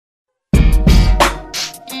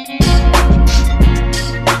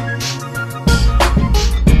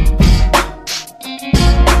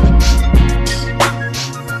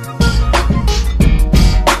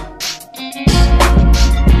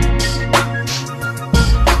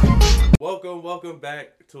welcome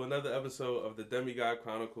back to another episode of the Demigod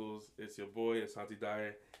Chronicles. It's your boy, Asante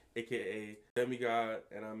Dyer, aka Demigod,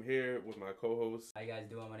 and I'm here with my co-host. How you guys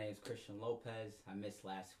doing? My name is Christian Lopez. I missed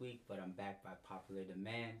last week, but I'm back by popular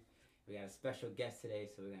demand. We got a special guest today,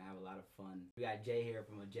 so we're gonna have a lot of fun. We got Jay here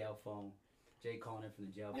from a jail phone. Jay calling in from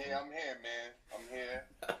the jail phone. Yeah, I'm here, man. I'm here.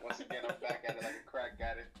 Once again, I'm back at it like a crack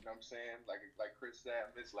at it. You know what I'm saying? Like Chris said,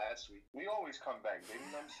 I missed last week. We always come back, baby.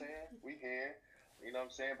 You know what I'm saying? We here. You know what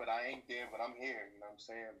I'm saying? But I ain't there, but I'm here. You know what I'm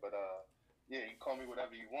saying? But, yeah, you call me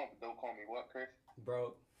whatever you want, but don't call me what, Chris?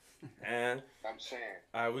 Bro. And I'm saying.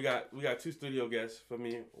 All right, we got two studio guests for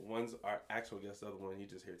me. One's our actual guest, the other one, he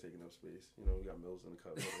just here taking up space. You know, we got Mills in the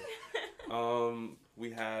cup.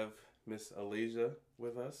 We have Miss Alasia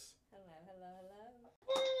with us.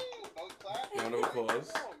 Woo! No clap. Round of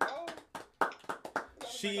applause. Welcome.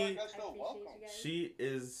 She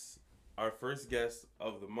is our first guest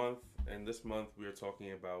of the month, and this month we are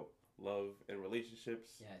talking about love and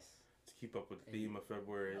relationships. Yes. To keep up with the theme of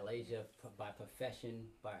February. Alasia, by profession,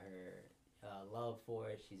 by her love for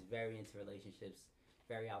it, she's very into relationships,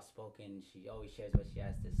 very outspoken. She always shares what she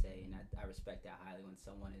has to say, and I respect that highly when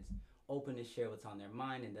someone is open to share what's on their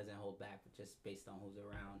mind and doesn't hold back just based on who's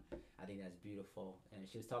around. I think that's beautiful. And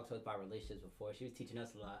she was talking to us about relationships before. She was teaching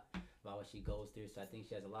us a lot about what she goes through, so I think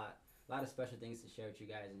she has a lot of special things to share with you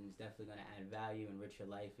guys, and it's definitely going to add value, enrich your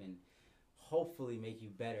life, and hopefully make you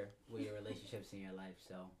better with your relationships in your life.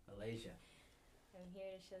 So, Alasia. I'm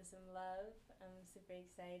here to show some love. I'm super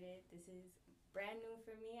excited. This is brand new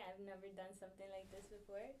for me. I've never done something like this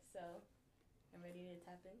before, so I'm ready to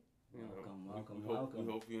tap in. Welcome. We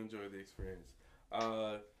hope you enjoy the experience.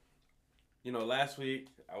 Last week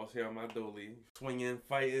I was here on my dolly, swinging,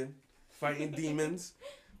 fighting demons.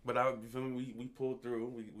 But we pulled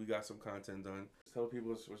through. We got some content done. Tell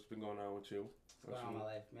people what's been going on with you. What's going on in my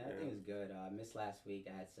life, man? Everything was good. I missed last week.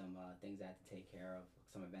 I had some things I had to take care of,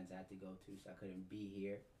 some events I had to go to, so I couldn't be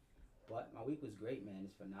here. But my week was great, man.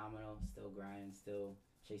 It's phenomenal. Still grinding, still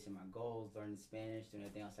chasing my goals, learning Spanish, doing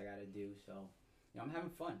everything else I got to do. So, I'm having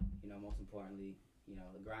fun. Most importantly,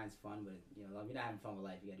 the grind's fun, but, if you're not having fun with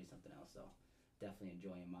life, you got to do something else. So, definitely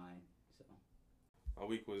enjoying mine. So, my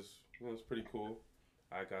week was pretty cool.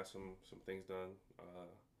 I got some things done.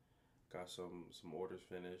 Got some orders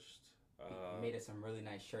finished. You made us some really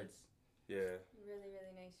nice shirts. Yeah. Really,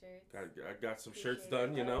 really nice shirts. I got some shirts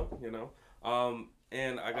done. And I got. I'm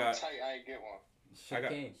tight. I ain't get one. Should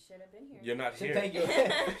have been here. You're not here. Thank you.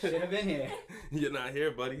 Should have been here. You're not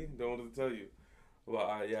here, buddy. Don't want to tell you. Well,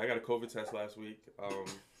 I got a COVID test last week. I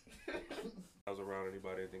was around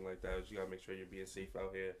anybody, anything like that. You gotta make sure you're being safe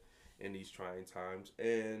out here in these trying times,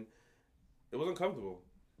 and it was uncomfortable.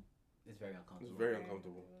 It's very uncomfortable. It's very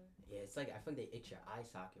uncomfortable. Yeah, it's like I feel like they itch your eye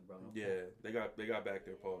socket, bro. Yeah, they got back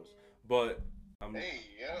their paws, but I'm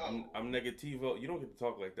negativo. You don't get to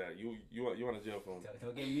talk like that. You on a jail phone.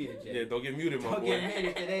 Don't get muted, Jay. Yeah, don't get muted, my boy. Don't get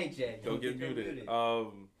muted today, Jay. Don't get muted.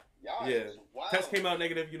 Yeah. Test came out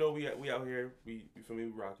negative. We out here. We feel me?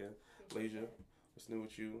 We rocking. Alasia, what's new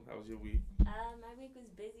with you? How was your week? My week was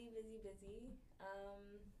busy.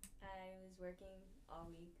 I was working all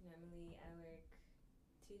week. Normally I work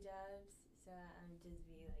 2 jobs, so I'm just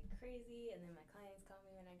be like crazy, and then my clients call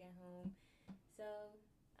me when I get home. So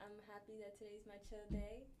I'm happy that today's my chill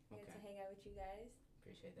day. I get to hang out with you guys.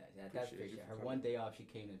 Appreciate that. That's appreciate her. One day off, she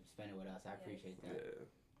came to spend it with us. I appreciate that. Yeah.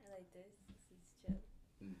 I like this. This is chill.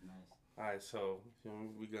 Nice. All right, so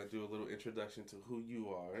we're gonna do a little introduction to who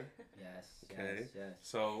you are. Yes. Okay. Yes.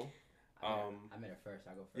 So, I met her first.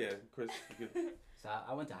 I'll go first. Yeah, Chris. So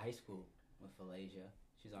I went to high school with Alasia.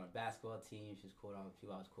 She was on a basketball team. She was cool on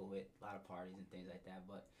people I was cool with. A lot of parties and things like that.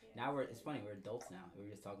 But now it's funny. We're adults now. We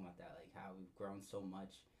were just talking about that, like how we've grown so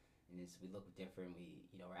much, and we look different.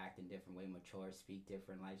 We're acting different, way mature, speak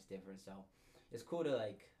different, life's different. So it's cool to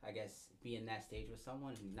I guess be in that stage with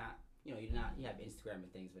someone who's not. You have Instagram and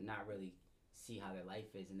things, but not really see how their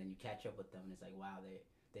life is, and then you catch up with them, and it's like, wow,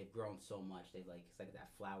 they've grown so much. It's like that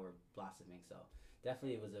flower blossoming. So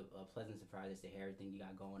definitely, it was a pleasant surprise just to hear everything you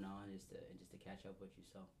got going on, just to catch up with you.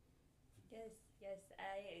 So yes,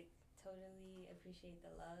 I totally appreciate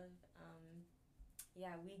the love.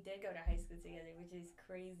 Yeah, we did go to high school together, which is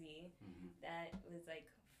crazy. Mm-hmm. That was like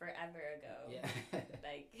forever ago. Yeah.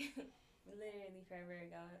 Like literally forever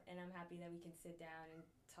ago, and I'm happy that we can sit down and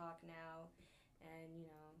talk now, and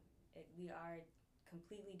we are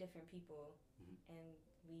completely different people, and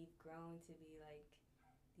we've grown to be like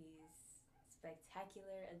these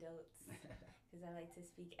spectacular adults, because I like to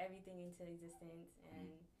speak everything into existence, and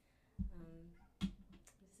I'm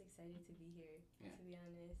just excited to be here, to be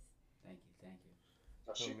honest. Thank you.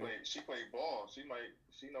 She played ball. She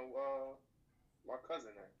know My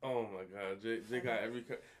cousin name. Oh my God, Jay got every.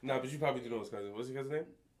 Nah, but you probably do know his cousin. What's his cousin's name?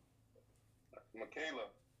 Michaela.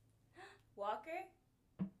 Walker?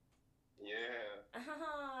 Yeah.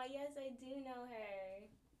 Oh, yes, I do know her.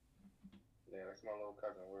 Yeah, that's my little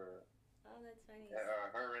cousin. We're Oh, that's funny.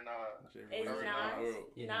 her and Jay Is Roy. Nas?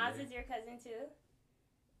 Yeah, Nas yeah. is your cousin too?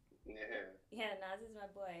 yeah. Yeah, Nas is my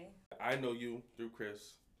boy. I know you through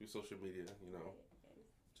Chris, through social media. You know,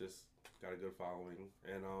 just got a good following,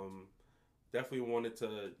 and definitely wanted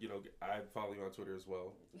to. You know, I follow you on Twitter as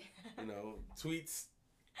well. You know, tweets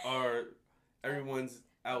are everyone's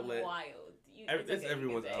outlet. Wild. It's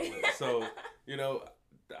everyone's outlet. So, you know,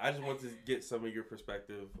 I just want to get some of your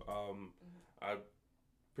perspective. I'm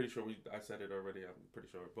pretty sure I said it already. I'm pretty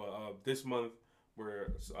sure. But this month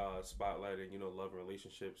we're spotlighting, you know, love and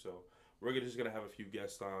relationships. So we're just gonna have a few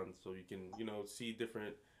guests on, so you can, you know, see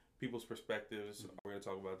different people's perspectives. We're gonna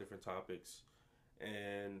talk about different topics.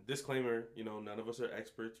 And disclaimer, you know, none of us are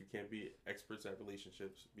experts. You can't be experts at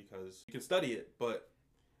relationships because you can study it, but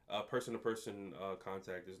person-to-person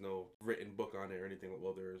contact. There's no written book on it or anything.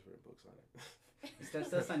 Well, there is written books on it. Still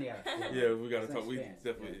something you gotta feel. Yeah, we gotta talk. We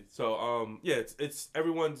definitely. Yeah. So, yeah, it's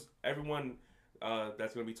everyone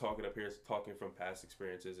that's gonna be talking up here is talking from past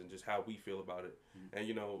experiences and just how we feel about it. And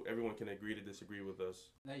you know, everyone can agree to disagree with us.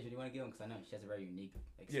 No, you want to give them because I know she has a very unique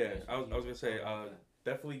experience. Yeah, I was gonna say, yeah.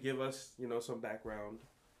 Definitely give us, you know, some background.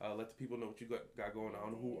 Let the people know what you got going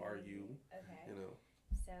on. Who are you? Okay. You know.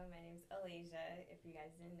 So my name's Alasia. If you guys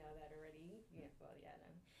didn't know that already, well, yeah, no.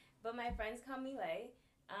 But my friends call me Lay.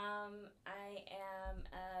 I am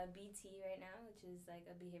a BT right now, which is like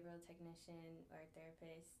a behavioral technician or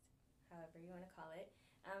therapist, however you want to call it.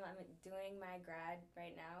 I'm doing my grad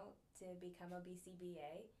right now to become a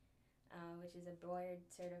BCBA, which is a board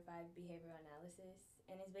certified behavioral analysis,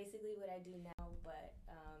 and it's basically what I do now, but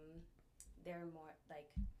they're more like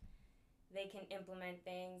they can implement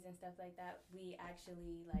things and stuff like that. We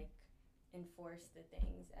actually like enforce the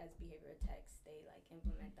things as behavioral techs. They like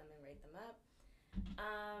implement them and rate them up.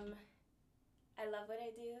 I love what I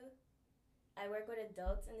do. I work with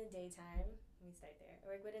adults in the daytime. Let me start there. I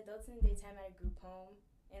work with adults in the daytime at a group home,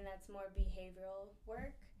 and that's more behavioral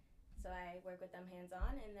work. So I work with them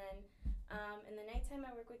hands-on, and then in the nighttime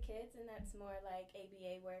I work with kids, and that's more like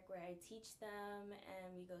ABA work where I teach them,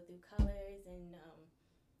 and we go through colors and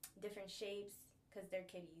different shapes because they're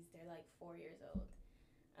kiddies. They're like 4 years old.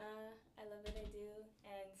 I love what I do,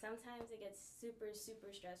 and sometimes it gets super, super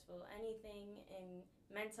stressful. Anything in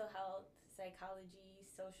mental health, psychology,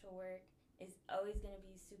 social work is always going to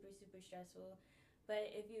be super, super stressful. But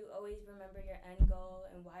if you always remember your end goal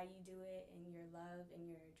and why you do it and your love and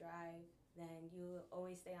your drive, then you'll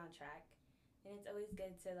always stay on track. And it's always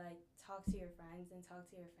good to like talk to your friends and talk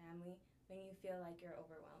to your family when you feel like you're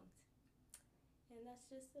overwhelmed. And that's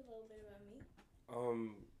just a little bit about me.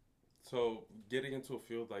 So getting into a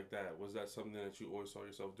field like that, was that something that you always saw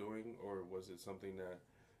yourself doing, or was it something that,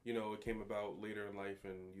 you know, it came about later in life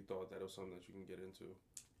and you thought that it was something that you can get into?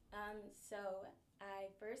 So I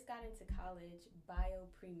first got into college bio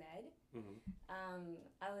pre-med.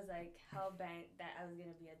 I was like hell bent that I was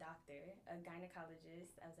gonna be a doctor, a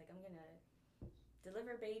gynecologist. I was like, I'm gonna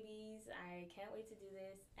deliver babies. I can't wait to do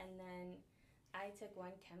this. And then I took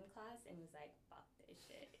one chem class and was like, fuck this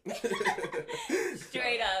shit.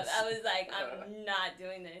 Straight up. I was like, I'm not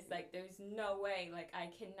doing this. Like, there's no way. Like, I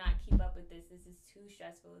cannot keep up with this. This is too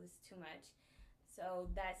stressful. This is too much. So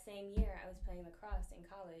that same year, I was playing lacrosse in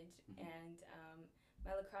college. And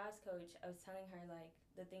my lacrosse coach, I was telling her, like,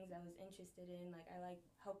 the things I was interested in. Like, I like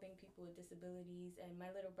helping people with disabilities. And my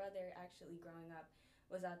little brother, actually, growing up,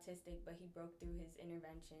 was autistic, but he broke through his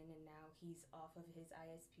intervention. And now he's off of his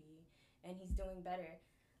ISP. And he's doing better.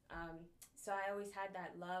 So I always had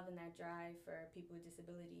that love and that drive for people with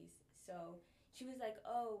disabilities. So she was like,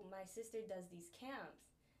 oh, my sister does these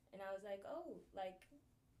camps. And I was like, oh, like,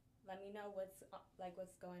 let me know what's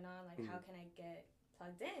going on. Like, how can I get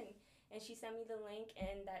plugged in? And she sent me the link.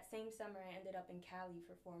 And that same summer, I ended up in Cali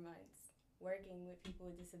for 4 months working with people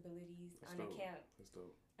with disabilities on a camp. That's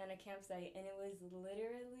dope. On a campsite. And it was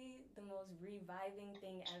literally the most reviving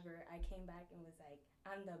thing ever. I came back and was like,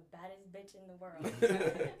 I'm the baddest bitch in the world.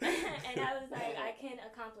 And I was like, I can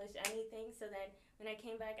accomplish anything. So then when I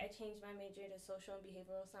came back, I changed my major to social and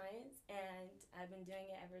behavioral science. And I've been doing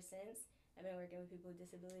it ever since. I've been working with people with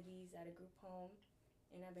disabilities at a group home.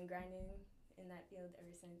 And I've been grinding in that field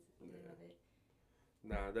ever since. I love it.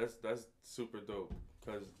 Nah, that's super dope.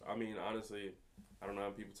 Because, I mean, honestly, I don't know how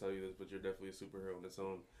people tell you this, but you're definitely a superhero on its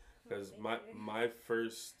own. Because my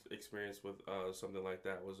first experience with something like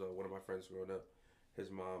that was one of my friends growing up. His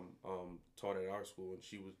mom taught at our school, and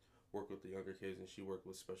she would work with the younger kids, and she worked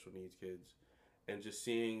with special needs kids. and just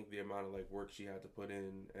seeing the amount of like work she had to put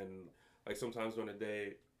in, and like sometimes during the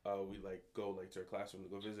day, we like go like to her classroom to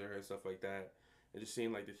go visit her and stuff like that, and just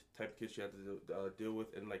seeing like the type of kids she had to deal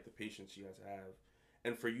with, and like the patience she has to have,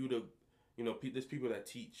 and for you to, you know, there's people that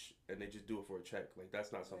teach and they just do it for a check. Like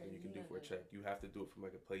that's not something you can do for a check. You have to do it from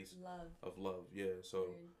like a place of love. Yeah.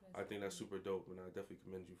 So I think that's super dope, and I definitely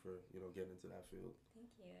commend you for, you know, getting into that field. Thank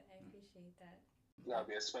you. I appreciate that. You gotta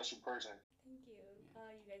be a special person. Thank you. Oh,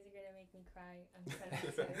 you guys are gonna make me cry. I'm so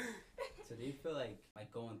excited. So do you feel like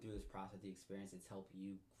going through this process, the experience, it's helped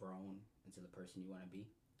you grown into the person you want to be?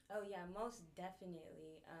 Oh yeah, most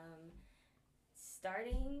definitely.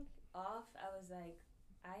 Starting off, I was like,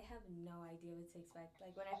 I have no idea what to expect.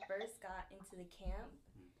 Like when I first got into the camp,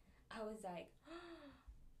 I was like,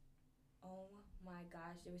 oh my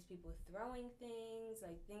gosh, there was people throwing things.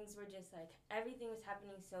 Like things were just like, everything was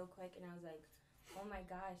happening so quick, and I was like, oh my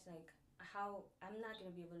gosh, like how, I'm not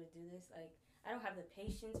gonna be able to do this. Like I don't have the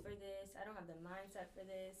patience for this. I don't have the mindset for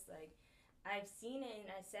this. Like I've seen it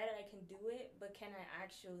and I said I can do it, but can I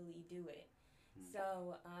actually do it?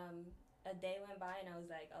 So a day went by and I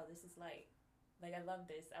was like, oh, this is light. Like I love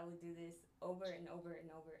this. I would do this over and over and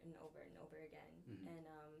over and over and over again. And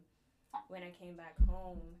when I came back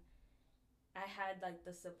home, I had like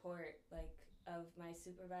the support like of my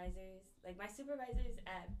supervisors. Like my supervisors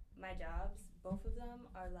at my jobs, both of them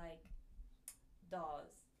are like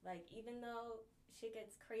dolls. Like even though shit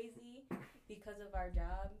gets crazy because of our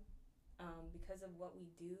job, because of what we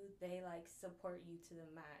do, they like support you to the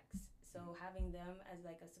max. So having them as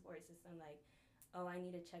like a support system, like, oh, I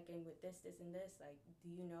need to check in with this, and this. Like,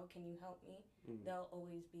 do you know? Can you help me? They'll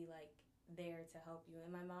always be like there to help you.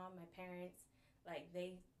 And my mom, my parents, like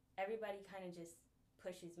everybody kind of just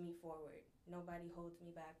pushes me forward. Nobody holds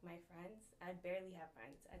me back. My friends, I barely have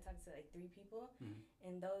friends. I talk to like 3 people,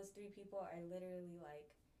 and those 3 people are literally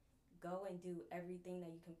like, go and do everything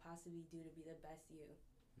that you can possibly do to be the best you.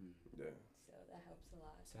 Yeah. So that helps a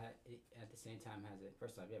lot. So at the same time,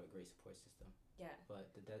 first off, you have a great support system. Yeah. But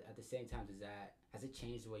at the same time, has it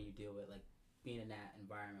changed the way you deal with like being in that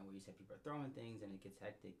environment where you said people are throwing things and it gets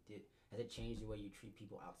hectic? Has it changed the way you treat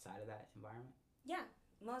people outside of that environment? Yeah,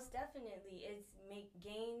 most definitely.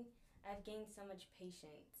 I've gained so much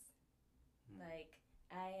patience. Like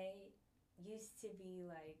I used to be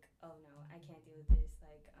like, oh no, I can't deal with this.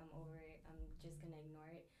 Like I'm over it. I'm just gonna ignore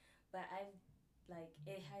it. But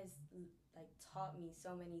it has like taught me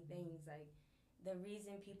so many things. Like the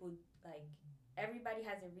reason people like, everybody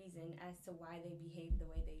has a reason as to why they behave the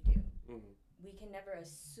way they do. We can never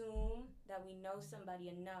assume that we know somebody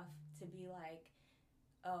enough to be like,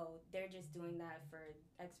 oh, they're just doing that for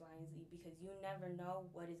X, Y, and Z, because you never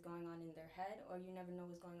know what is going on in their head, or you never know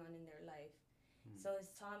what's going on in their life. So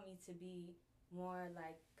it's taught me to be more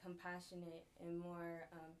like compassionate and more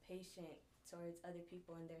patient towards other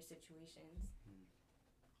people and their situations.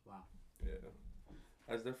 Wow. Yeah.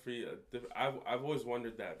 That's definitely I've always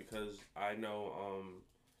wondered that, because I know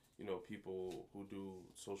you know, people who do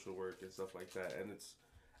social work and stuff like that, and it's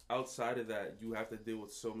outside of that you have to deal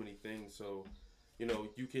with so many things. So you know,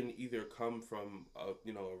 you can either come from a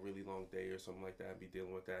really long day or something like that and be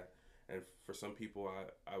dealing with that, and for some people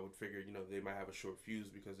I would figure, you know, they might have a short fuse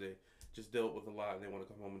because they just dealt with a lot and they want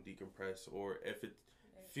to come home and decompress, or if it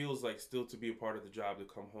feels like still to be a part of the job to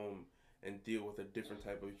come home and deal with a different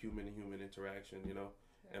type of human interaction, you know,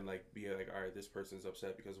 and like be like, all right, this person's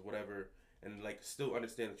upset because of whatever, and like still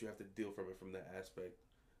understand that you have to deal from it from that aspect,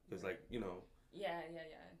 because like, you know. Yeah.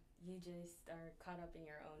 You just are caught up in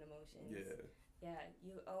your own emotions. Yeah,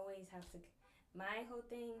 you always have to. My whole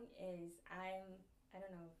thing is I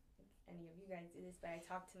don't know if any of you guys do this, but I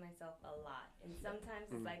talk to myself a lot, and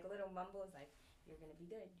sometimes it's like a little mumble. It's like, you're gonna be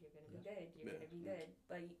good, you're gonna be good, you're gonna be good.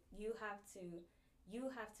 But you have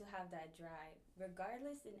to have that drive,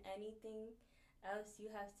 regardless in anything else. You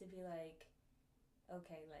have to be like,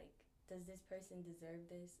 okay, like, does this person deserve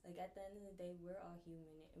this? Like at the end of the day, we're all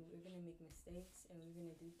human, and we're gonna make mistakes, and we're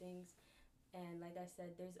gonna do things. And like I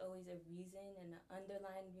said, there's always a reason and an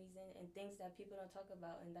underlying reason, and things that people don't talk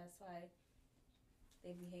about, and that's why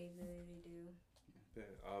they behave the way they do.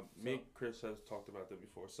 Yeah, me and Chris has talked about that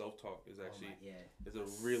before. Self-talk is actually is a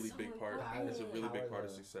really So big part. important. It's a really big part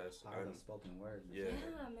of success. Power of spoken word. Yeah,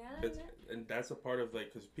 man. And that's a part of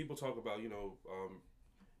like, because people talk about, you know,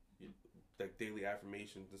 like daily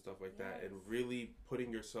affirmations and stuff like that, and really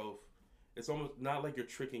putting yourself. It's almost not like you're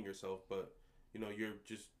tricking yourself, but you know, you're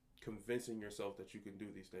just convincing yourself that you can do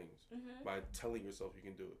these things by telling yourself you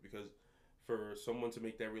can do it. Because for someone to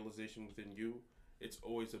make that realization within you, it's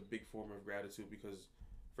always a big form of gratitude, because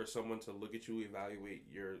for someone to look at you, evaluate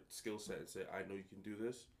your skill set and say, I know you can do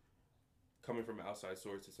this, coming from an outside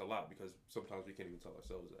source, it's a lot because sometimes we can't even tell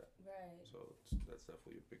ourselves that. Right. So that's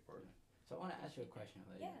definitely a big part. So I want to ask you a question.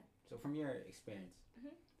 Like, Yeah. So from your experience,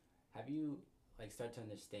 Mhm. have you like start to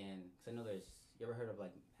understand? Because I know you ever heard of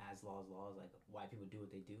like Maslow's laws, like why people do what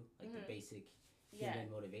they do, like the basic human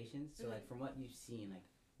motivations. So like from what you've seen, like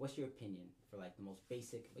what's your opinion for like the most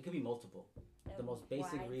basic? It could be multiple. The most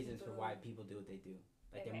basic reasons for why people do what they do,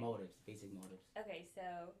 like their motives, basic motives. Okay,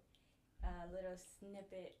 so a little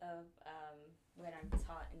snippet of what I'm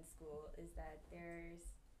taught in school is that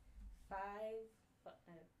there's five.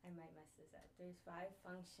 I might mess this up. There's 5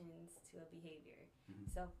 functions to a behavior.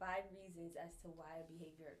 So 5 reasons as to why a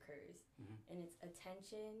behavior occurs, and it's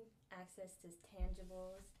attention, access to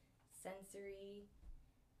tangibles, sensory,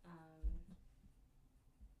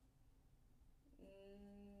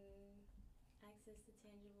 access to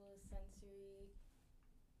tangibles, sensory,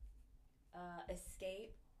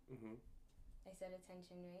 escape. I said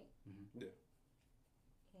attention, right? Yeah.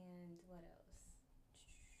 And what else?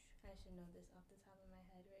 I should know this off the top of my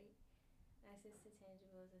head, right? Access to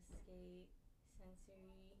tangibles, escape,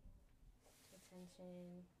 sensory,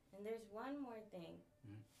 attention, and there's one more thing,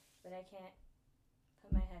 but I can't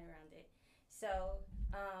put my head around it. So,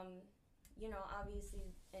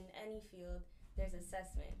 obviously in any field, there's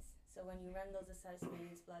assessments. So when you run those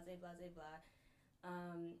assessments, blah, blah, blah, blah, blah,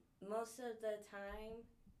 most of the time,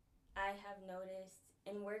 I have noticed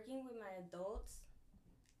in working with my adults,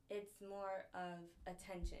 it's more of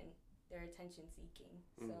attention. They're attention seeking.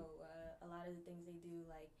 So a lot of the things they do,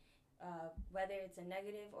 like whether it's a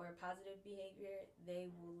negative or a positive behavior,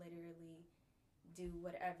 they will literally do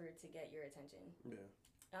whatever to get your attention.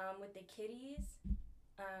 Yeah. With the kiddies,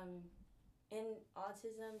 in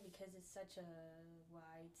autism, because it's such a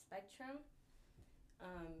wide spectrum,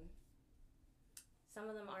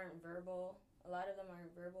 some of them aren't verbal. A lot of them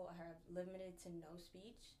aren't verbal or have limited to no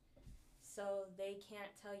speech. So they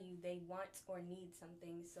can't tell you they want or need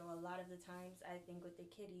something. So a lot of the times, I think with the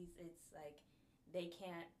kiddies, it's like they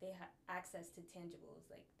have access to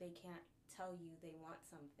tangibles. Like they can't tell you they want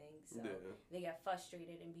something. So they get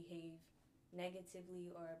frustrated and behave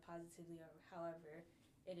negatively or positively or however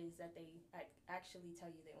it is that they actually tell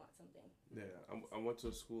you they want something. Yeah, I went to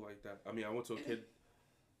a school like that. I mean, I went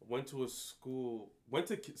to school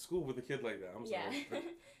with a kid like that. I'm sorry,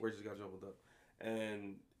 words just got jumbled up.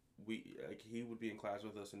 And he would be in class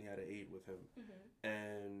with us, and he had an aide with him.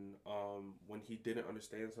 And when he didn't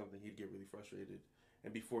understand something, he'd get really frustrated.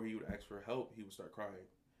 And before he would ask for help, he would start crying.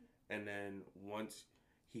 And then once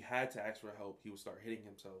he had to ask for help, he would start hitting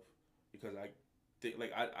himself because I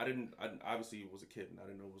obviously was a kid and I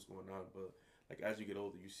didn't know what was going on. But like as you get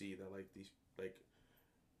older, you see that like these like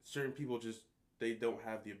certain people just they don't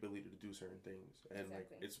have the ability to do certain things, and like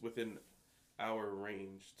it's within our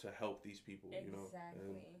range to help these people, you know.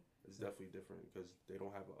 And it's definitely different because they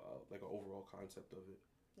don't have an overall concept of it.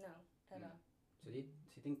 No, at all. So you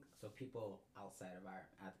think people outside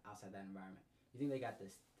that environment, you think they got the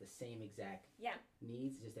same exact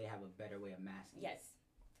needs, just they have a better way of masking? Yes,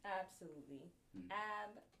 absolutely,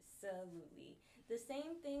 absolutely. The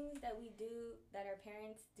same things that we do that our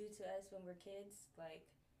parents do to us when we're kids, like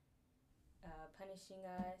punishing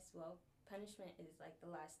us. Well, punishment is like the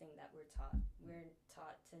last thing that we're taught. We're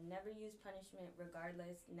taught to never use punishment,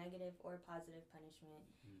 regardless, negative or positive punishment.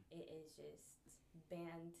 It is just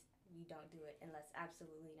banned. We don't do it unless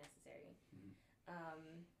absolutely necessary.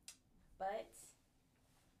 But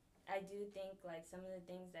I do think like some of the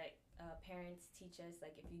things that parents teach us,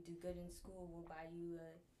 like if you do good in school, we'll buy you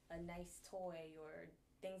a nice toy or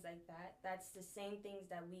things like that. That's the same things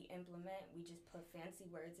that we implement. We just put fancy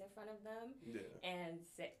words in front of them, and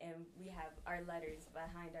we have our letters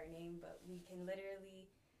behind our name. But we can literally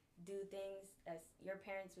do things as your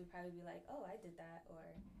parents would probably be like, "Oh, I did that,"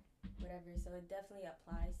 or whatever. So it definitely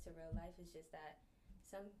applies to real life. It's just that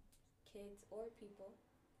some kids or people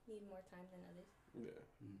need more time than others.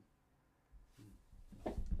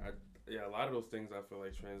 A lot of those things I feel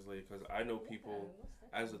like translate because I know people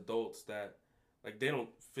as adults that like they don't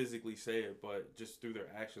physically say it, but just through their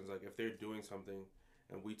actions, like if they're doing something,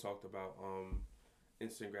 and we talked about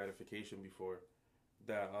instant gratification before,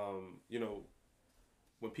 that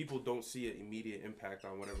when people don't see an immediate impact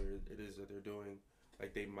on whatever it is that they're doing,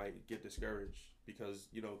 like they might get discouraged because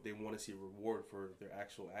they want to see reward for their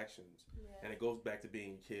actual actions, and it goes back to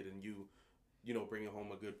being a kid and you bringing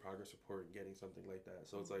home a good progress report and getting something like that.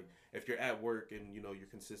 So it's like if you're at work and you're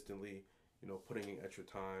consistently putting in extra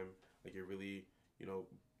time, like you're really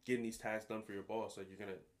getting these tasks done for your boss, like you're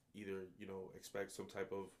gonna either expect some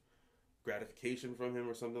type of gratification from him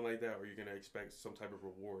or something like that, or you're gonna expect some type of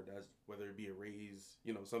reward, as whether it be a raise,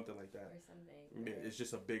 something like that. Or something. Yeah, it's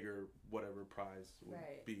just a bigger whatever prize would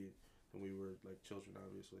Right. be when we were like children,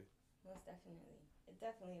 obviously. Most definitely. It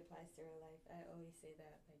definitely applies to real life. I always say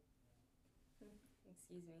that. Like,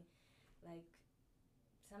 excuse me. Like,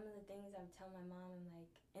 some of the things I would tell my mom, I'm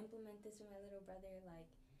like, implement this with my little brother. Like,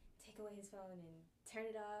 take away his phone and turn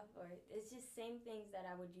it off. Or it's just same things that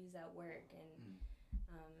I would use at work. And,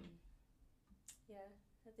 yeah,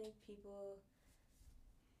 I think people,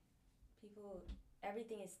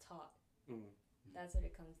 everything is taught. That's what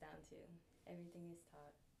it comes down to. Everything is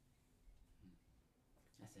taught.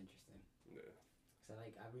 That's interesting. Yeah. So I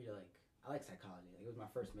like psychology. Like, it was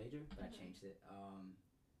my first major, but I changed it.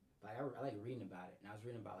 But I like reading about it, and I was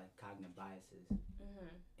reading about like cognitive biases,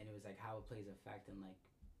 and it was like how it plays a fact in like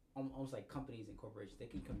almost like companies and corporations.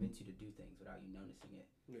 They can convince you to do things without you noticing it,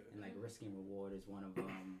 and like risk and reward is one of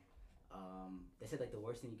them. They said like the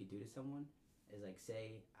worst thing you could do to someone is like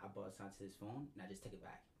say I bought Santa's phone and I just took it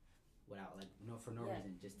back without like for no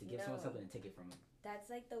reason, just to give someone something and take it from them.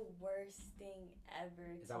 That's like the worst thing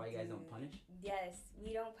ever. Is that why you guys don't punish? Yes,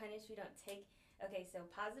 we don't punish. We don't take. Okay, so the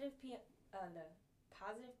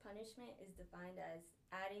positive punishment is defined as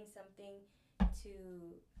adding something to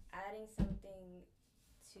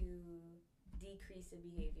decrease a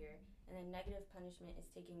behavior, and then negative punishment is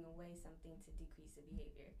taking away something to decrease a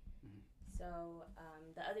behavior. So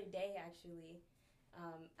the other day, actually,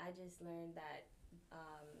 I just learned that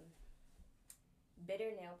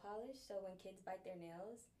bitter nail polish, so when kids bite their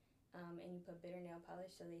nails, and you put bitter nail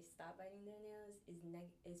polish so they stop biting their nails,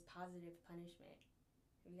 is positive punishment.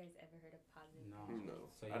 Have you guys ever heard of positive punishment?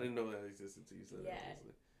 No. So I didn't know that existed until you said that,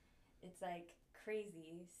 honestly. It's like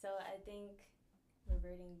crazy. So I think,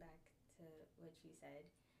 reverting back to what you said,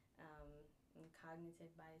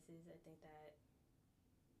 cognitive biases, I think that,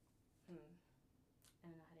 I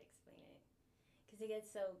don't know how to explain it. Because it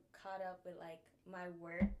gets so caught up with like my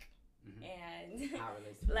work and how it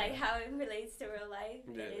relates to like how it relates to real life.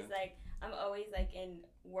 Yeah. It's like I'm always like in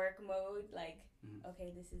work mode, like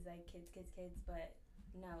okay, this is like kids, but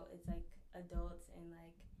no, it's like adults, and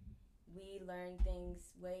like we learn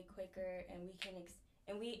things way quicker, and we can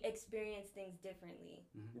we experience things differently.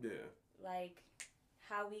 Yeah. Like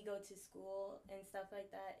how we go to school and stuff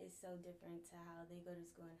like that is so different to how they go to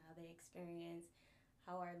school and how they experience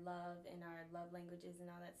how our love and our love languages and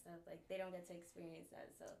all that stuff. Like they don't get to experience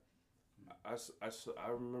that. So I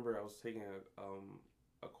remember I was taking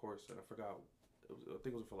a course, and I forgot. I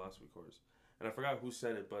think it was a philosophy course, and I forgot who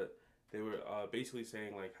said it, but they were basically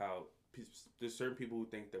saying like how there's certain people who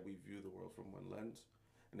think that we view the world from one lens,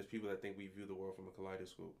 and there's people that think we view the world from a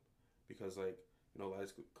kaleidoscope, because like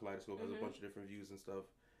kaleidoscope has a bunch of different views and stuff,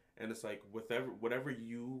 and it's like whatever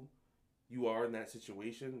you are in that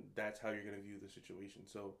situation, that's how you're gonna view the situation.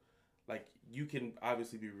 So like you can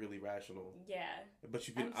obviously be really rational, but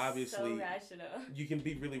you can obviously so rational. You can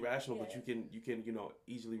be really rational, but you can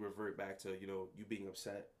easily revert back to you being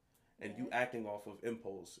upset and you acting off of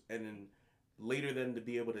impulse, and then later then to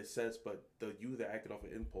be able to assess, but the you that acted off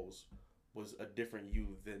of impulse was a different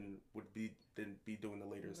you than be doing the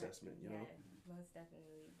later assessment, you know? Most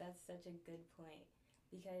definitely. That's such a good point,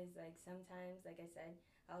 because like sometimes, like I said,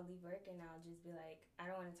 I'll leave work and I'll just be like, I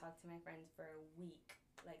don't want to talk to my friends for a week.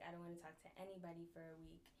 Like I don't want to talk to anybody for a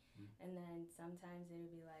week. And then sometimes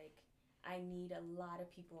it'll be like, I need a lot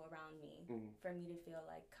of people around me for me to feel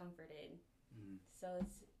like comforted. So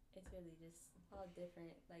it's really just all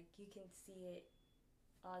different. Like you can see it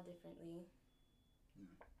all differently.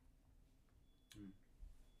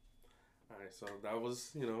 All right, so that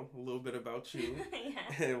was a little bit about you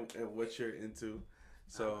and what you're into.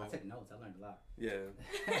 So I took notes. I learned a lot. Yeah,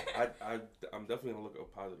 I'm definitely gonna look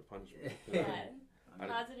up positive punishment.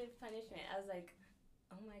 Positive punishment. I was like,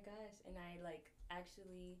 oh my gosh, and I like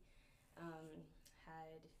actually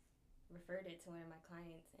had referred it to one of my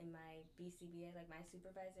clients, and my BCBA, like my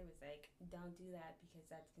supervisor, was like, don't do that because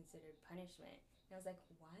that's considered punishment. And I was like,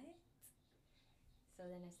 what? So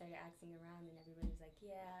then I started asking around, and everybody was like,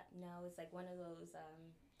 yeah, no, it's like one of those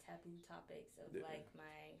taboo topics of like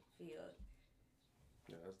my field.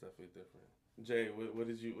 Yeah, that's definitely different. Jay, what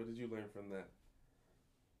did you learn from that?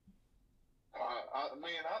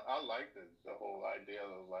 I like the whole idea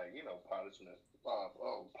of like punishment,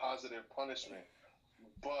 positive punishment,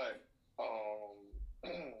 but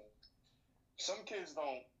some kids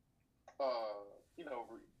don't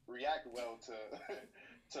react well to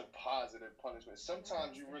to positive punishment.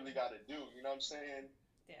 Sometimes you really got to do, you know what I'm saying?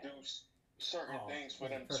 Do certain things for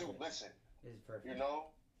them to listen. This is perfect. You know?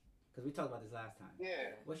 Because we talked about this last time.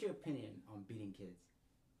 Yeah. What's your opinion on beating kids?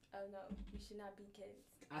 Oh no, we should not beat kids.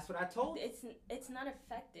 That's what I told. It's not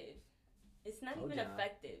effective. It's not Told even y'all.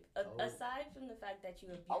 effective. Aside from the fact that you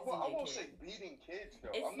abusing I won't your say kid. beating kids though.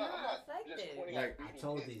 It's I'm not effective. just pointing Like, out I beating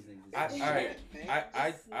told kids. these niggas.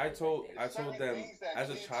 I told Certain them things that as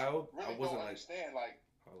a kids child really I wasn't don't like. understand. Like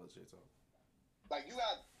I'll let you talk. Like you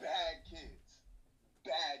have bad kids,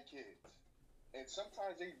 and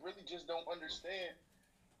sometimes they really just don't understand.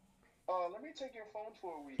 Let me take your phone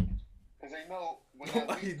for a week, because they know when that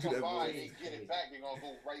Nobody week do come that, by, boy. they get it back. They're gonna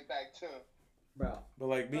go right back to. Bro. But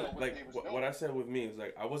like me, What like they was what I said with me is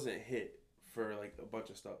like I wasn't hit for like a bunch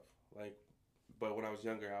of stuff. Like, but when I was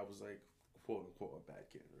younger, I was like quote unquote a bad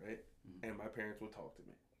kid, right? Mm-hmm. And my parents would talk to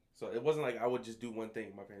me, so it wasn't like I would just do one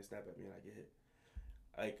thing. My parents snap at me and I get hit.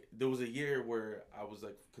 Like there was a year where I was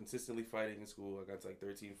like consistently fighting in school. I got to like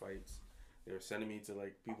 13 fights. They were sending me to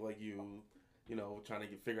like people like you know, trying to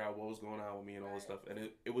figure out what was going on with me and all this stuff. And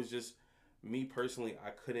it was just me personally.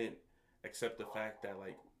 I couldn't accept the fact that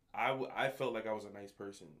like I felt like I was a nice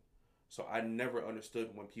person, so I never understood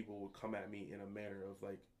when people would come at me in a manner of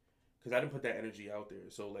like, because I didn't put that energy out there.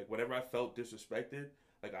 So like whenever I felt disrespected,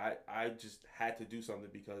 like I just had to do something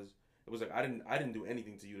because it was like I didn't do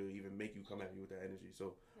anything to you to even make you come at me with that energy.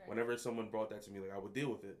 So whenever someone brought that to me, like I would deal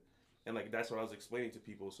with it, and like that's what I was explaining to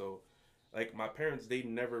people. So like my parents, they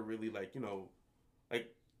never really like, you know,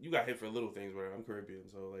 like you got hit for little things. Where I'm Caribbean,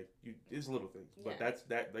 so like it's little things. But that's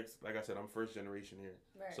like I said, I'm first generation here,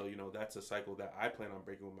 so you know that's a cycle that I plan on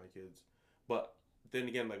breaking with my kids. But then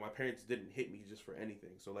again, like my parents didn't hit me just for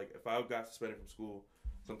anything. So like if I got suspended from school,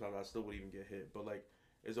 sometimes I still would even get hit. But like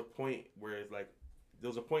there's a point where it's like there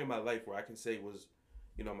was a point in my life where I can say was,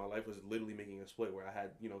 you know, my life was literally making a split where I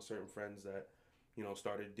had, you know, certain friends that, you know,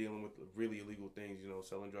 started dealing with really illegal things, you know,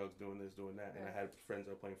 selling drugs, doing this, doing that. And I had friends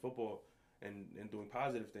that were playing football and doing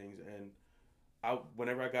positive things. And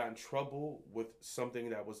whenever I got in trouble with something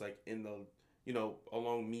that was like in the, you know,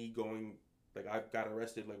 along me going, like I got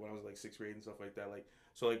arrested like when I was like 6th grade and stuff like that. Like,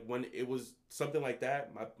 so like when it was something like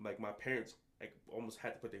that, my parents like almost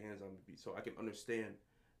had to put their hands on me so I can understand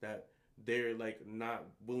that they're like not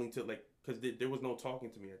willing to like, because there was no talking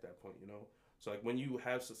to me at that point, you know. So like when you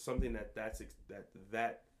have something that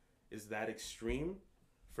is that extreme,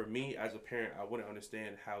 for me as a parent, I wouldn't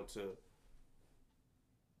understand how to.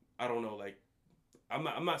 I don't know, like I'm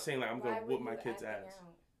not saying like I'm gonna whoop my kid's ass.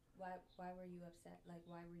 Why were you upset? Like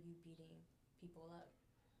why were you beating people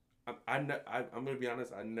up? I'm gonna be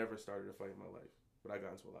honest. I never started a fight in my life, but I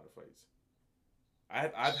got into a lot of fights.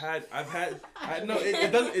 I've had. I know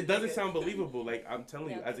it doesn't sound believable. Like I'm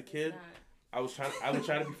telling you, as a kid, I was trying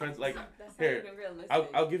to be friends. Like that's here, not even realistic.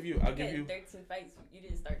 I'll give you 13 fights. You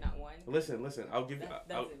didn't start not one. Listen. I'll give you. That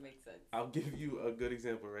doesn't make sense. I'll give you a good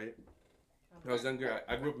example, right? Okay. When I was younger,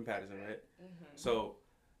 I grew up in Patterson, right? Mm-hmm. So,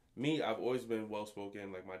 me, I've always been well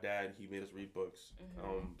spoken. Like my dad, he made us read books.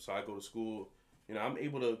 Mm-hmm. So I go to school. You know, I'm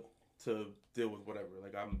able to deal with whatever.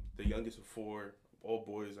 Like I'm the youngest of 4, all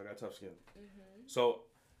boys. I got tough skin. Mm-hmm. So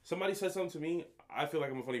somebody says something to me, I feel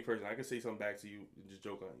like I'm a funny person. I can say something back to you and just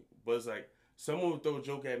joke on you. But it's like someone would throw a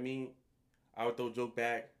joke at me, I would throw a joke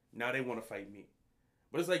back. Now they want to fight me.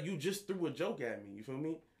 But it's like you just threw a joke at me. You feel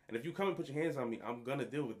me? And if you come and put your hands on me, I'm gonna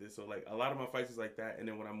deal with this. So like a lot of my fights is like that. And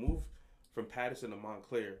then when I moved from Patterson to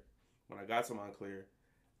Montclair, when I got to Montclair,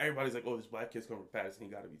 everybody's like, "Oh, this black kid's coming from Patterson. He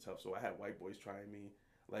got to be tough." So I had white boys trying me,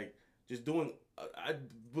 like just doing. I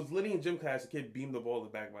was literally in gym class. A kid beamed the ball in the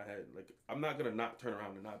back of my head. Like I'm not gonna not turn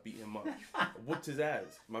around and not beat him up. I whooped his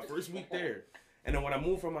ass my first week there. And then when I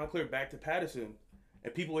moved from Montclair back to Patterson,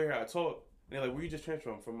 and people hear how I talk, and they're like, "Where you just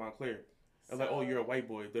transferred from Montclair?" I was like, "Oh, you're a white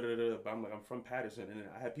boy." Da, da, da, da. But I'm like, I'm from Patterson, and then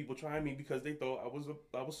I had people trying me because they thought I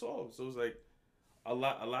was soft. So it was like a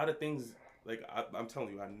lot of things. Like I'm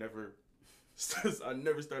telling you, I never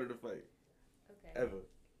started a fight. Okay. Ever.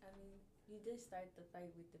 I mean, you did start the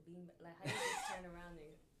fight with the beam. Like how did you just turn around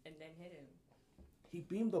and then hit him? He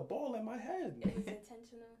beamed the ball at my head. It was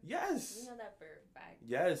intentional. Yes. You know that for a fact.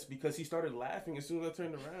 Yes, because he started laughing as soon as I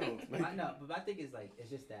turned around. Like, I know, but my thing is like it's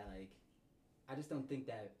just that like I just don't think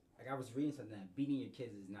that like I was reading something that beating your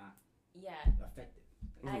kids is not effective.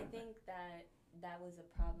 I think that was a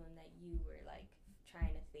problem that you were like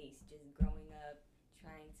trying to face just growing up,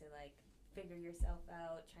 trying to like figure yourself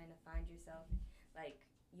out, trying to find yourself. Like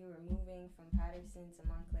you were moving from Patterson to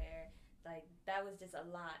Montclair, like that was just a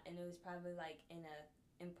lot, and it was probably like in a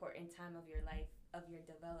important time of your life, of your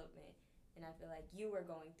development. And I feel like you were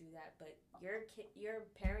going through that, but your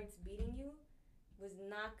parents beating you was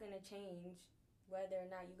not gonna change whether or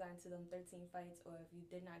not you got into them 13 fights or if you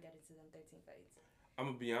did not get into them 13 fights.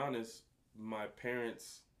 I'm gonna be honest, my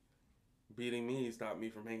parents beating me stopped me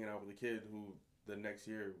from hanging out with a kid who the next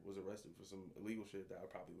year was arrested for some illegal shit that I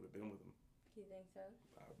probably would have been with him. You think so?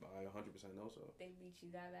 I 100% know so. They beat you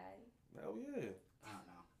that bad? Hell yeah. I don't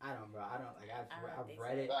know. I don't, bro. I don't like. I've think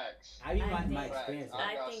read so. it. Facts. I mean, I my think- experience.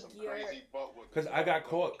 I got think some you're- crazy butt whoopings. Because I got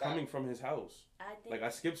caught Cat. coming from his house. I think. Like, I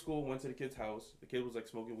skipped school, went to the kid's house. The kid was, like,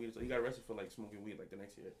 smoking weed. So he got arrested for, like, smoking weed, like, the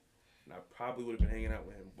next year. And I probably would have been hanging out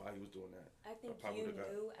with him while he was doing that. I think probably you would've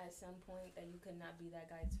got- knew at some point that you could not be that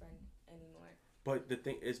guy's friend anymore. But the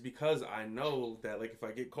thing is, because I know that, like, if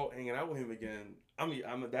I get caught hanging out with him again,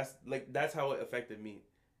 that's how it affected me.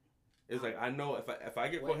 It's like, I know if I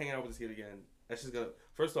get caught hanging out with this kid again, that's just gonna.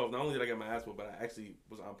 First off, not only did I get my ass whooped, but I actually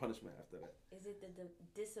was on punishment after that. Is it the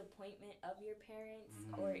disappointment of your parents,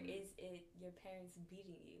 or is it your parents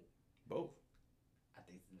beating you? Both. I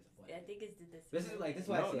think it's disappointing. I think it's the This disappointment. is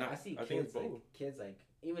why No, I see I think kids it's like both. kids like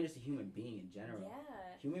even just a human being in general.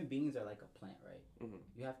 Yeah. Human beings are like a plant, right? Mhm.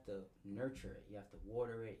 You have to nurture it. You have to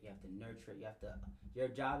water it. You have to nurture it. Your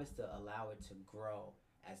job is to allow it to grow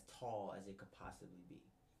as tall as it could possibly be,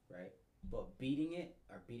 right? But beating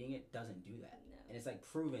it doesn't do that. No. And it's like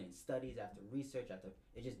proven in studies after research after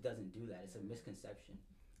it just doesn't do that. It's a misconception.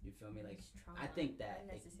 You feel me? Like It's trauma. I think that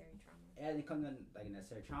unnecessary trauma. and it comes in like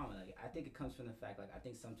necessary trauma. Like I think it comes from the fact like I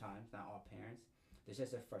think sometimes not all parents there's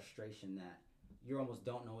just a frustration that you almost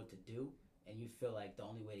don't know what to do and you feel like the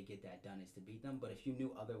only way to get that done is to beat them. But if you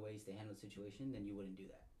knew other ways to handle the situation, then you wouldn't do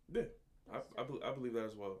that. Yeah, I believe that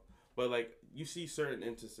as well. But like you see certain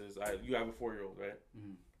instances. You have a 4-year-old, right?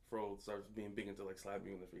 Mm-hmm. 4-year-old starts being big into like slapping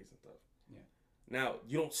you in the face and stuff. Yeah. Now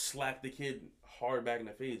you don't slap the kid hard back in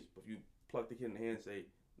the face, but if you pluck the kid in the hand and say,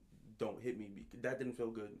 "Don't hit me," that didn't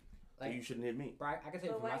feel good. So Like you shouldn't hit me. bro, I can say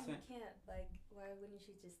But from why my you stand. can't why wouldn't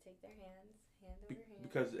you just take their hand over hand?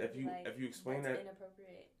 Because and if be you like, if you explain that's that,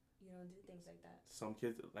 inappropriate. You don't do things like that. some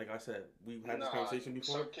kids, like I said, we've had this conversation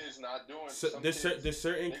before. Some kids not doing. So, some there's certain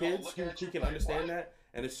they gonna kids look who at you can like, understand what? that,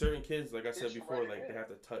 and there's certain kids, like I said Hit you before, right in like the they head.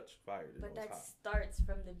 have to touch fire. To But know that it's hot. starts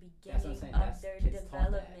from the That's what I'm beginning saying. of That's their kids taught that.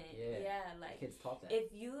 development. Yeah. Like Kids taught that.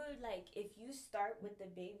 if you start with the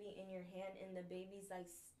baby in your hand and the baby's like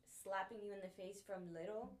slapping you in the face from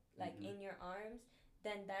little, like Mhm. in your arms,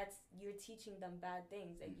 then you're teaching them bad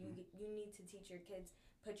things. Like you need to teach your kids,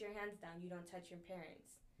 put your hands down. You don't touch your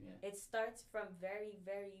parents. Yeah. It starts from very,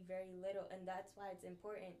 very, very little, and that's why it's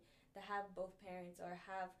important to have both parents or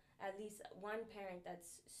have at least one parent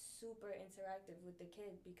that's super interactive with the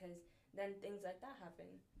kid, because then things like that happen,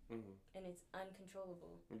 and it's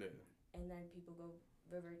uncontrollable. Yeah. And then people go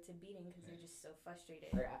revert to beating because they're just so frustrated.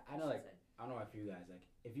 Like, I know, like, I don't know if you guys, like,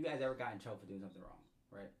 if you guys ever got in trouble for doing something wrong,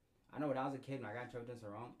 right? I know when I was a kid, when I got in trouble for doing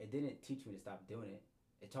something wrong, it didn't teach me to stop doing it.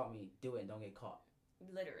 It taught me, do it and don't get caught.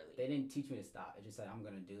 Literally. They didn't teach me to stop. It just said, I'm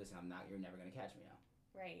going to do this and you're never going to catch me now.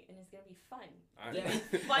 Right, and it's going to be fun. I- It's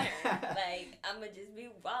gonna be funner. Like, I'm going to just be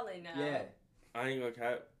wilding now. Yeah. I ain't gonna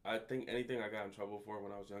cap. I think anything I got in trouble for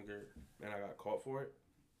when I was younger, and I got caught for it,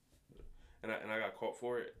 and I got caught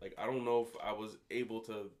for it. Like I don't know if I was able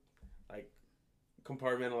to, like,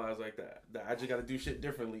 compartmentalize like that. That I just got to do shit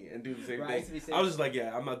differently and do the same Right, thing. I was just like,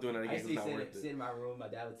 yeah, I'm not doing that I again. used It's to not sit, worth it. sit in my room. My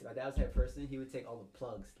dad was the type of person. He would take all the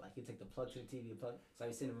plugs. Like he'd take the plug to the TV, plug. So I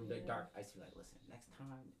would sit in the room very dark. I used to be like, listen, next time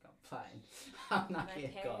I'm fine. I'm not My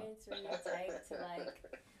getting caught. parents were the type to, like,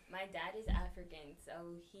 my dad is African,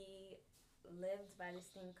 so he lived by this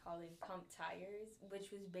thing called pump tires,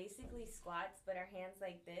 which was basically squats, but our hands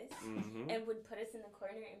like this, and would put us in the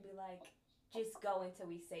corner and be like, just go until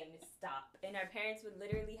we say to stop. And our parents would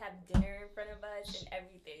literally have dinner in front of us and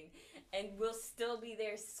everything, and we'll still be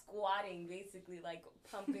there squatting, basically, like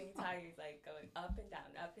pumping tires, like going up and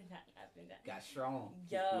down, up and down, up and down. Got strong.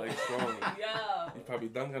 Yo, Like strong. yo, You probably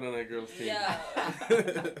dunking on that girl's team. yo,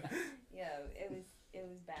 yo, it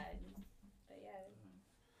was bad, but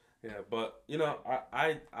yeah. Yeah, but you know,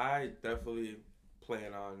 I definitely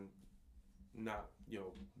plan on not,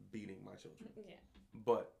 beating my children. Yeah.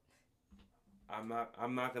 But I'm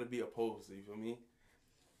not gonna be opposed. You feel me?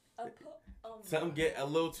 Something get a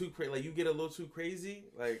little too crazy. Like you get a little too crazy.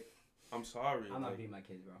 Like I'm sorry. I'm not like, beating my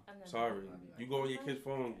kids, bro. I'm not sorry. I'm not You go on your kid's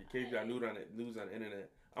phone. Your kid got news on the internet.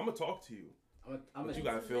 I'm gonna talk to you. But you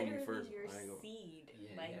gotta film me first. Your I ain't gonna. seed, Yeah,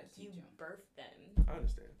 like you gotta you teach 'em. birthed them. I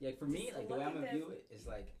understand. Yeah, for me, Just like the way look I'm at gonna them. view it is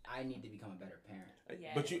like I need to become a better parent.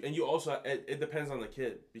 Yeah. But you also it depends on the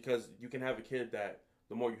kid, because you can have a kid that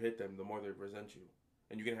the more you hit them, the more they resent you,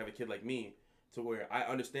 and you can have a kid like me to where I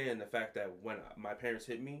understand the fact that when my parents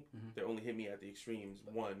hit me, they only hit me at the extremes.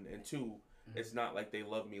 1 and 2, it's not like they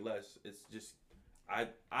love me less. It's just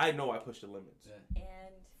I know I push the limits. Yeah.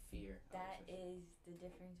 And Fear. that is the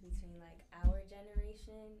difference between like our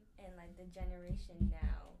generation and like the generation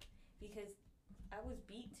now, because I was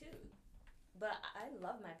beat too. But I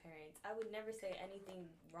love my parents. I would never say anything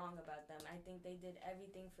wrong about them. I think they did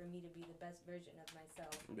everything for me to be the best version of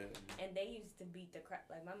myself. Yeah. And they used to beat the crap.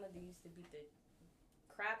 Like, my mother used to beat the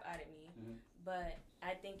crap out of me. Mhm. But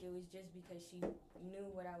I think it was just because she knew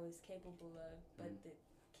what I was capable of. But the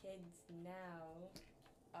kids now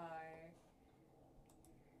are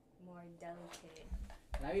more delicate.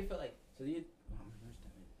 And I even feel like, so you,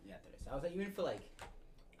 yeah, there it is. I was like, you even feel like,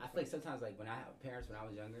 I feel like sometimes, like, when I have parents when I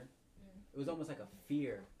was younger, it was almost like a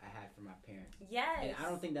fear I had for my parents. Yes. And I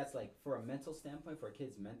don't think that's, like, for a mental standpoint, for a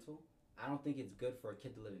kid's mental, I don't think it's good for a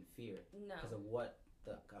kid to live in fear. No. Because of what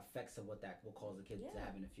the effects of what that will cause the kid to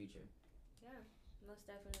have in the future. Yeah, most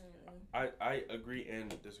definitely. I agree and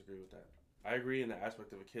disagree with that. I agree in the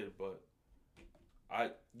aspect of a kid, but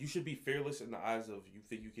you should be fearless in the eyes of you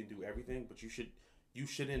think you can do everything, but you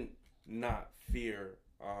shouldn't not fear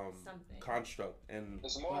construct and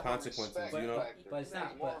consequences. You know, but it's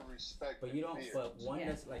not. But you don't. But one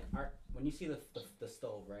that's like when you see the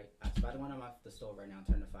stove, right? If I want the stove right now and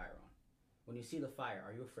turn the fire on. When you see the fire,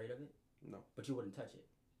 are you afraid of it? No. But you wouldn't touch it.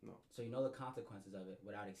 No. So you know the consequences of it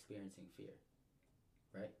without experiencing fear,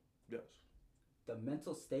 right? Yes. The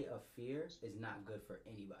mental state of fear is not good for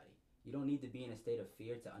anybody. You don't need to be in a state of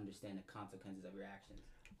fear to understand the consequences of your actions.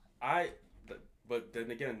 But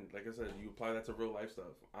then again, like I said, you apply that to real life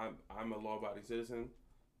stuff. I'm a law-abiding citizen.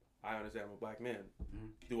 I understand I'm a black man. Mm-hmm.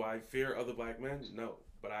 Do I fear other black men? No.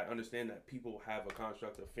 But I understand that people have a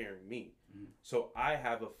construct of fearing me. Mm-hmm. So I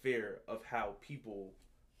have a fear of how people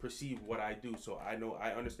perceive what I do. So I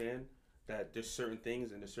understand that there's certain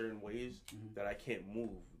things and there's certain ways that I can't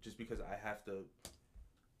move just because I have to.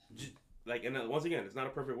 Just, like, and once again, it's not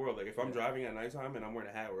a perfect world. Like, if I'm driving at nighttime and I'm wearing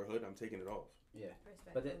a hat or a hood, I'm taking it off. Yeah.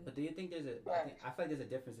 But do you think there's I feel like there's a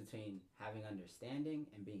difference between having understanding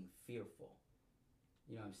and being fearful.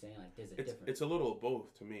 You know what I'm saying? Like, there's a difference. It's a little of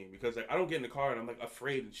both to me because, like, I don't get in the car and I'm, like,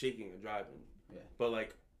 afraid and shaking and driving. Yeah. But,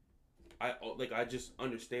 like, I just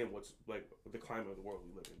understand what's, like, the climate of the world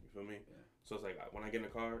we live in. You feel me? Yeah. So it's like when I get in the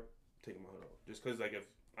car, I'm taking my hood off. Just because, like, if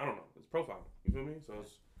I don't know, it's profiling. You feel me? So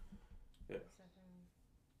it's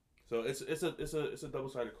So it's a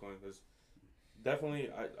double-sided coin. There's definitely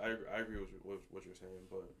I agree with what you're saying,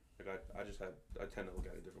 but like I tend to look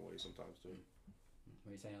at it different ways sometimes too. What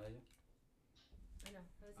are you saying, Elijah? I know.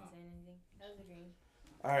 I wasn't saying anything. I was agreeing.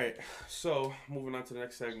 All right. So moving on to the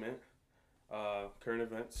next segment, current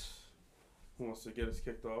events. Who wants to get us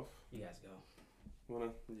kicked off? You guys go. I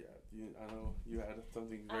know you had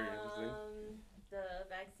something very interesting. The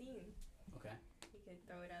vaccine. Okay. You could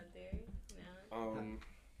throw it out there. No.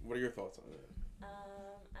 What are your thoughts on it?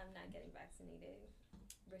 I'm not getting vaccinated,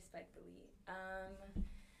 respectfully.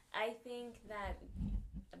 I think that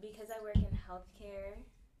because I work in healthcare,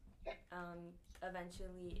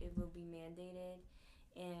 eventually it will be mandated,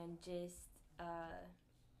 and just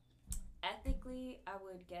ethically, I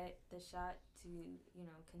would get the shot to,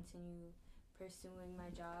 continue pursuing my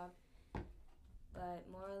job. But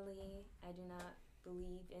morally, I do not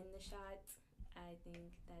believe in the shot. I think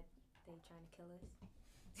that they're trying to kill us.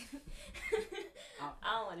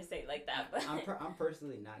 I don't want to say it like that, but I'm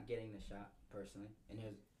personally not getting the shot personally, and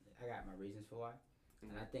I got my reasons for why.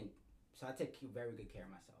 And I think so. I take very good care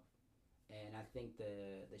of myself, and I think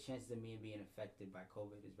the chances of me being affected by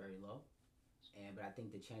COVID is very low. But I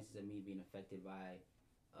think the chances of me being affected by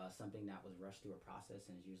something that was rushed through a process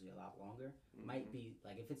and is usually a lot longer might be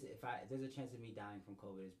like if there's a chance of me dying from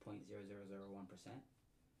COVID is 0.0001%,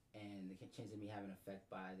 and the chance of me having an effect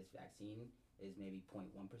by this vaccine is maybe 0.1%.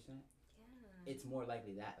 It's more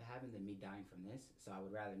likely that happened than me dying from this. So I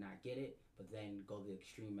would rather not get it, but then go the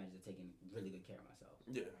extreme measures of taking really good care of myself.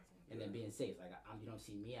 Yeah. And then being safe. Like you don't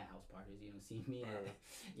see me at house parties. You don't see me at,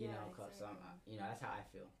 exactly. So that's how I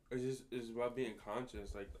feel. It's about being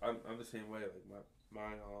conscious. Like I'm the same way. Like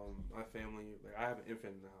my family. Like I have an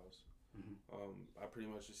infant in the house. I pretty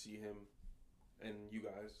much just see him and you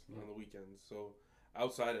guys on the weekends. So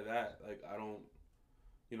outside of that, like I don't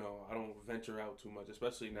venture out too much,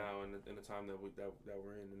 especially now in the time that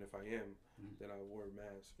we're in. And if I am, then I wear a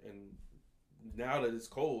mask. And now that it's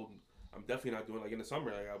cold, I'm definitely not doing like in the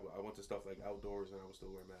summer. Like I went to stuff like outdoors and I would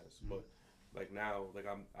still wear masks. But like now, like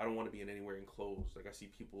I don't want to be in anywhere enclosed. Like I see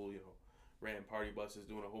people, ran party buses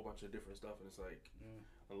doing a whole bunch of different stuff, and it's like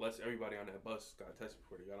unless everybody on that bus got tested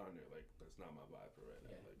before they got on there, like that's not my vibe for right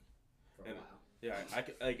now. Like for a while. Yeah,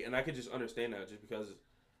 I could just understand that just because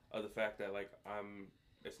of the fact that like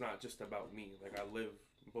it's not just about me. Like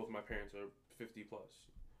both my parents are 50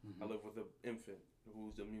 plus. I live with an infant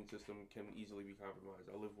whose immune system can easily be compromised.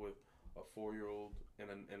 I live with a 4-year-old and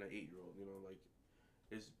an 8-year-old. Like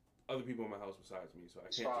there's other people in my house besides me, so I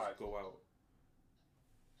can't just go out.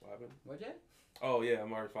 What happened? What, Jay? Oh yeah,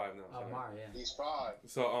 I'm already 5 now. Oh, Sorry. Mar, yeah. He's 5.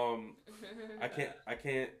 So I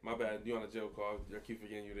can't. My bad. You on a jail call? I keep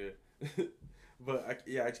forgetting you there. But I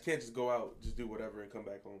just can't just go out, just do whatever, and come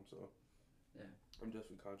back home. So Yeah. I'm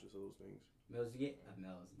definitely conscious of those things. Mills, you get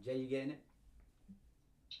Mills. Jay, you getting it?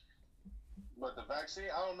 But the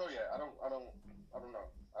vaccine, I don't know yet. I don't know. I don't know.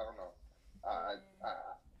 I don't know.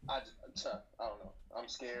 I'm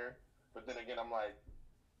scared. But then again, I'm like,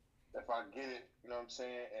 if I get it, you know what I'm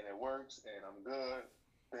saying, and it works, and I'm good,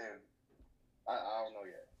 then I don't know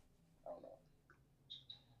yet. I don't know.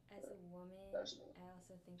 As a woman, That's me. I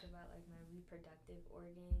also think about like my reproductive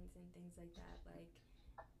organs and things like that. Like,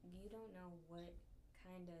 you don't know what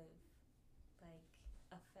kind of like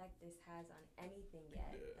effect this has on anything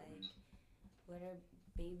yet. Yeah. Like, what are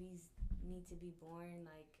babies need to be born?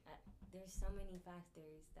 Like, there's so many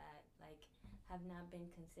factors that like have not been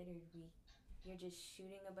considered. You're just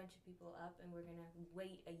shooting a bunch of people up, and we're gonna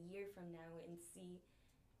wait a year from now and see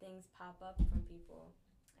things pop up from people.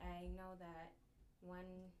 I know that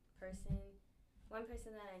one person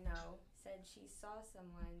that I know said she saw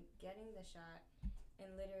someone getting the shot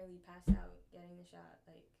and literally pass out getting the shot.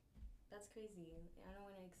 Like, that's crazy. I don't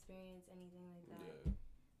want to experience anything like that,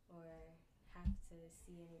 or have to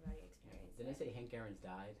see anybody experience. Didn't they say Hank Aaron's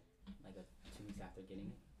died like 2 weeks after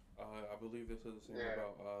getting it? I believe this is the same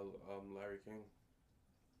about Larry King.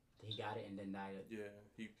 He got it and then died. Yeah,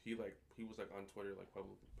 he was like on Twitter like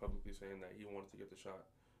publicly saying that he wanted to get the shot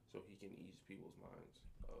so he can ease people's minds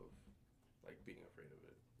of like being afraid of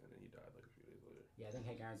it, and then he died like a few days later. Yeah, I think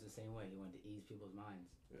Hank Aaron's the same way. He wanted to ease people's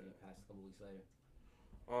minds. Yeah. He passed a couple weeks later.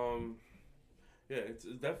 Yeah, it's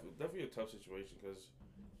definitely a tough situation because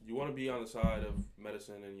you want to be on the side of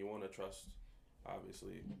medicine and you want to trust,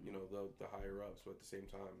 obviously, you know, the higher ups, but at the same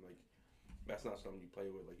time, like, that's not something you play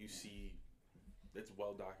with. Like, you see, it's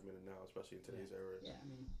well documented now, especially in today's era. Yeah, I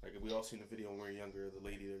mean, like, we all seen the video when we were younger, the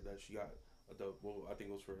lady that she got I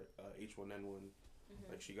think it was for H1N1.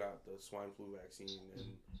 Like, she got the swine flu vaccine,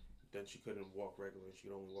 and then she couldn't walk regularly. She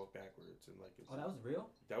could only walk backwards, and like, that was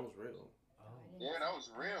real. That was real. Oh. Yeah, that was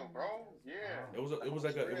real, bro. Yeah. It was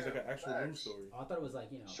like an actual news story. Oh, I thought it was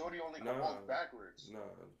like, you know. Shorty only could walk backwards. Nah,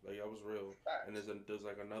 like, that was real. Facts. And there's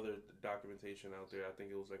like another documentation out there. I think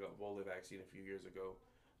it was like a Ebola vaccine a few years ago.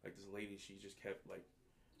 Like, this lady, she just kept like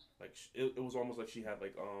it was almost like she had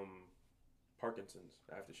like Parkinson's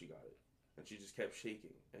after she got it, and she just kept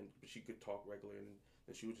shaking, and she could talk regular, and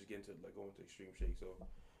then she would just get into like go into extreme shake. So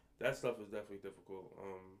that stuff is definitely difficult.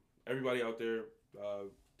 Everybody out there,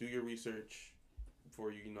 do your research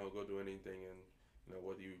before you go do anything, and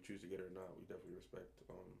whether you choose to get it or not, we definitely respect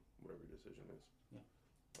whatever your decision is. Yeah.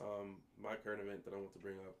 My current event that I want to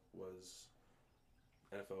bring up was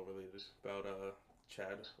NFL related about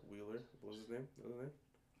Chad Wheeler. What was his name? I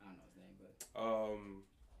don't know his name, but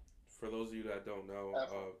for those of you that don't know,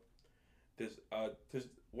 this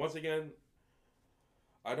once again,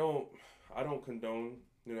 I don't condone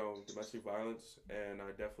domestic violence, and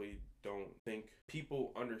I definitely don't think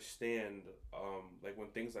people understand like when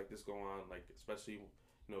things like this go on, like especially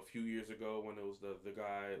a few years ago when it was the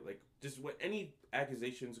guy, like just when any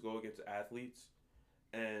accusations go against athletes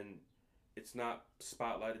and it's not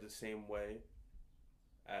spotlighted the same way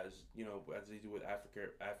as as they do with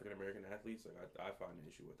African American athletes, like I find an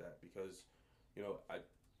issue with that, because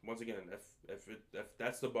once again, if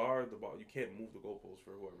that's the bar, you can't move the goalposts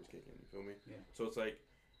for whoever's kicking. You feel me? Yeah. So it's like,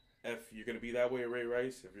 if you're gonna be that way with Ray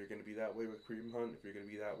Rice, if you're gonna be that way with Kareem Hunt, if you're gonna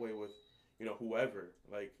be that way with whoever,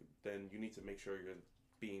 like, then you need to make sure you're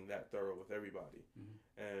being that thorough with everybody.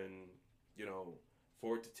 Mm-hmm. And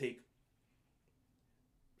for it to take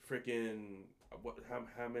freaking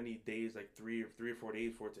how many days, like 3 or 4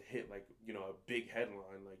 days for it to hit like a big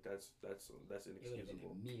headline, like that's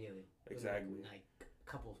inexcusable. Immediately. Exactly. Like a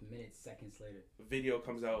couple of minutes, seconds later. Video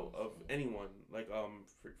comes out of anyone, like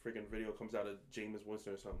freaking video comes out of Jameis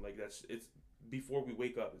Winston or something, like it's before we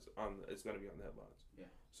wake up, it's gonna be on the headlines. Yeah.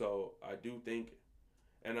 So I do think,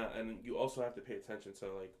 and you also have to pay attention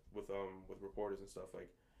to, like, with reporters and stuff, like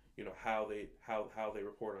how they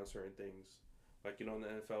report on certain things. Like, in the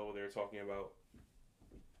NFL, they were talking about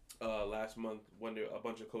last month when a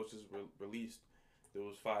bunch of coaches were released. There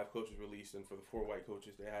was 5 coaches released, and for the 4 white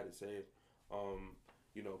coaches, they had to say,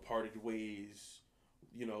 parted ways.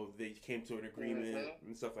 They came to an agreement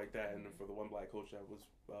and stuff like that. And then for the one black coach that was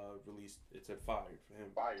released, it said fired for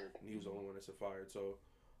him. Fired. And he was the only one that said fired. So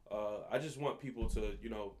I just want people to,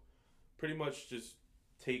 pretty much just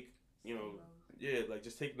take, like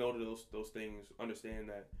just take note of those things. Understand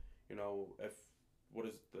that, if what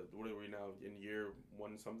are we now in year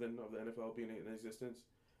 1 something of the NFL being in existence?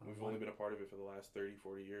 We've only been a part of it for the last 30,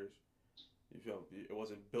 40 years. You feel me? It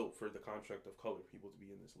wasn't built for the construct of colored people to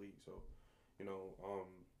be in this league. So,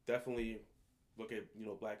 definitely look at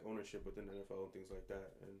black ownership within the NFL and things like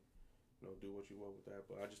that, and do what you will with that.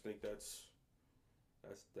 But I just think that's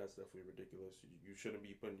definitely ridiculous. You shouldn't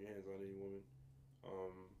be putting your hands on any woman.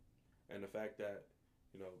 And the fact that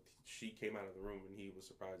she came out of the room and he was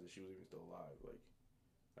surprised that she was even still alive, like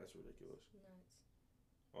that's ridiculous. Nuts.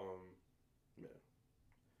 Yeah.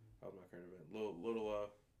 That was my current event.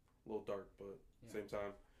 Little dark, but at the same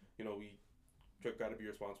time, we got to be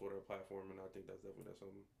responsible with our platform, and I think that's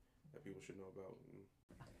something that people should know about.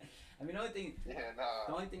 I mean, the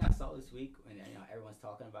only thing I saw this week, and everyone's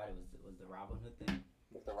talking about it, was the Robin Hood thing.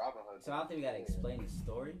 With the Robin Hood. So I don't think we gotta explain the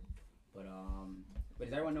story, but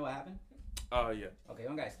does everyone know what happened? Yeah. Okay, we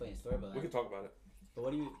don't gotta explain the story, but we can talk about it. But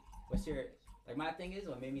what's your my thing is,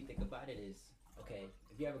 what made me think about it is, okay,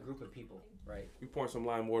 if you have a group of people, right? We pouring some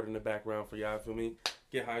lime water in the background for y'all. Feel me?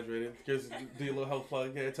 Get hydrated. Just do your little health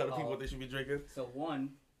plug. Yeah, tell the people what they should be drinking. So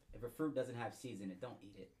one, if a fruit doesn't have seeds in it, don't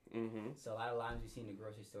eat it. Mm-hmm. So a lot of limes you see in the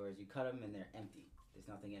grocery stores, you cut them and they're empty. There's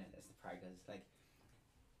nothing in it. That's probably because it's like,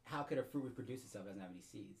 how could a fruit reproduce itself if it doesn't have any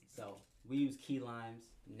seeds? So we use key limes,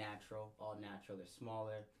 all natural. They're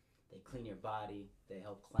smaller. They clean your body. They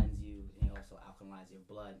help cleanse you, and they also alkalize your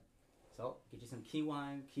blood. So get you some key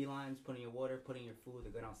limes, put in your water, put in your food.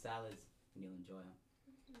 They're good on salads, and you'll enjoy them.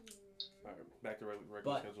 All right, back to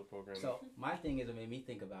regular schedule program. So my thing is, what made me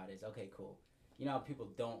think about it is, okay, cool. People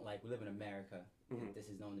don't we live in America. Mm-hmm. This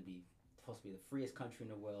is known to be supposed to be the freest country in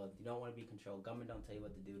the world. You don't want to be controlled. Government don't tell you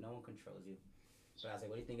what to do. No one controls you. But I was like,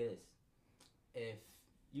 what do you think it is? If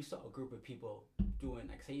you saw a group of people doing,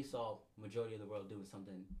 say you saw majority of the world doing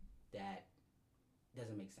something that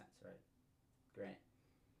doesn't make sense, right? Granted.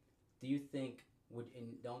 Do you think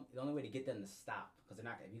the only way to get them to stop, because they're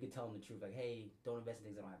not, if you could tell them the truth, like, hey, don't invest in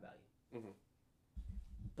things that don't have value. Mm-hmm.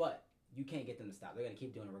 But you can't get them to stop. They're going to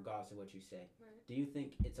keep doing it regardless of what you say. Right. Do you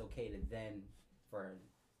think it's okay to then, for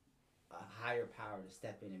a higher power to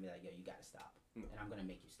step in and be like, yo, you got to stop. No. And I'm going to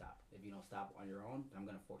make you stop. If you don't stop on your own, I'm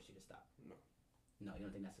going to force you to stop. No. No, you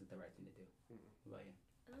don't think that's the right thing to do? Mm-hmm. What about you?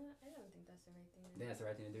 I don't think that's the right thing to do. Think that's the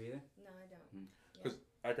right thing to do either? No, I don't. Because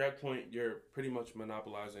at that point, you're pretty much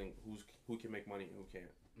monopolizing who can make money and who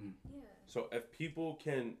can't. Yeah. So if people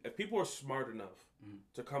are smart enough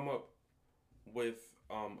to come up with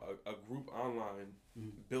a group online,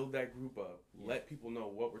 build that group up, let people know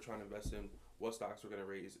what we're trying to invest in, what stocks we're going to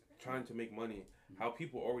raise, trying to make money, how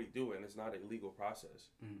people already do it, and it's not a legal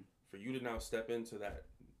process. For you to now step into that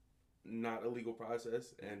not illegal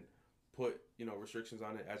process and put restrictions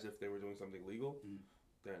on it as if they were doing something legal,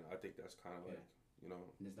 then I think that's kind of like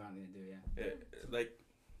there's nothing to do.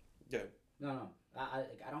 No, I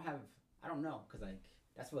don't know, because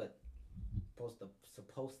that's what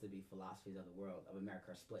supposed to be philosophies of the world of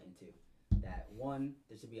America are split into. That one,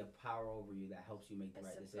 there should be a power over you that helps you make the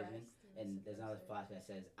right decision, and there's another philosophy that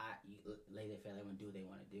says you laissez-faire, everyone do what they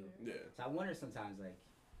want to do. Yeah. So I wonder sometimes,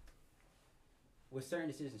 with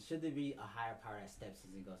certain decisions, should there be a higher power that steps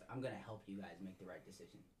in and goes, I'm gonna help you guys make the right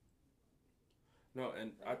decision? No,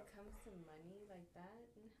 and when it comes to money like that,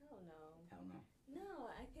 hell no. Hell no.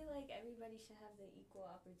 No, I feel like everybody should have the equal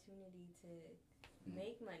opportunity to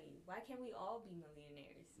make money. Why can't we all be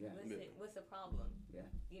millionaires? Yeah. What's the problem?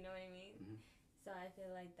 Yeah. You know what I mean? Mm-hmm. So I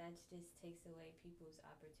feel like that just takes away people's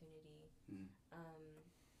opportunity.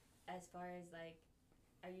 As far as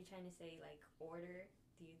are you trying to say order?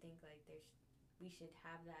 Do you think we should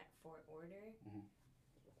have that for order?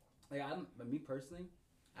 Me personally,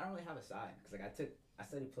 I don't really have a side, because I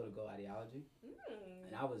studied political ideology,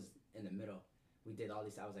 and I was in the middle. We did all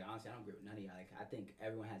these. I was like, honestly, I don't agree with none of y'all. I think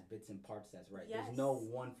everyone has bits and parts that's right. Yes. There's no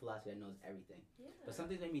one philosophy that knows everything. Yeah. But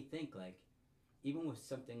something made me think, even with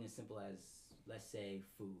something as simple as, let's say,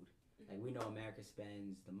 food. We know America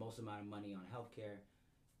spends the most amount of money on healthcare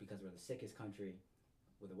because we're the sickest country.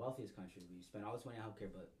 We're the wealthiest country. We spend all this money on healthcare,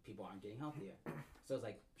 but people aren't getting healthier. So it's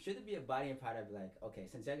should there be a body and power that be okay,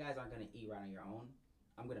 since you guys aren't going to eat right on your own,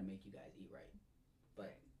 I'm going to make you guys eat right.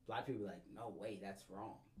 But a lot of people are no way, that's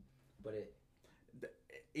wrong. But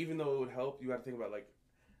even though it would help, you got to think about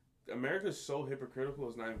America's so hypocritical,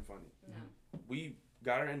 it's not even funny. No. We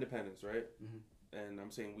got our independence, right? And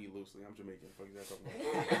I'm saying we loosely. I'm Jamaican. Fuck is that talking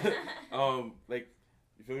about?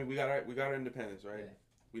 You feel me? We got our independence, right? Yeah.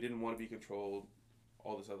 We didn't want to be controlled.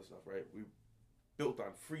 All this other stuff, right? We built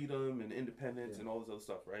on freedom and independence and all this other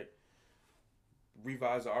stuff, right?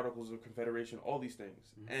 Revised the Articles of Confederation, all these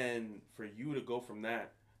things, and for you to go from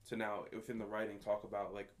that to now within the writing talk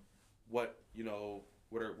about what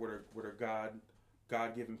are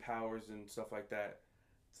God-given powers and stuff like that.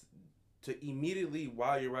 to immediately,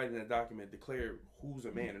 while you're writing a document, declare who's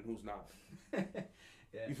a man and who's not.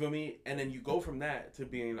 Yeah. You feel me? And then you go from that to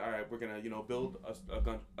being, all right, we're gonna, build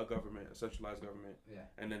a government, a centralized government. Yeah.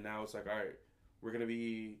 And then now it's like, all right, we're gonna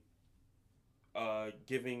be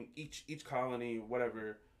giving each colony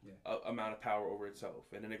whatever amount of power over itself.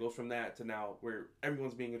 And then it goes from that to now where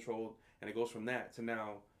everyone's being controlled, and it goes from that to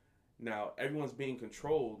now everyone's being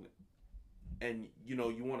controlled, and you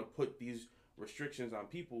want to put these restrictions on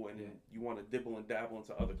people, and you want to dibble and dabble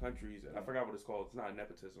into other countries. And I forgot what it's called. It's not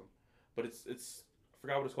nepotism, but it's I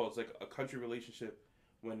forgot what it's called. It's like a country relationship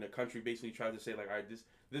when the country basically tries to say like, all right,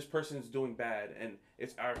 this person's doing bad, and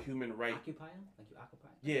it's our human right. Occupy them? Like you occupy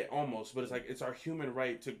them? Yeah, almost. But it's like it's our human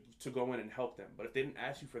right to go in and help them. But if they didn't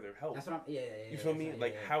ask you for their help, that's what I'm. Yeah. You feel me?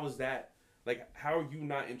 Like how is that? Like how are you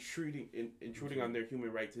not intruding on their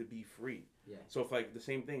human right to be free? Yeah. So if like the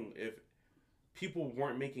same thing, if people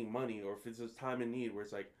weren't making money, or if it's a time in need where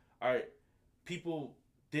it's like, all right, people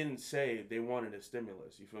didn't say they wanted a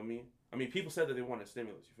stimulus. You feel me? I mean, people said that they wanted a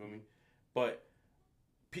stimulus. You feel me? But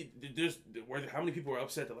how many people were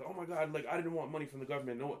upset that like, oh my god, like I didn't want money from the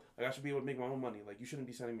government. No, like I should be able to make my own money. Like you shouldn't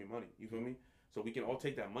be sending me money. You feel me? So we can all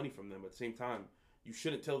take that money from them. But at the same time, you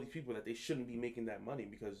shouldn't tell these people that they shouldn't be making that money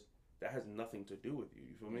because that has nothing to do with you.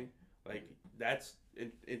 You feel me? Like that's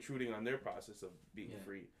intruding on their process of being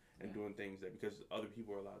free and doing things that because other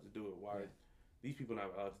people are allowed to do it. Why these people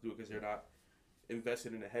not allowed to do it? Because they're not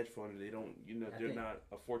invested in a hedge fund, and they don't, they're not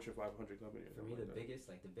a Fortune 500 company. For me,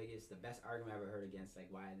 the best argument I ever heard against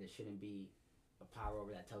like why there shouldn't be a power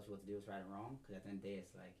over that tells you what to do is right or wrong. Because at the end of the day,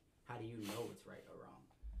 it's like, how do you know it's right or wrong?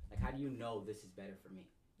 Like, how do you know this is better for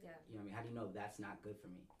me? Yeah. You know what I mean? How do you know that's not good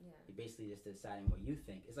for me? Yeah. You're basically just deciding what you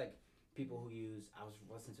think. It's like people who use. I was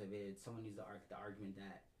listening to a video. Someone used the argument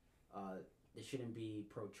that there shouldn't be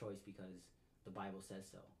pro-choice because the Bible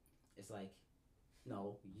says so. It's like,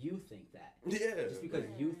 no, you think that. Yeah. Just because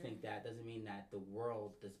you think that doesn't mean that the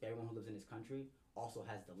world, everyone who lives in this country, also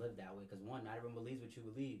has to live that way. Because one, not everyone believes what you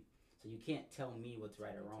believe. So you can't tell me what's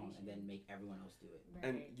right or wrong and then make everyone else do it. Right.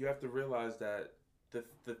 And you have to realize that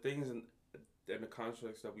the things and the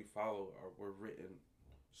constructs that we follow were written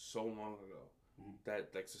so long ago that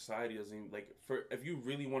like society doesn't even, like if you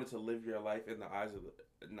really wanted to live your life in the eyes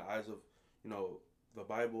of the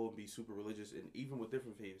Bible and be super religious, and even with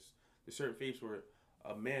different faiths. There's certain faiths where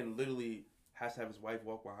a man literally has to have his wife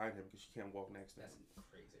walk behind him because she can't walk next to him. That's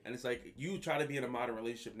crazy. And it's like you try to be in a modern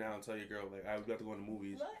relationship now and tell your girl like, we got to go in the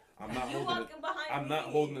movies. What? I'm not I'm not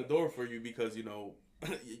holding the door for you because you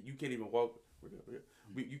can't even walk.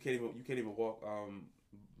 You can't even walk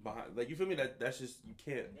behind. Like you feel me? That's just you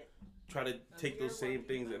can't try to take those same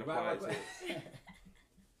things and apply it to it.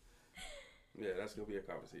 Yeah, that's gonna be a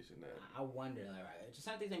conversation that I wonder. Like, just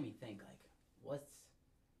some things make me think like,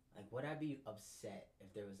 would I be upset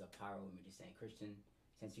if there was a power woman just saying, Christian,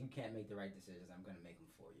 since you can't make the right decisions, I'm going to make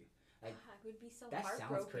them for you? Like, I would be so that heartbroken.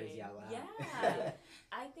 sounds crazy out loud. Yeah.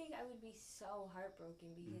 I think I would be so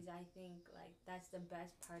heartbroken because I think, like, that's the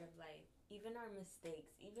best part of life. Even our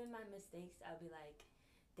mistakes, even my mistakes, I'll be like,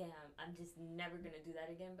 damn, I'm just never going to do that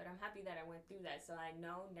again. But I'm happy that I went through that. So I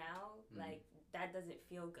know now, like, that doesn't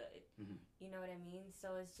feel good. You know what I mean?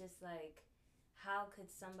 So it's just like, how could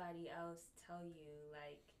somebody else tell you,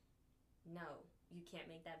 like, no, you can't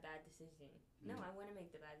make that bad decision. No, I want to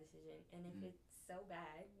make the bad decision, and if it's so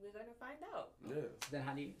bad, we're gonna find out. Yeah. So then,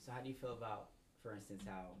 how do you feel about, for instance,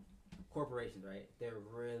 how corporations, right? They're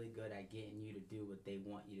really good at getting you to do what they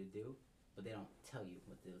want you to do, but they don't tell you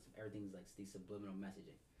what to do. Everything's like these subliminal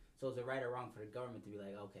messaging. So is it right or wrong for the government to be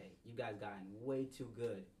like, okay, you guys gotten way too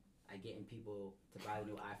good at getting people to buy a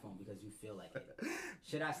new iPhone because you feel like it?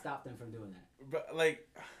 Should I stop them from doing that? But like,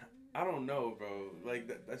 I don't know, bro. Like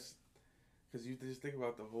that's. Because you just think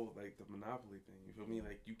about the whole, like, the monopoly thing. You feel me?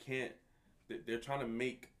 Like, you can't... They're trying to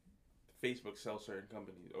make Facebook sell certain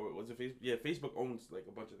companies. Or was it Facebook? Yeah, Facebook owns, like,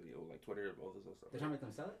 a bunch of, like, Twitter, all this other stuff. They're trying to make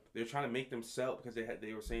them sell it? They're trying to make them sell because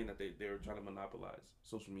they were saying that they were trying to monopolize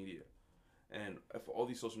social media. And if all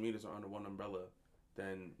these social medias are under one umbrella,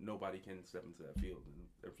 then nobody can step into that field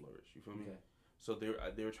and flourish. You feel me? Okay. So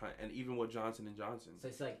they were trying... And even with Johnson & Johnson... So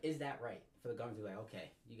it's like, is that right? For the government to be like,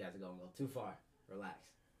 okay, you guys are going a little too far. Relax.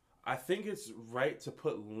 I think it's right to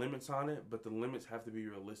put limits on it, but the limits have to be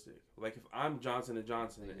realistic. Like if I'm Johnson &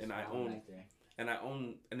 Johnson and I own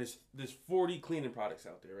and there's 40 cleaning products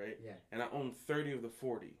out there, right? Yeah. And I own 30 of the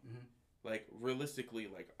 40. Like realistically,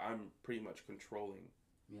 like I'm pretty much controlling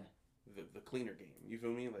the cleaner game. You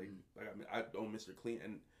feel me? Like I mean, I own Mr. Clean,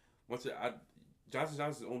 and Johnson &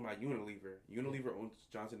 Johnson is owned by Unilever. Unilever owns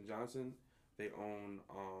Johnson & Johnson. They own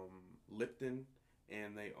Lipton,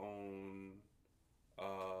 and they own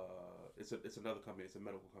it's another company. It's a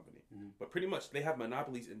medical company, Mhm. but pretty much they have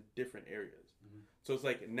monopolies in different areas. Mhm. So it's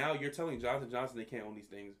like now you're telling Johnson & Johnson they can't own these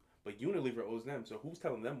things, but Unilever owes them. So who's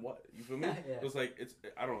telling them what? You feel me? Yeah. It's like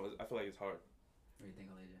I don't know. I feel like it's hard. What do you think,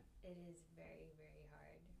 Elijah? It is very, very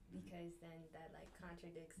hard because then that like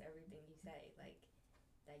contradicts everything you say. Like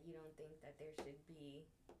that you don't think that there should be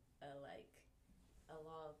a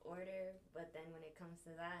law of order, but then when it comes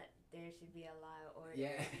to that, there should be a law of order.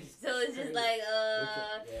 Yeah. So it's just like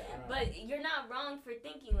but you're not wrong for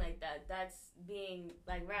thinking like that. That's being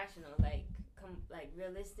like rational, like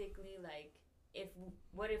realistically, like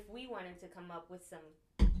what if we wanted to come up with some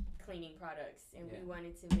cleaning products and we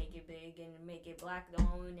wanted to make it big and make it black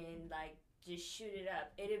owned and like just shoot it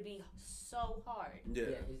up, it'd be so hard. Yeah.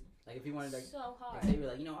 Like if you wanted like so hard. Like say you're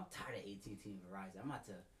like, I'm tired of AT&T and Verizon. I'm about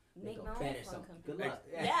to make a my own better phone something. company. Good luck.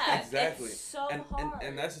 Yeah, Exactly. It's so hard.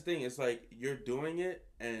 And that's the thing. It's like you're doing it,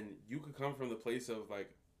 and you could come from the place of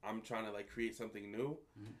like I'm trying to like create something new,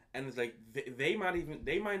 and it's like they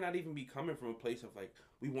might not even be coming from a place of like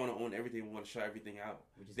we want to own everything, we want to shut everything out.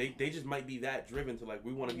 They just might be that driven to like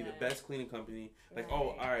we want to be the best cleaning company. Like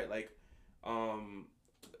all right, like I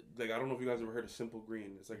don't know if you guys ever heard of Simple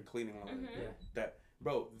Green. It's like a cleaning line. Yeah. That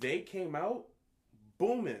bro, they came out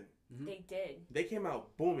booming. They did. They came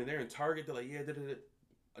out booming. They're in Target. They're like,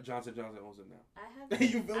 Johnson & Johnson owns it now. I have.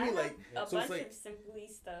 You feel me? Like a so bunch it's like of Simply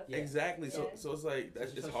stuff. Yeah. Exactly. Yeah. So it's like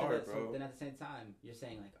that's just hard, bro. So then at the same time, you're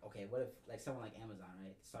saying like, okay, what if like someone like Amazon,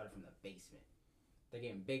 right, started from the basement? They're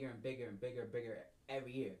getting bigger and bigger and bigger and bigger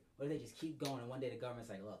every year. What if they just keep going and one day the government's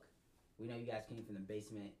like, look, we know you guys came from the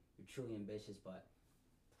basement. You're truly ambitious, but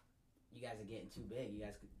you guys are getting too big. You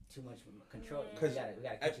guys too much control. We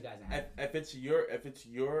gotta cut you guys in half. If it's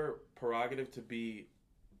your prerogative to be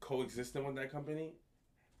coexistent with that company,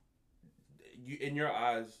 you in your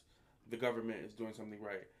eyes, the government is doing something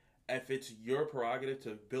right. If it's your prerogative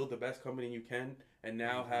to build the best company you can, and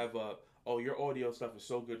now have your audio stuff is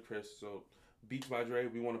so good, Chris. So Beats by Dre,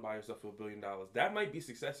 we want to buy your stuff for $1 billion. That might be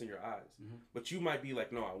success in your eyes, but you might be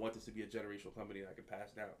like, no, I want this to be a generational company that I can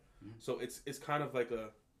pass down. So it's kind of like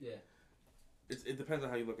it depends on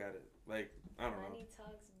how you look at it. Like, I don't know. Money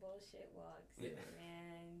talks, bullshit walks. Yeah.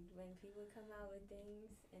 And when people come out with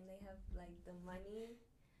things and they have like the money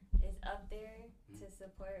is up there to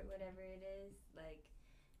support whatever it is, like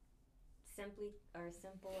Simple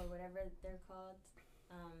or whatever they're called,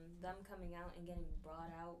 them coming out and getting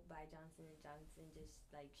brought out by Johnson & Johnson just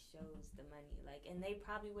like shows the money. Like, and they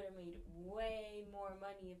probably would have made way more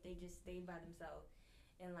money if they just stayed by themselves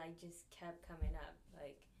and like just kept coming up.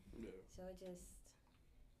 Like, so it's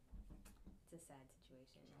a sad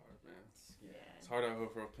situation. It's hard, man. Yeah. It's hard out here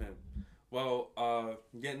for a pimp. Well,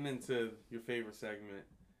 getting into your favorite segment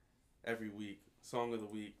every week, Song of the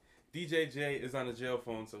Week. DJ J is on the jail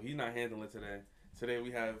phone, so he's not handling it today. Today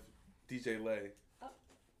we have DJ Lay. Oh.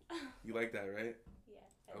 You like that, right? Yeah,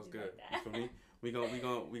 that was do good. Like that. For me, we gonna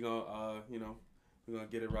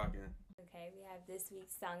get it rocking. Okay, we have this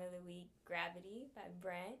week's Song of the Week, Gravity by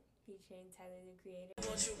Brent, featuring Tyler, the Creator. I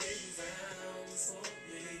want you waiting around for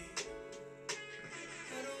me.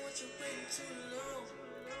 I don't want you waiting too long.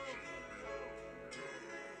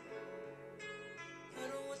 I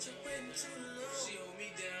don't want you waiting too long. She hold me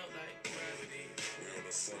down like gravity. We on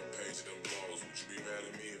the front page of them blogs. Would you be mad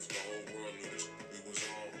at me if the whole world knew this we was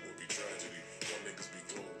on? It would be tragedy. Y'all niggas be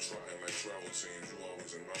globe trotting like travel teams. You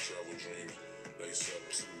always in my travel dreams. Lace up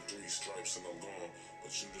 2, 3 stripes and I'm gone. But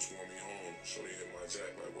you just want me home. Shorty hit my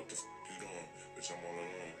jack like what the you doing? Bitch, I'm all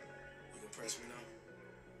alone. You gon' press me now?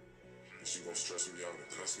 Bitch, you gon' stress me out and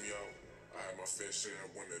cuss me out? I had my fair share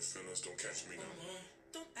of women. Feelings don't catch me now.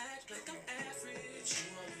 Don't act like I'm average. You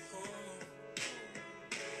want me home.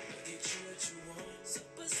 I get you what you want.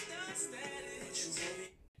 Superstar status.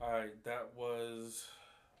 Alright, that was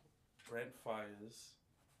Brent Fires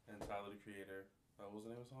and Tyler, the Creator. What was the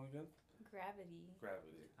name of the song again? Gravity.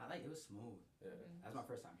 I like it. It was smooth. Yeah. That's my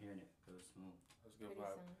first time hearing it. It was smooth. That's a good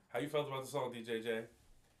Pretty vibe. song. How you felt about the song, DJ J?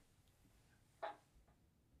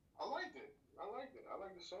 I liked it. I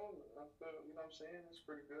like the song. I feel, you know what I'm saying? It's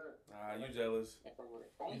pretty good. You jealous.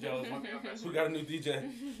 You jealous. jealous. Who got a new DJ?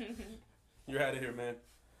 You're out of here, man.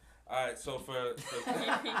 Alright, so for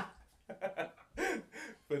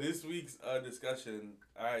for this week's discussion,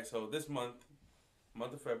 alright, so this month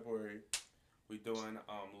of February, we're doing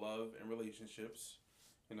love and relationships.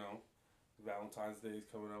 You know, Valentine's Day is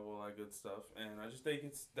coming up, all that good stuff, and I just think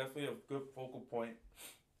it's definitely a good focal point,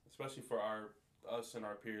 especially for us and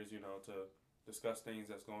our peers. You know, to discuss things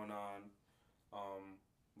that's going on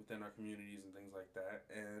within our communities and things like that,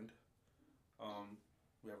 and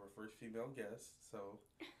we have our first female guest, so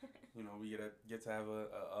we get to have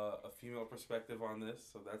a female perspective on this,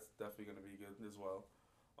 so that's definitely gonna be good as well.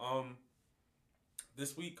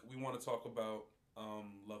 This week we want to talk about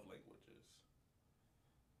love languages.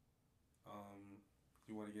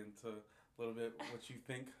 You want to get into a little bit what you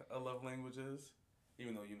think a love language is,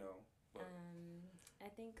 even though you know. But. I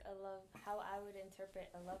think how I would interpret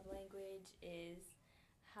a love language is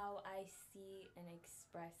how I see and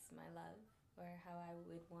express my love, or how I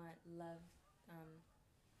would want love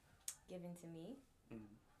given to me.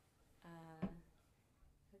 Mm-hmm.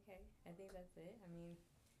 Okay, I think that's it. I mean,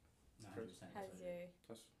 100%.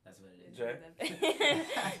 That's what it is. Jay?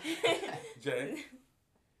 Jay?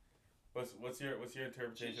 What's your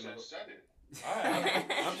interpretation of it? Said it.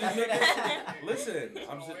 I'm just making. Listen,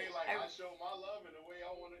 I'm just. I show my love in the way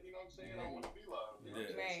I want to. You know what I'm saying? I want to be loved. You know what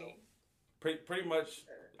I'm saying? So, pretty much.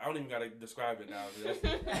 I don't even gotta describe it now.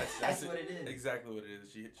 That's what it is. Exactly what it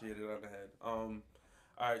is. She hit it on the head. All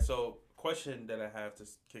right. So, question that I have to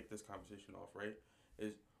kick this conversation off, right,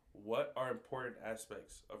 is what are important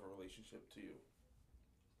aspects of a relationship to you?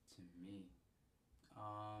 To me,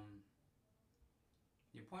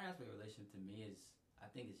 the important aspect of a relationship to me is,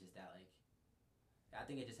 I think it's just that, like, I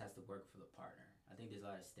think it just has to work for the partner. I think there's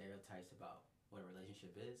a lot of stereotypes about what a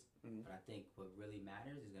relationship is, but I think what really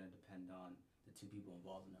matters is going to depend on the two people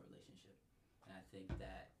involved in the relationship. And I think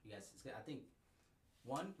that I think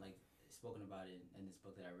one, like spoken about it in this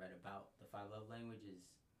book that I read about the 5 love languages,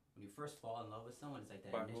 when you first fall in love with someone, it's like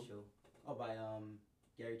that initial. Oh, by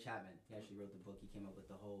Gary Chapman. He actually wrote the book. He came up with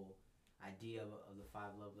the whole idea of the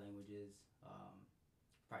 5 love languages.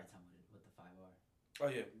 Probably tell me what the 5 are. Oh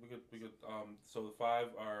yeah, we could. So the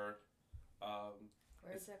 5 are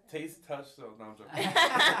taste, touch. So no, I'm joking.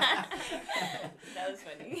 That was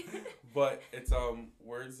funny. But it's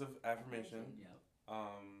words of affirmation. Yep.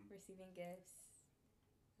 Receiving gifts.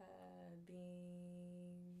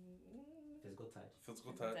 Being physical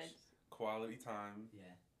touch. Quality time.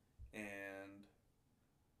 Yeah. And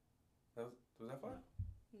was that 5?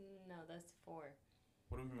 No, that's 4.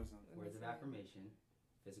 What are we missing? Words of affirmation,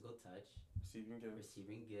 physical touch, receiving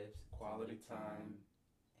gifts, quality time,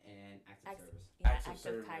 and acts of service. Yeah, acts of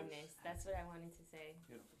service. kindness. That's what I wanted to say.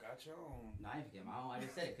 You forgot your own. No, I didn't forget my own. I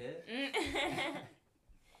just said it, kid.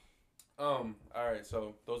 All right.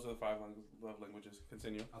 So those are the 5 love languages.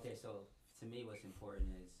 Continue. Okay. So to me, what's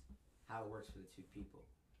important is how it works for the two people,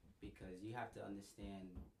 because you have to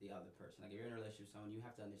understand the other person. Like if you're in a relationship with someone, you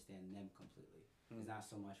have to understand them completely. It's not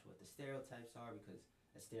so much what the stereotypes are, because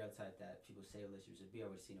a stereotype that people say relationships should be,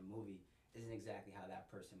 or would see in a movie, isn't exactly how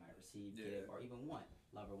that person might receive, give, or even want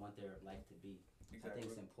their life to be. Exactly. I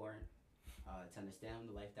think it's important to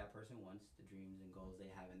understand the life that person wants, the dreams and goals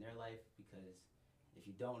they have in their life, because if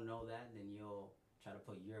you don't know that, then you'll try to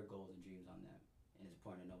put your goals and dreams on them. And it's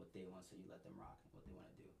important to know what they want, so you let them rock and what they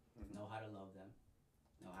want to do. Mm-hmm. Know how to love them,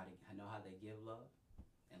 know how they give love,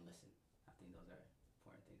 and listen. I think those are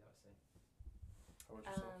important things I would say. How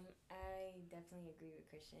about yourself? I definitely agree with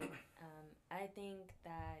Christian. I think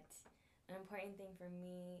that an important thing for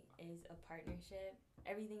me is a partnership.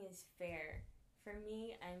 Everything is fair. For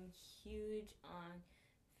me, I'm huge on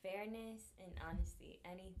fairness and honesty.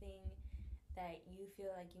 Anything that you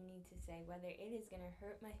feel like you need to say, whether it is going to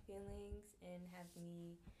hurt my feelings and have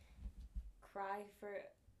me cry for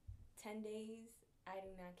 10 days, I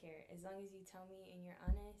do not care. As long as you tell me and you're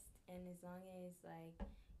honest, and as long as, like,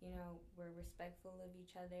 we're respectful of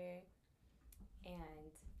each other and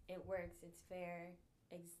it works, it's fair.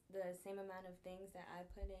 The same amount of things that I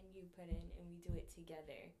put in, you put in, and we do it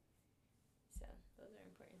together. So those are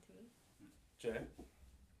important to me. Jay?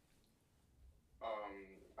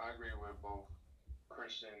 I agree with both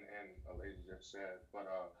Christian and a lady just said, but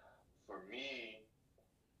for me,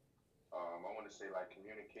 I want to say like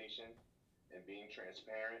communication and being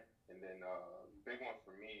transparent, and then big one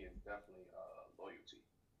for me is definitely loyalty.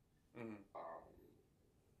 Mm-hmm.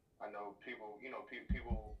 I know people,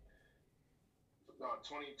 people.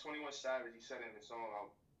 21 Savage, he said in the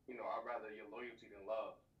song, I'd rather your loyalty than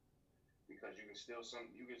love, because you can still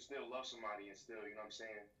love somebody and still, you know what I'm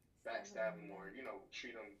saying, backstab them or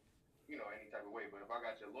treat them, any type of way. But if I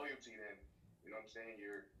got your loyalty, then you know what I'm saying,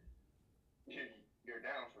 you're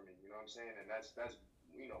down for me. You know what I'm saying, and that's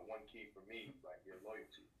one key for me, like your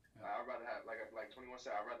loyalty. Yeah. I'd rather have like 21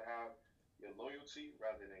 said, I'd rather have your loyalty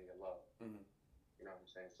rather than your love. Mm-hmm. You know what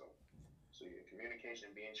I'm saying? So your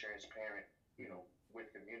communication, being transparent, with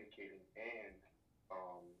communicating, and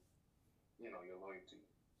your loyalty.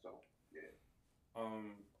 So yeah.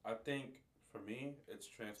 I think for me it's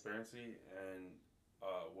transparency, and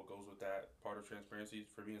what goes with that part of transparency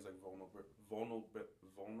for me is like vulnerable.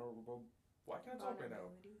 Why can't I talk right now?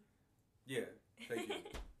 Vulnerability. Yeah, thank you.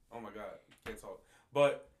 Oh my God, can't talk.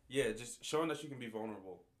 But yeah, just showing that you can be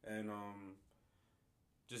vulnerable and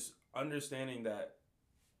just understanding that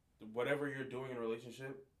whatever you're doing in a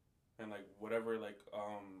relationship and like whatever like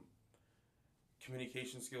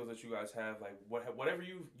communication skills that you guys have, like whatever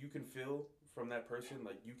you can feel from that person,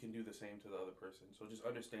 like you can do the same to the other person. So just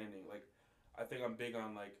understanding, like I think I'm big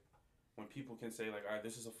on like when people can say like, all right,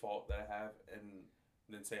 this is a fault that I have, and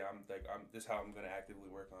then say I'm this is how I'm gonna actively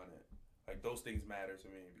work on it. Like those things matter to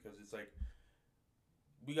me because it's like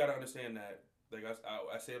we gotta understand that. Like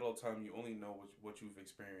I say it all the time. You only know what you've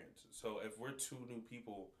experienced. So if we're two new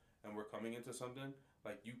people and we're coming into something,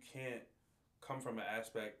 like you can't come from an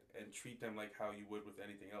aspect and treat them like how you would with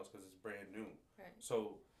anything else because it's brand new. Right.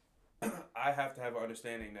 So I have to have an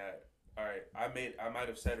understanding that all right, I might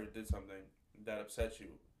have said or did something that upsets you.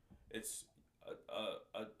 It's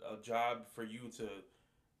a job for you to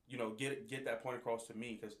get that point across to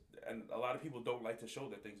me and a lot of people don't like to show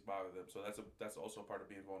that things bother them. So that's also part of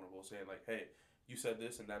being vulnerable, saying like, hey, you said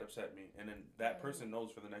this and that upset me, and then that person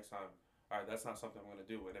knows for the next time. All right, that's not something I'm gonna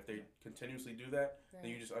do. And if they continuously do that,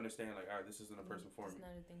 then you just understand like, all right, this isn't a person for me.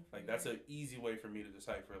 Not a thing for like me. that's an easy way for me to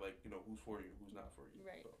decipher like who's for you, who's not for you.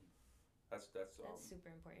 Right. So that's super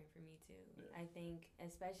important for me too. Yeah. I think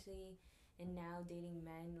especially in now dating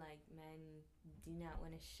men, like men do not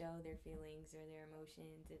want to show their feelings or their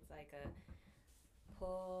emotions. It's like a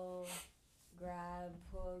pull grab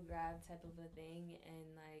type of a thing, and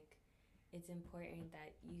like it's important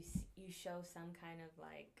that you show some kind of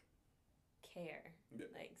like care. Yeah.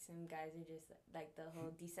 Like some guys are just like the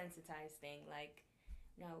whole desensitized thing, like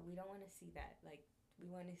no, we don't want to see that. Like we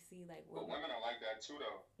want to see like But women are like that too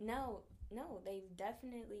though. No, they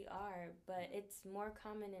definitely are, but it's more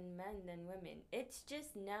common in men than women. It's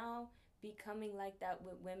just now becoming like that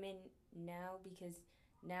with women now because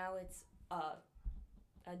now it's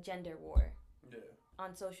a gender war. Yeah.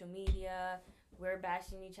 On social media, we're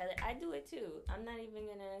bashing each other. I do it too. I'm not even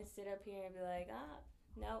gonna sit up here and be like,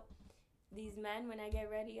 nope. These men, when I get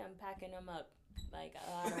ready, I'm packing them up. Like,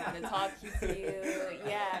 I don't want to talk to you.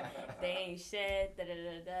 Yeah, they ain't shit. Da da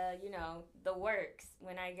da da. The works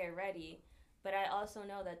when I get ready. But I also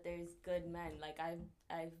know that there's good men. Like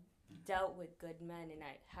I've dealt with good men, and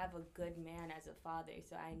I have a good man as a father.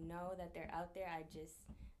 So I know that they're out there. I just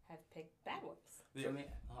have picked bad ones. So I mean,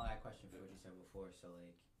 hold on, I question for what you said before. So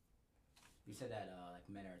like, you said that like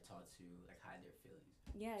men are taught to like hide their feelings.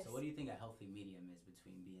 Yes. So what do you think a healthy medium is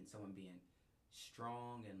between someone being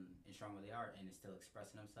strong and strong where they are and is still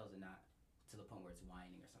expressing themselves and not to the point where it's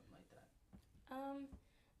whining or something like that?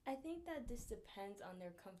 I think that this depends on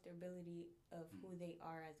their comfortability of who they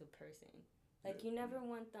are as a person. Like you never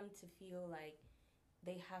want them to feel like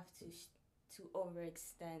they have to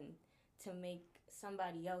overextend to make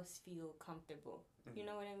somebody else feel comfortable. You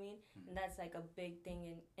know what I mean? And that's like a big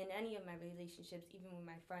thing in any of my relationships, even with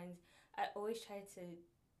my friends. I always try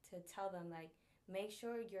to tell them like, make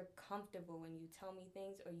sure you're comfortable when you tell me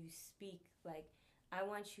things or you speak. Like, I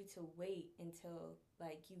want you to wait until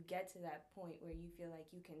like you get to that point where you feel like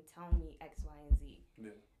you can tell me X, Y, and Z.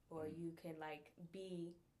 Yeah. Or you can like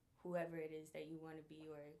be whoever it is that you want to be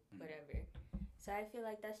or whatever. So I feel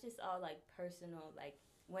like that's just all like personal, like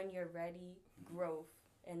when you're ready, growth.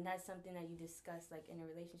 And that's something that you discuss like in a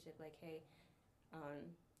relationship, like, hey,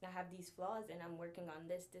 I have these flaws and I'm working on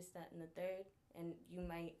this, that, and the third. And you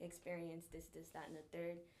might experience this, that, and the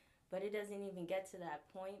third. But it doesn't even get to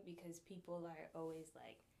that point because people are always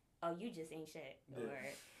like, oh, you just ain't shit. Yeah.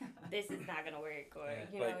 Or this is not going to work. Or, Yeah.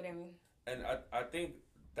 you know what I mean? And I think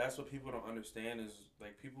that's what people don't understand is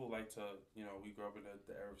like people like to we grow up in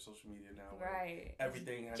the era of social media now. Right.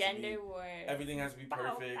 Everything has gender to be war. everything has to be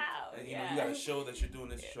perfect. Bow, And you yeah. you gotta show that you're doing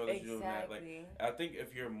this, show that you're doing that. Like Exactly. I think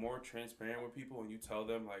if you're more transparent with people and you tell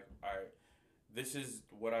them like, all right, this is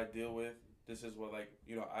what I deal with. This is what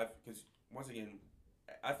because once again,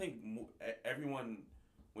 I think everyone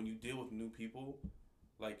when you deal with new people,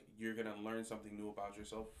 like you're gonna learn something new about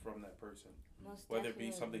yourself from that person. Most Whether it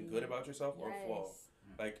be something good about yourself or a flaw.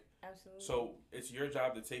 Like, absolutely. so it's your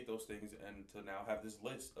job to take those things and to now have this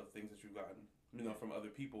list of things that you've gotten, from other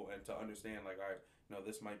people and to understand like, all right,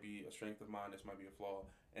 this might be a strength of mine, this might be a flaw,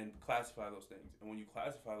 and classify those things. And when you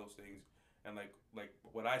classify those things, and like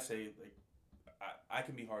what I say, like I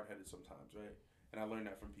can be hard-headed sometimes, right? And I learned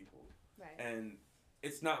that from people. Right. And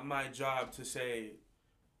it's not my job to say,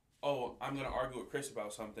 oh, I'm gonna argue with Chris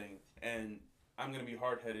about something, and I'm gonna be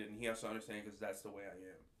hard-headed, and he has to understand because that's the way I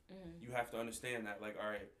am. You have to understand that, like, all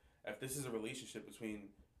right, if this is a relationship between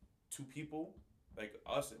two people, like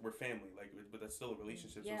us, we're family, like, but that's still a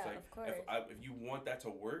relationship. Yeah, so it's like, of course. if you want that to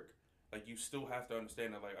work, like, you still have to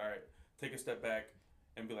understand that, like, all right, take a step back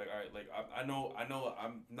and be like, all right, like I know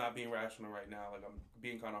I'm not being rational right now, like I'm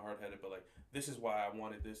being kind of hard headed, but like this is why I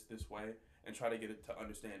wanted this way, and try to get it to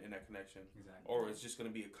understand in that connection. Exactly. Or it's just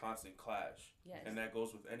gonna be a constant clash. Yes. And that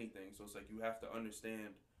goes with anything. So it's like you have to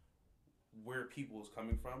understand where people is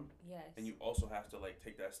coming from. Yes. And you also have to like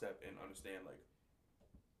take that step and understand like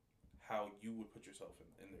how you would put yourself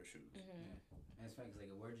in their shoes. Yeah. And it's funny because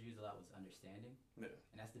like a word you use a lot was understanding. Yeah.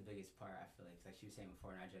 And that's the biggest part. I feel like she was saying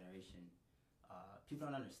before in our generation, people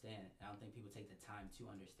don't understand. I don't think people take the time to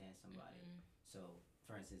understand somebody. So,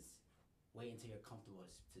 for instance, wait until you're comfortable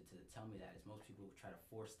to tell me that. Is most people try to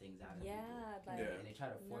force things out of people. Like, and they try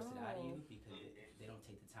to force it out of you because they don't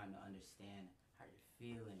take the time to understand how you're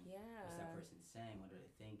feeling. What's that person saying? What are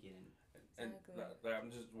they thinking? And I'm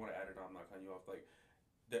just want to add it on. I'm not cutting you off. Like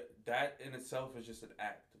that in itself is just an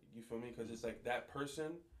act. You feel me? Because it's like that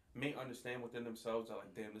person may understand within themselves that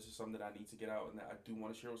like, damn, this is something that I need to get out and that I do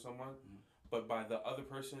want to share with someone. But by the other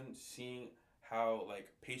person seeing how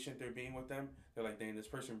like patient they're being with them, they're like, dang,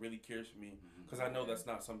 this person really cares for me. Because I know that's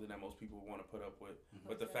not something that most people want to put up with.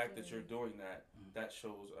 But the fact that you're doing that, that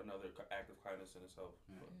shows another act of kindness in itself.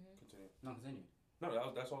 Continue. No, continue.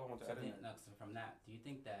 No, that's all I want to add in. No, so from that, do you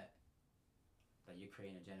think that you're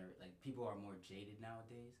creating like people are more jaded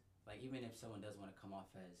nowadays? Like even if someone does want to come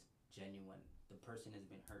off as genuine, the person has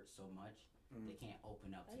been hurt so much, they can't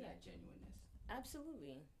open up to that genuineness.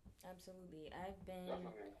 Absolutely. I've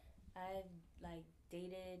like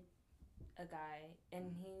dated a guy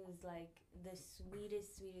and he was like the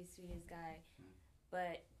sweetest guy,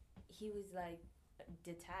 but he was like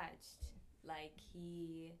detached. Like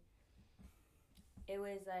it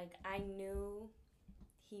was like I knew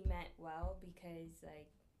he meant well because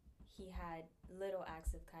like he had little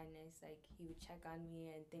acts of kindness, like he would check on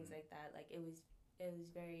me and things like that. Like it was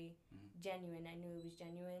very genuine. I knew it was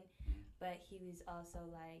genuine, but he was also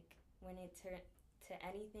like when it turned to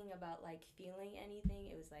anything about like feeling anything,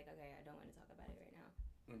 it was like, okay, I don't want to talk about it right now.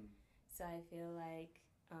 So I feel like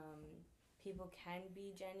people can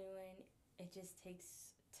be genuine. It just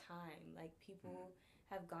takes time. Like people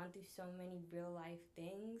have gone through so many real life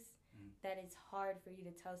things that it's hard for you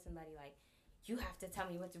to tell somebody like, you have to tell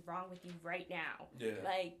me what's wrong with you right now. Yeah.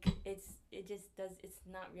 Like it's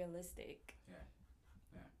not realistic. Yeah.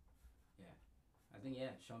 I think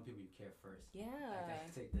showing people you care first. Yeah.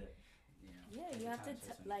 Like, take the, you have to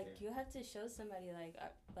you have to show somebody like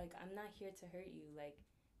I'm not here to hurt you. Like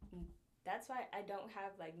that's why I don't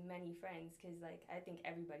have like many friends, because like I think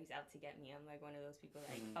everybody's out to get me. I'm like one of those people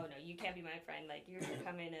like, oh no, you can't be my friend. Like you're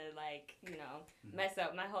coming to like mess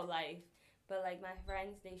up my whole life. But like my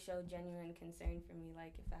friends, they show genuine concern for me.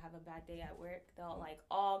 Like if I have a bad day at work, they'll like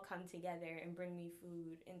all come together and bring me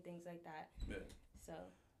food and things like that. Yeah. So.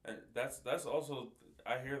 And that's also,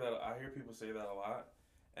 I hear people say that a lot,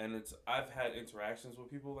 and I've had interactions with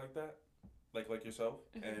people like that, like yourself,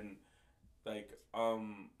 and like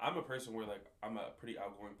I'm a person where like I'm a pretty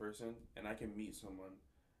outgoing person, and I can meet someone,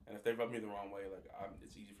 and if they rub me the wrong way, like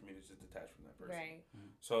it's easy for me to just detach from that person. Right.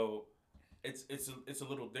 So. It's a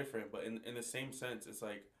little different, but in the same sense, it's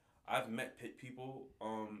like I've met people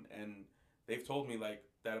and they've told me like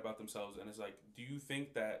that about themselves, and it's like, do you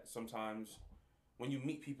think that sometimes when you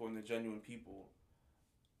meet people and they're genuine people,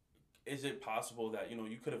 is it possible that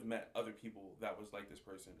you could have met other people that was like this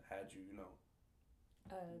person had you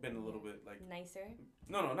been a little bit like nicer?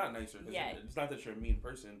 No, not nicer. Yeah. It's not that you're a mean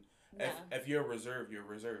person. No. If you're reserved, you're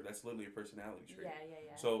reserved. That's literally a personality trait.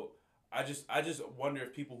 Yeah. So. I just wonder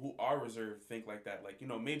if people who are reserved think like that. Like,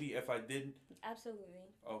 maybe if I did...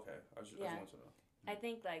 Absolutely. Okay. I just want to know. I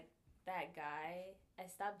think, like, that guy, I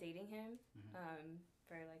stopped dating him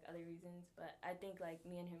for, like, other reasons. But I think, like,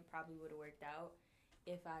 me and him probably would have worked out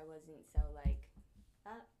if I wasn't so, like,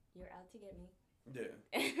 you're out to get me. Yeah.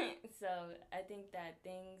 So I think that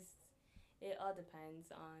it all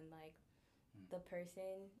depends on, like, the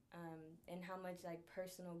person and how much like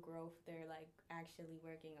personal growth they're like actually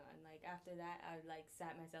working on. Like after that, I like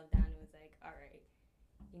sat myself down and was like, all right,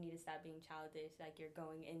 you need to stop being childish. Like you're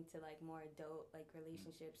going into like more adult like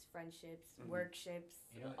relationships, friendships,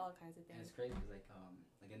 workships, all kinds of things. And it's crazy because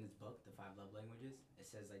like in this book, The 5 Love Languages, it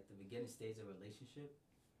says like the beginning stage of a relationship,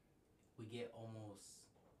 we get almost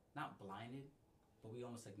not blinded, but we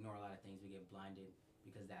almost ignore a lot of things. We get blinded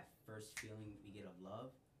because that first feeling we get of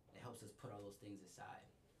love, it helps us put all those things aside.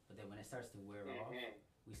 But then when it starts to wear off,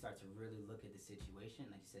 we start to really look at the situation.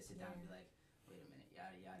 Like you said, sit down and be like, wait a minute,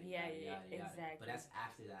 yada, yada, yada. Exactly. But that's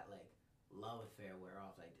after that, like, love affair wear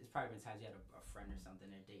off. Like, it's probably been times you had a friend or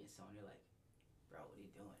something, they're dating someone, you're like, bro, what are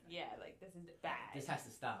you doing? Yeah, like, this is bad. This has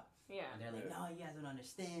to stop. Yeah. And they're like, no, you guys don't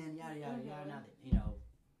understand, yada, yada, yada. Now that,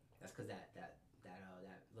 that's because that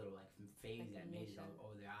little, like, phase Like that mazes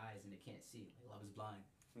over their eyes and they can't see. Like Love is Blind.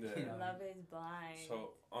 Yeah. You know? Love is Blind.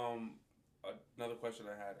 So, another question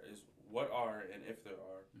I had is, what are, and if there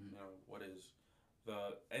are, you know, what is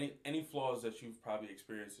the any flaws that you've probably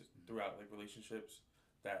experienced throughout like relationships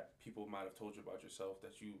that people might have told you about yourself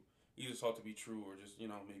that you either thought to be true or just, you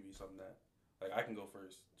know, maybe something that, like, I can go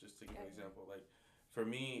first just to give an example. Like, for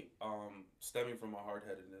me, stemming from my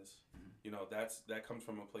hard-headedness, you know, that comes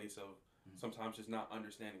from a place of sometimes just not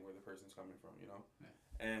understanding where the person's coming from, you know?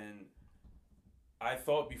 Yeah. And I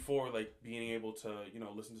thought before, like, being able to, you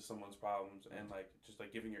know, listen to someone's problems and, like, just,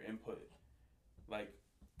 like, giving your input, like,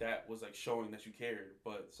 that was, like, showing that you cared.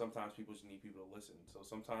 But sometimes people just need people to listen. So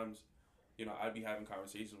sometimes, you know, I'd be having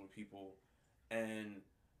conversations with people and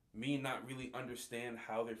me not really understand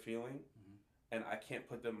how they're feeling. And I can't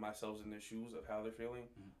put myself in their shoes of how they're feeling.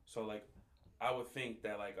 So, like, I would think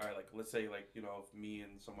that, like, all right, like, let's say, like, you know, if me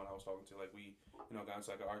and someone I was talking to, like, we, you know, got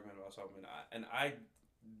into, like, an argument about something, and I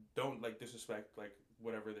don't, like, disrespect, like,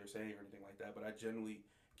 whatever they're saying or anything like that, but I generally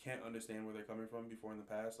can't understand where they're coming from before in the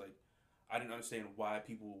past. Like, I didn't understand why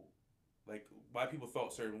people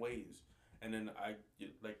thought certain ways. And then I,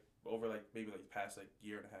 like, over, like, maybe, like, past, like,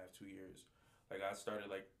 year and a half, 2 years, like, I started,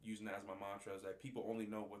 like, using that as my mantra, is that people only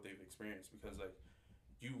know what they've experienced, because, like,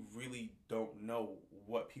 you really don't know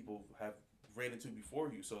what people have ran into before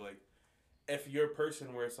you. So, like, if you're a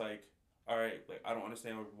person where it's like, all right, like, I don't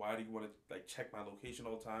understand, why do you want to, like, check my location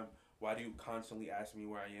all the time? Why do you constantly ask me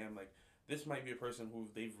where I am? Like, this might be a person who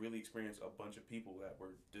they've really experienced a bunch of people that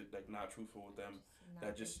were, like, not truthful with them,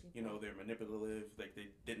 that just, you know, they're manipulative, like, they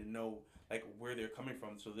didn't know, like, where they're coming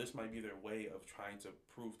from. So this might be their way of trying to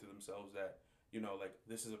prove to themselves that, you know, like,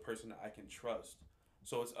 this is a person that I can trust.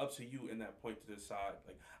 So it's up to you in that point to decide.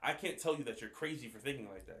 Like, I can't tell you that you're crazy for thinking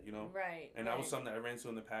like that, you know? Right. And that was something that I ran into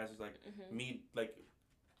in the past, is, like, me, like,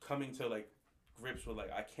 coming to, like, grips with,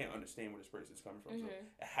 like, I can't understand where this person's coming from. So it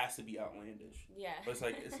has to be outlandish. Yeah. But it's,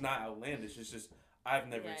 like, it's not outlandish. It's just, I've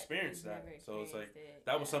never experienced that. So it's, like,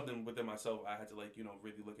 that was something within myself. I had to, like, you know,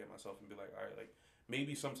 really look at myself and be like, all right, like,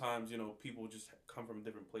 maybe sometimes, you know, people just come from a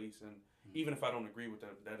different place. And even if I don't agree with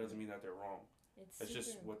them, that doesn't mean that they're wrong. It's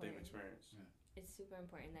just what they've experienced. Yeah. It's super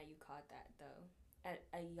important that you caught that, though, at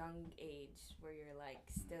a young age, where you're, like,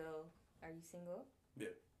 still, are you single?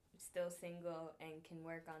 Yeah. Still single and can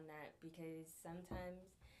work on that, because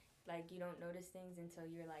sometimes, like, you don't notice things until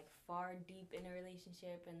you're, like, far deep in a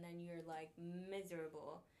relationship, and then you're, like,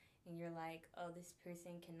 miserable, and you're like, oh, this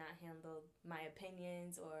person cannot handle my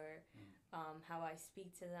opinions or how I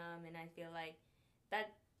speak to them. And I feel like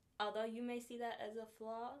that, although you may see that as a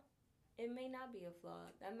flaw, it may not be a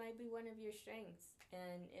flaw. That might be one of your strengths.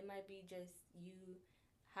 And it might be just you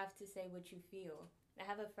have to say what you feel. I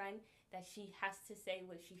have a friend that she has to say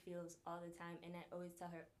what she feels all the time. And I always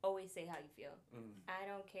tell her, always say how you feel. I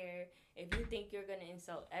don't care if you think you're going to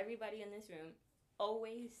insult everybody in this room.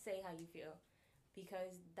 Always say how you feel.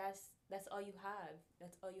 Because that's all you have.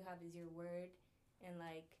 That's all you have is your word and,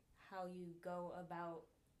 like, how you go about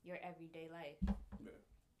your everyday life. Yeah.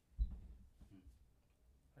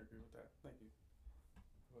 I agree with that. Thank you.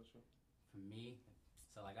 How about you? For me,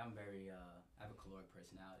 so, like, I'm very, I have a caloric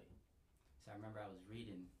personality. So I remember I was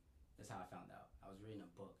reading, that's how I found out. I was reading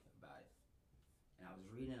a book about it. And I was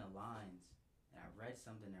reading the lines, and I read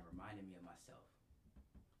something that reminded me of myself.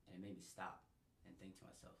 And it made me stop and think to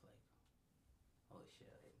myself, like, holy shit,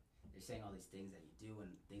 like, they're saying all these things that you do and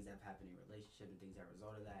things that have happened in your relationship and things that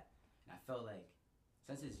result of that. And I felt like,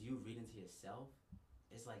 since it's you reading to yourself,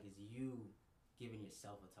 it's like it's you giving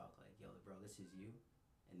yourself a talk, like, yo, bro, this is you,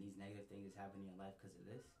 and these negative things is happening in your life because of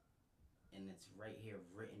this, and it's right here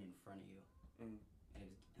written in front of you. And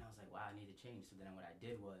I was like, wow, I need to change. So then what I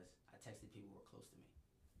did was I texted people who were close to me.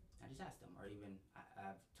 I just asked them, or even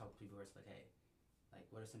I've talked to people where it's like, hey, like,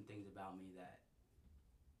 what are some things about me that,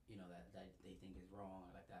 you know, that they think is wrong,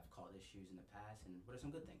 or like that I've called issues in the past, and what are some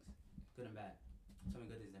good things, good and bad. Some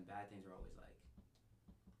good things and bad things are always like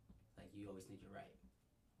you always think you're right,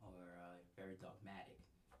 or very dogmatic.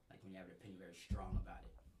 Like, when you have an opinion very strong about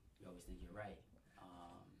it, you always think you're right.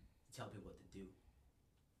 Tell people what to do.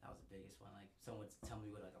 That was the biggest one. Like, someone would tell me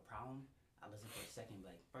with, like, a problem, I listen for a second and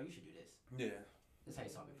be like, bro, you should do this. Yeah. This is how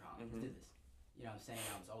you solve your problem. Let's do this. You know what I'm saying?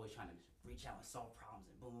 I was always trying to reach out and solve problems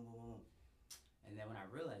and boom, boom, boom, boom. And then when I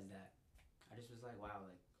realized that, I just was like, wow,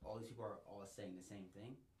 like, all these people are all saying the same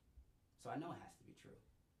thing. So I know it has to be true.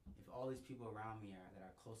 If all these people around me that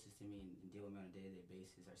are closest to me and deal with me on a day-to-day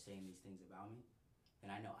basis are saying these things about me, then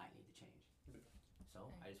I know I need to change. Yeah. So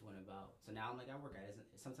I just went about, so now I'm like, I work at it.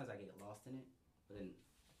 Sometimes I get lost in it, but then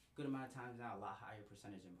good amount of times now, a lot higher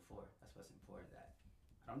percentage than before. That's what's important, that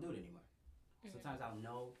I don't do it anymore. Sometimes I'll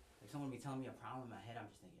know, like, someone will be telling me a problem in my head, I'm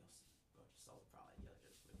just thinking, yo, bro,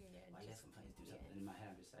 I guess complaints do something. In my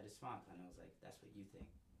head, I just smiled, and I was like, that's what you think.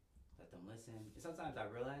 Let them listen. And sometimes I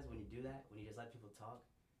realize when you do that, when you just let people talk,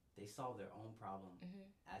 they solve their own problem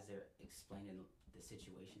as they're explaining the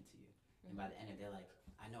situation to you. And by the end of it, they're like,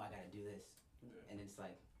 I know I gotta do this. And it's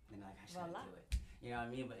like, then like, I shouldn't do it. You know what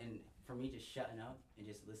I mean? But for me, just shutting up and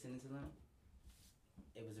just listening to them,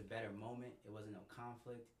 it was a better moment. It wasn't no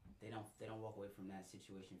conflict. They don't walk away from that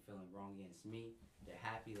situation feeling wrong against me. They're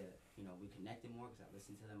happy that, you know, we connected more because I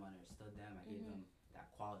listened to them, understood them. I gave them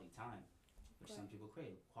that quality time, which some people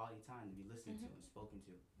crave. Quality time to be listened to and spoken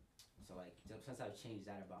to. So like, since I've changed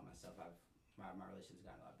that about myself, my relationship's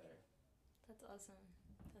gotten a lot better. That's awesome.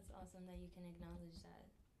 That's awesome that you can acknowledge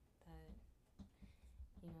that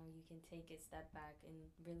you know, you can take a step back and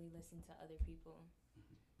really listen to other people.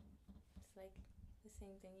 It's like the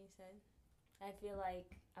same thing you said. I feel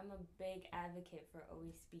like I'm a big advocate for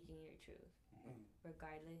always speaking your truth,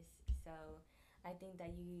 regardless. So I think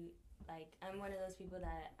that I'm one of those people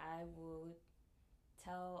that I will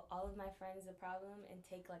tell all of my friends the problem and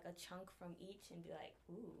take like a chunk from each and be like,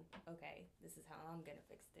 ooh, okay, this is how I'm gonna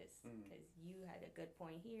fix this, because you had a good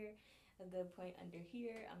point here, a good point under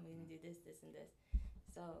here, I'm gonna do this, this, and this.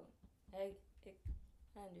 So I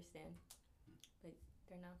understand, but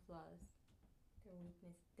they're not flaws. They're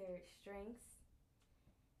weakness. They're strengths.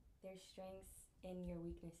 They're strengths and your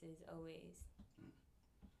weaknesses always.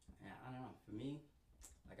 Yeah, I don't know. For me,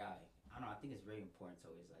 like I don't know. I think it's very important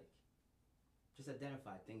to always like just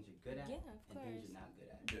identify things you're good at and things you're not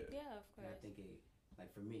good at. Yeah, of course. And I think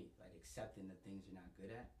like for me, like accepting the things you're not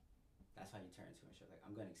good at, that's how you turn into a show. Like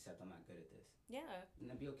I'm gonna accept I'm not good at this. Yeah. And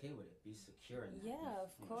then be okay with it. Be secure in that. Yeah,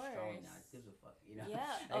 of course. Strong in that. Gives a fuck, you know.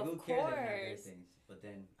 Yeah, like, of who cares course. if you're not good at things? But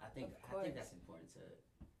then I think that's important to,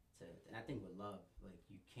 and I think with love, like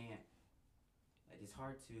you can't, like it's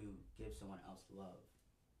hard to give someone else love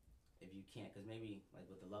if you can't, because maybe like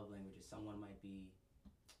with the love languages, it might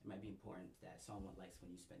be important that someone likes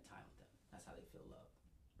when you spend time with them. That's how they feel loved,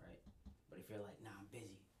 right? But if you're like, nah, I'm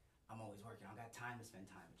busy, I'm always working, I don't got time to spend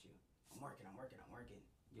time with you. I'm working.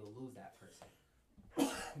 You'll lose that person.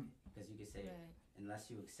 Because you can say, unless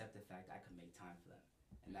you accept the fact I can make time for them.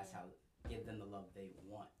 And that's how, give them the love they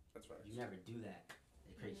want. That's right. You never do that.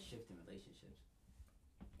 It creates shift in relationships.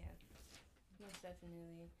 Yeah, most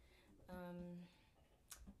definitely.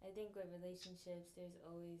 I think with relationships, there's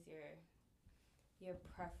always your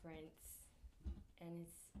preference. And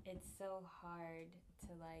it's so hard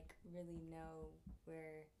to like really know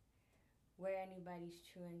where anybody's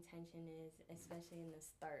true intention is, especially in the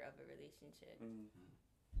start of a relationship.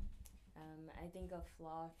 I think a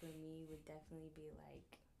flaw for me would definitely be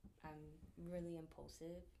like I'm really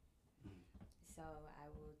impulsive, so I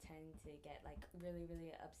will tend to get like really,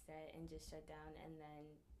 really upset and just shut down and then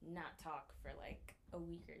not talk for like a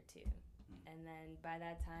week or two. And then by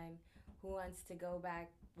that time, who wants to go back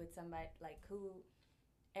with somebody like who?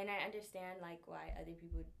 And I understand like why other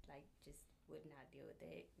people like just would not deal with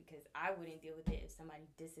it, because I wouldn't deal with it if somebody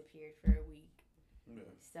disappeared for a week.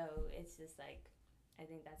 So it's just like, I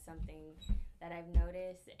think that's something that I've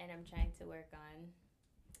noticed and I'm trying to work on.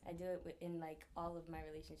 I do it in like all of my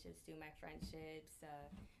relationships too, my friendships,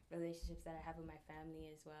 relationships that I have with my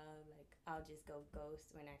family as well. Like I'll just go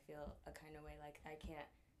ghost when I feel a kind of way, like I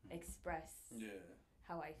can't express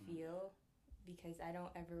how I feel, because I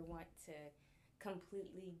don't ever want to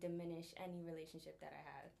completely diminish any relationship that I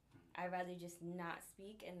have. I'd rather just not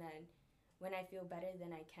speak, and then when I feel better,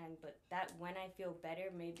 then I can. But that when I feel better,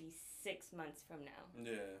 maybe 6 months from now.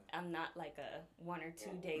 Yeah. I'm not like a 1 or 2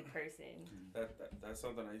 day person. That's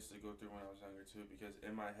something I used to go through when I was younger too, because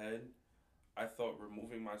in my head, I thought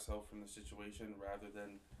removing myself from the situation rather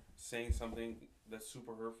than saying something that's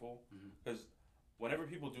super hurtful. Because whenever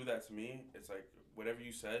people do that to me, it's like whatever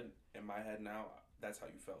you said in my head now, that's how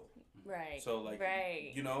you felt. Right. So like,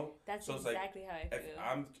 you know, that's so it's exactly like,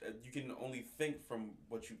 how I feel. You can only think from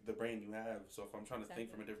the brain you have. So if I'm trying to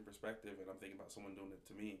think from a different perspective and I'm thinking about someone doing it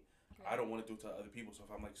to me, I don't want to do it to other people. So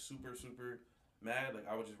if I'm like super, super mad, like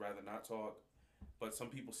I would just rather not talk. But some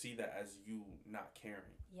people see that as you not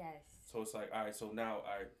caring. Yes. So it's like, all right, so now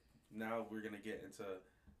we're going to get into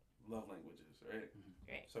love languages, right?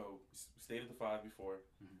 Right. So we stated the 5 before.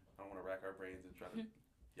 I don't want to rack our brains and try to...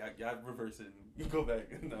 Y'all reverse it and you go back.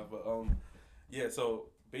 No, but yeah. So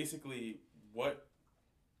basically, what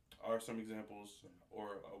are some examples,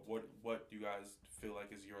 or what do you guys feel like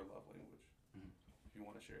is your love language? If you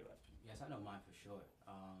want to share that. Yes, I know mine for sure.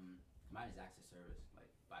 Mine is acts of service, like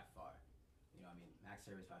by far. You know, what I mean, acts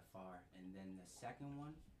of service by far, and then the second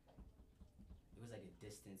one, it was like a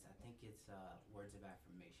distance. I think it's words of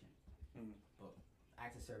affirmation. But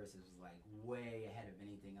acts of service is like way ahead of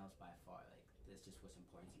anything else by far. Like, that's just what's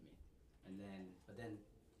important to me. But then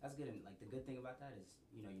that's good. And like the good thing about that is,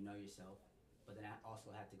 you know yourself. But then I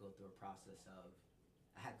also had to go through a process of,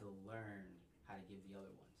 I had to learn how to give the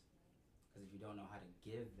other ones. Because if you don't know how to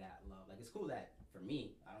give that love, like it's cool that for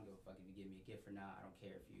me, I don't give a fuck if you give me a gift or not. I don't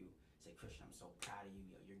care if you say, Christian, I'm so proud of you.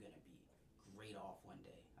 Yo, you're gonna be great off one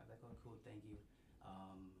day. I'm like, oh, cool, thank you.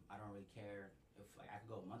 I don't really care if like I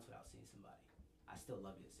could go months without seeing somebody. I still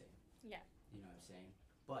love you the same. Yeah. You know what I'm saying?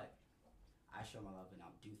 But I show my love and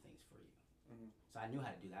I'll do things for you. Mm-hmm. So I knew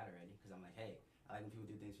how to do that already because I'm like, hey, I like when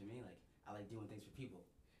people do things for me. Like I like doing things for people.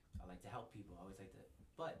 I like to help people. I always like to.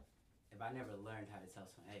 But if I never learned how to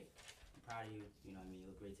tell someone, hey, I'm proud of you. You know what I mean?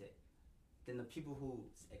 You look great today. Then the people who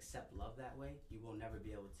accept love that way, you will never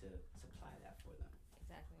be able to supply that for them.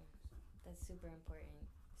 Exactly. That's super important.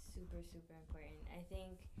 Super, super important. I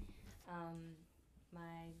think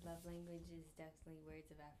my love language is definitely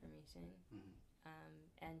words of affirmation. Mm-hmm.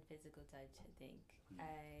 And physical touch, I think.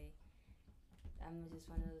 Mm-hmm. I'm just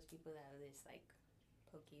one of those people that will just like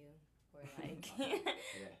poke you or like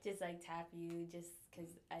Yeah. just like tap you just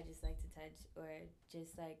because I just like to touch, or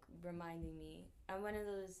just like reminding me. I'm one of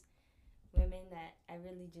those women that I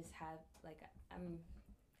really just have like, I'm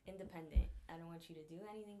independent. I don't want you to do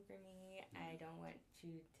anything for me. I don't want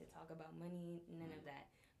you to talk about money, none of that.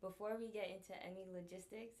 Before we get into any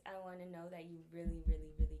logistics, I want to know that you really,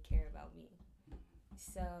 really, really care about me.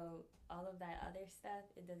 So all of that other stuff,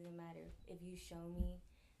 it doesn't matter. If you show me,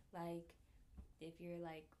 like, if you're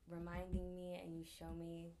like reminding me and you show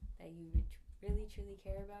me that you really truly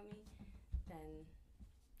care about me, then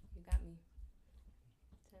you got me.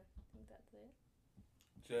 So I think that's it.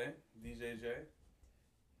 Jay, DJ Jay,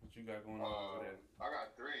 what you got going on over there? I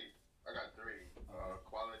got three.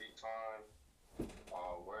 Quality time,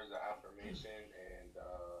 words of affirmation, and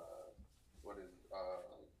what is it?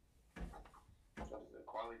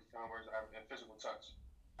 Quality time, words of affirmation, and physical touch.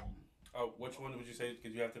 Oh, which one would you say?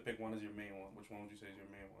 Because you have to pick one as your main one. Which one would you say is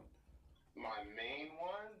your main one? My main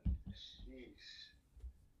one, sheesh.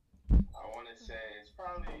 I want to say it's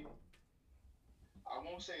probably. I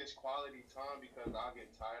won't say it's quality time because I'll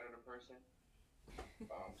get tired of the person.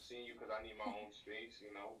 Seeing you because I need my own space,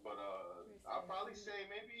 you know. But I'll probably say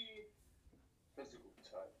maybe physical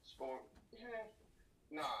touch, sport. Yeah.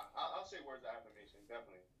 Nah, I'll say words of affirmation.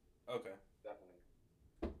 Definitely. Okay. Definitely.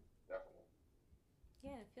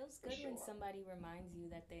 Yeah, it feels good when somebody reminds you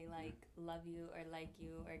that they like love you or like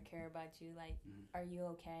you or care about you. Like, are you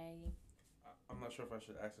okay? I'm not sure if I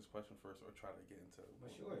should ask this question first or try to get into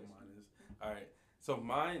What's what yours? mine is. All right. So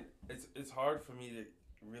mine, it's hard for me to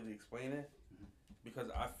really explain it because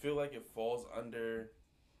I feel like it falls under,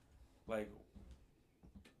 like,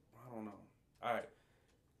 I don't know. All right.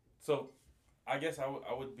 So I guess I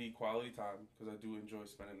would be quality time because I do enjoy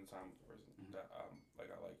spending the time with the person that I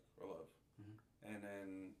like or love. And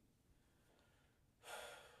then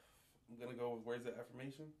I'm gonna go with words of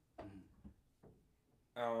affirmation.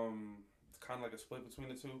 It's kind of like a split between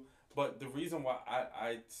the two. But the reason why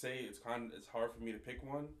I say it's hard for me to pick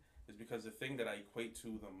one is because the thing that I equate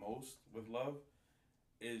to the most with love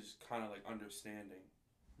is kind of like understanding.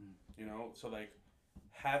 You know, so like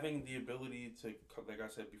having the ability to, like I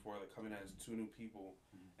said before, like coming as two new people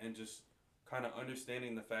and just kind of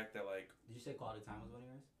understanding the fact that like. Did you say quality time was one of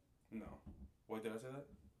yours? No. What, did I say that?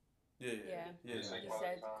 Yeah. You said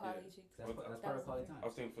quality time. That's part of quality time. I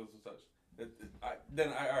was thinking physical touch. All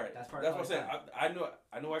right. That's what I'm saying.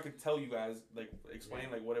 I know I could tell you guys, like, explain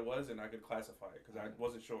like what it was, and I could classify it because I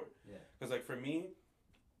wasn't sure. Yeah. Because like for me,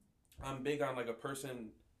 I'm big on like a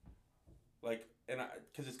person, like, and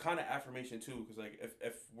because it's kind of affirmation too. Because like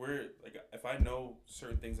if we're like if I know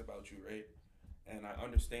certain things about you, right, and I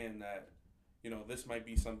understand that. You know, this might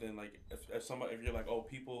be something like if you're like, oh,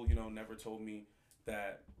 people, you know, never told me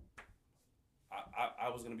that I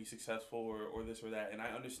was gonna be successful or this or that, and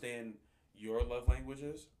I understand your love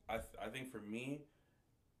languages. I think for me,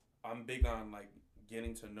 I'm big on like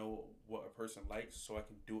getting to know what a person likes so I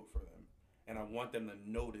can do it for them, and I want them to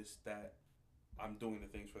notice that I'm doing the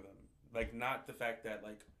things for them, like not the fact that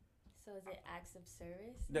like. So is it acts of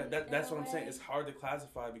service? That's what I'm saying. It's hard to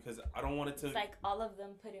classify because I don't want it to. It's like all of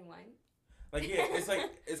them put in one. Like, yeah, it's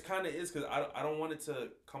like, it's kind of is because I don't want it to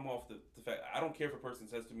come off the fact, I don't care if a person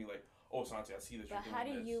says to me like, oh, Santi, I see that you're doing this. But how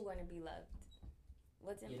do you want to be loved?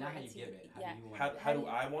 What's important not how you give it. How do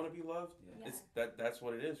I want to be loved? Yeah. It's that's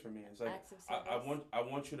what it is for me. It's like, I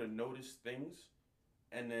want you to notice things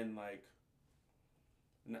and then like,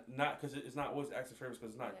 not, because it's not always acts of service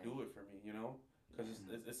because it's not do it for me, you know? Because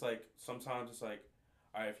it's like, sometimes it's like,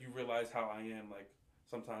 all right, if you realize how I am, like,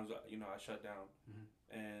 sometimes, you know, I shut down.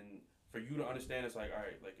 And for you to understand, it's like, all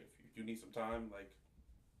right, like if you need some time, like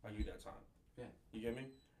I need that time. Yeah. You get me?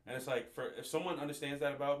 And it's like if someone understands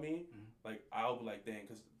that about me, Mhm. like I'll be like, dang,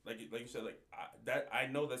 because like you said, like I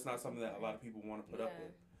know that's not something that a lot of people want to put up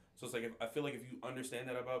with. So it's like I feel like if you understand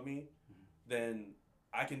that about me, then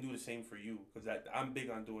I can do the same for you because I'm big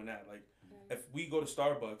on doing that. Like if we go to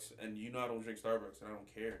Starbucks and you know I don't drink Starbucks and I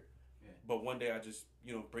don't care, but one day I just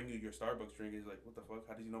bring you your Starbucks drink, it's like what the fuck?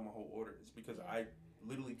 How did you know my whole order? It's because I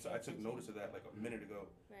literally I took notice of that like a minute ago,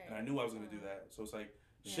 and I knew I was gonna do that. So it's like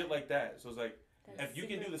shit like that. So it's like. If you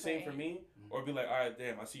can do the same for me, or be like, all right,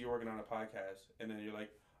 damn, I see you're working on a podcast, and then you're like,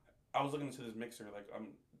 I was looking into this mixer, like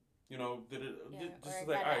just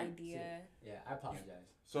like, all right. Idea. Yeah, I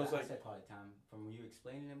apologize. So it's I like, said part of the time. From when you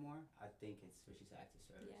explaining it more, I think it's switches to active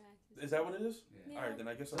service. Yeah. Is that what it is? Yeah. All right, then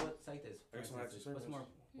I guess so it's like this. I guess I'm active service. What's more?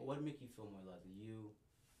 What would make you feel more loved? You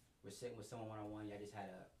were sitting with someone one-on-one. Y'all just had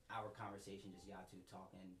an hour conversation, just y'all two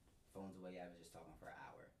talking, phones away. I was just talking for an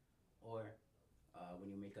hour, or when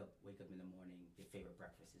you wake up in the morning, your favorite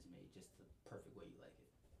breakfast is made just the perfect way you like it.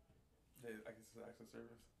 Yeah, I guess it's active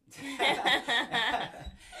service.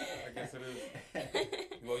 I guess it is.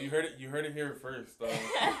 Well, you heard it here first.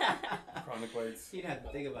 Chronicles. You didn't have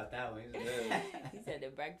to think about that one. He said the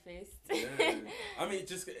breakfast. Yeah. I mean,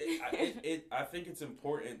 just I think it's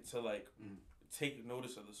important to like take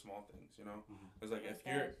notice of the small things, because like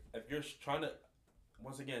if you're trying to,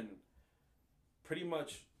 once again, pretty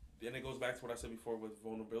much. And it goes back to what I said before with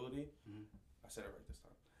vulnerability. I said it right this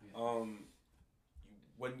time. Yeah.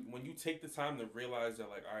 When you take the time to realize that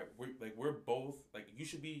like, all right, we're both like you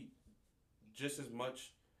should be just as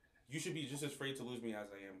afraid to lose me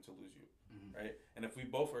as I am to lose you, right? And if we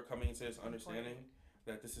both are coming into this understanding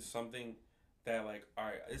that this is something that like, all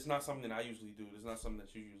right, it's not something that I usually do. It's not something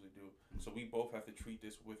that you usually do. So we both have to treat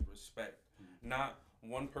this with respect. Not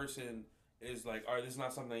one person is like, all right, this is not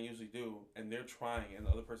something I usually do, and they're trying, and the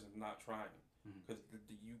other person's not trying, because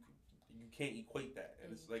you can't equate that, and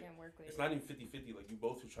it's like it's not even 50-50. Like you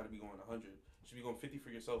both should try to be going 100. You should be going 50 for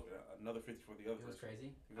yourself, and another 50 for the other. It was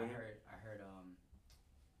crazy. I heard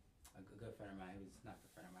a good friend of mine, who's not a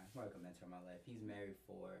friend of mine, more like a mentor in my life. He's married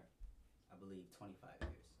for, I believe, 25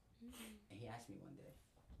 years, and he asked me one day,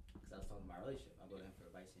 because I was talking about my relationship. I go to him for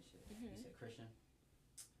advice and shit. He said, Christian.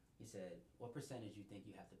 He said, what percentage you think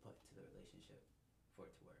you have to put into the relationship for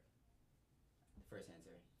it to work? The first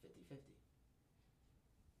answer, 50-50.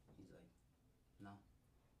 He's like, no.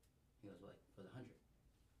 He goes, what, for the 100?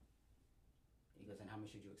 He goes, and how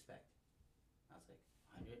much should you expect? I was like,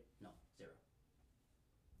 100? No, 0.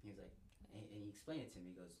 He was like, and he explained it to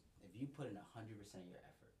me. He goes, if you put in 100% of your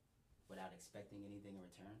effort without expecting anything in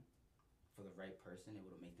return, for the right person, it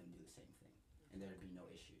would make them do the same thing. And there'd be no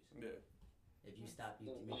issues. Yeah. If you stop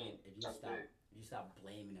blaming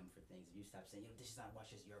them for things, if you stop saying, dishes not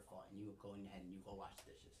washed, it's your fault, and you go in your head and you go wash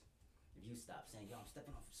the dishes. If you stop saying, I'm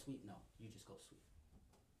stepping off sweep, no, you just go sweep.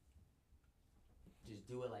 Just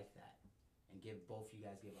do it like that, and give 100%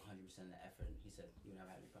 of the effort. And he said, you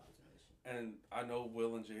never have any problems in a relationship. And I know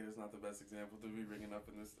Will and Jade is not the best example to be bringing up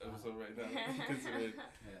in this episode right now, considering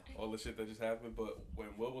all the shit that just happened. But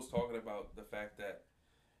when Will was talking about the fact that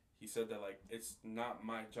he said that, like, it's not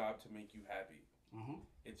my job to make you happy.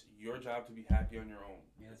 It's your job to be happy on your own.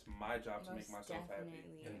 It's my job to make myself happy.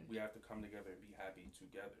 And we have to come together and be happy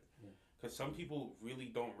together. Because some people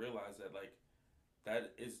really don't realize that, like,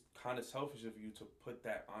 that is kind of selfish of you to put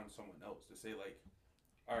that on someone else. To say, like,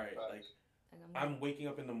 all right, like, I'm waking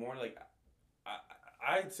up in the morning, like,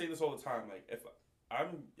 I say this all the time. Like,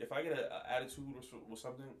 if I get an attitude or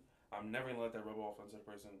something, I'm never going to let that rub off on the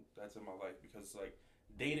person that's in my life. Because, like,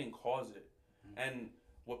 they didn't cause it. And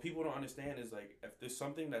what people don't understand is, like, if there's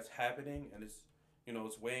something that's happening and it's,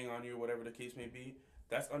 it's weighing on you or whatever the case may be,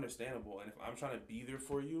 that's understandable. And if I'm trying to be there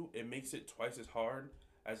for you, it makes it twice as hard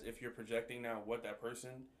as if you're projecting now what that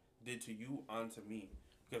person did to you onto me.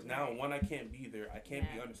 Because now, one, I can't be there. I can't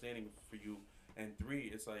be understanding for you. And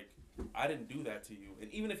 3, it's like, I didn't do that to you.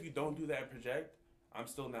 And even if you don't do that and project, I'm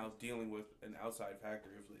still now dealing with an outside factor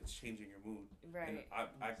if it's changing your mood. Right. And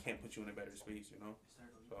I can't put you in a better space,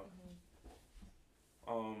 So,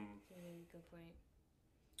 good point.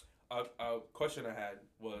 A question I had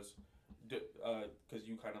was, because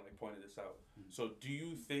you kind of like pointed this out. So, do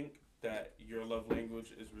you think that your love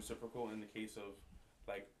language is reciprocal in the case of,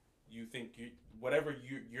 like, you think whatever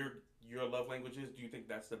your love language is, do you think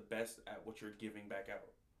that's the best at what you're giving back out?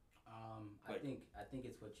 I think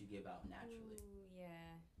it's what you give out naturally. Ooh,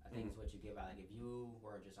 yeah. I think it's what you give out. Like, if you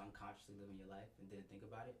were just unconsciously living your life and didn't think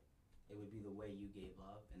about it, it would be the way you gave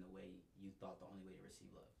love and the way you thought the only way to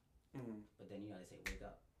receive love. But then, they say wake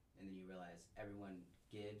up, and then you realize everyone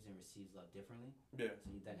gives and receives love differently. Yeah. So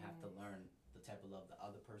you then have to learn the type of love the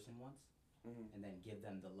other person wants, and then give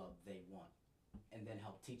them the love they want. and then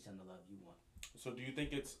help teach them the love you want. So do you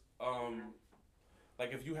think it's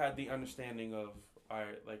like if you had the understanding of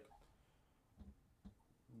like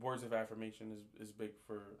words of affirmation is big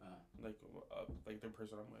for like the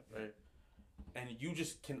person I'm with, right? And you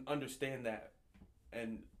just can understand that,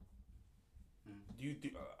 and do you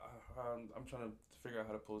I'm trying to figure out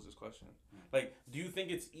how to pose this question. Like, do you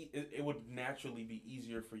think it would naturally be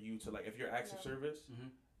easier for you to, like, if you're acts of service,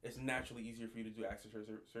 it's naturally easier for you to do acts of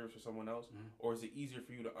service for someone else, or is it easier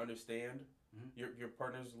for you to understand your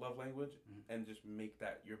partner's love language and just make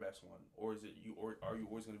that your best one, or is it or are you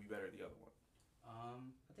always going to be better at the other one?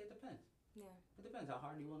 I think it depends. Yeah. It depends how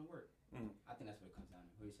hard you want to work. I think that's what it comes down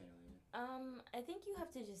to. What are you saying, Olivia? I think you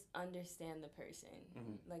have to just understand the person,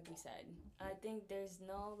 like you said. I think there's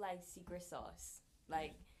no, like, secret sauce.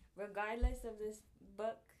 Like, regardless of this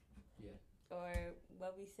book or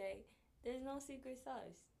what we say, there's no secret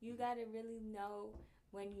sauce. You gotta really know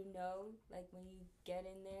when you know, like, when you get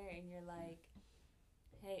in there and you're like,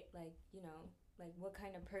 hey, like, you know, like, what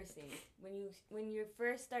kind of person. When you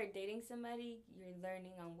first start dating somebody, you're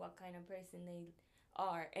learning on what kind of person they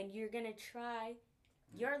are, and you're gonna try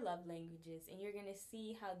your love languages, and you're gonna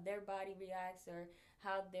see how their body reacts or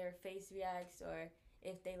how their face reacts, or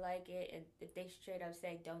if they like it, and if they straight up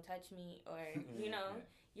say don't touch me, or you know,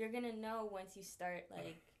 you're gonna know once you start,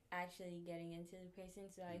 like, actually getting into the person.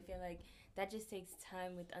 So I feel like that just takes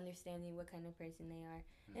time with understanding what kind of person they are.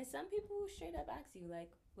 And some people will straight up ask you,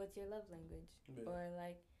 like, what's your love language, or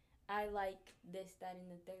like, I like this, that, and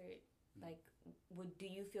the third, like, do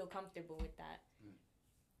you feel comfortable with that,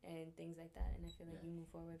 and things like that. And I feel like you move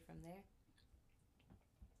forward from there.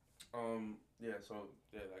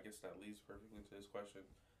 I guess that leads perfectly to this question.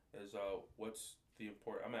 Is what's the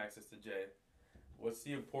I'm gonna ask this to Jay. What's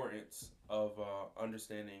the importance of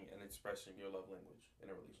understanding and expressing your love language in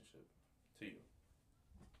a relationship to you?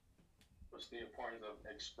 What's the importance of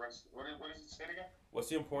what is it say again? What's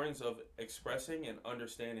the importance of expressing and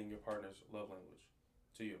understanding your partner's love language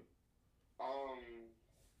to you?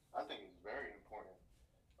 I think it's very important.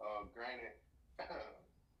 Granted,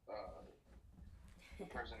 the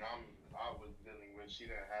person I was dealing with, she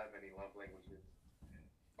didn't have any love languages.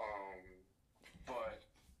 But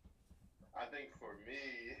I think for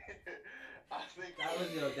me,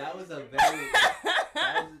 that was a very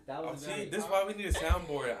this is why we need a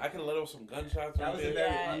soundboard. I could let off some gunshots. That was a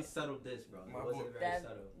very unsubtle diss, bro. It wasn't very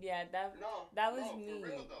subtle. Yeah, that was me.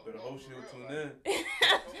 Better hope she don't tune in.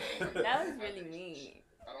 That was really me.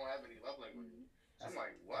 I don't have any love language. I'm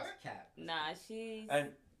like, what? That's cap. Nah, she's.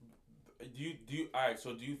 And do you all right?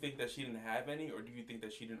 So do you think that she didn't have any, or do you think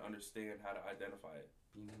that she didn't understand how to identify it?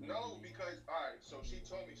 No, because all right. So she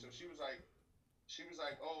told me. So she was like,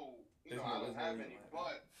 oh, you know, I don't have any,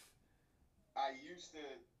 but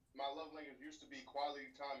my love language used to be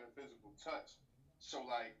quality time and physical touch. So,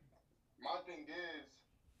 like, my thing is,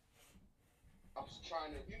 I was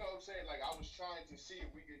trying to, you know what I'm saying? Like, I was trying to see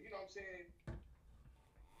if we could, you know what I'm saying,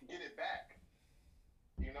 get it back.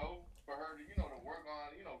 You know, for her to, you know, to work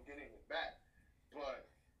on, you know, getting it back. But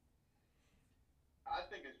I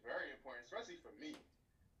think it's very important, especially for me,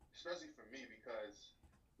 because,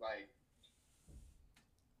 like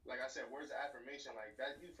I said, words of affirmation, like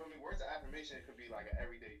that, you feel me? Words of affirmation, it could be like an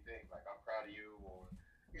everyday thing, like I'm proud of you, or,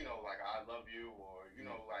 you know, like I love you, or, you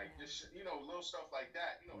know, like just, you know, little stuff like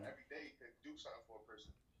that, you know, every day could do something for a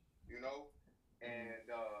person, you know? And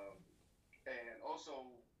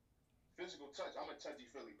also physical touch. I'm a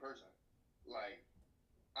touchy-feely person. Like,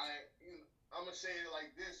 I'm gonna say it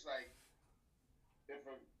like this, like, if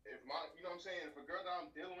my, you know what I'm saying, if a girl that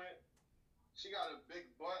I'm dealing with, she got a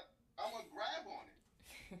big butt, I'm gonna grab on it.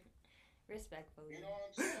 Respectfully. You know what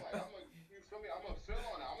I'm saying? Like, you feel me? I'm gonna feel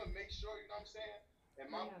on it. I'm gonna make sure, you know what I'm saying? And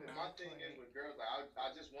my thing is with girls, like,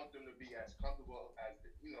 I just want them to be as comfortable as,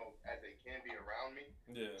 you know, as they can be around me.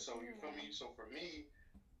 Yeah. So, you feel me? So, for me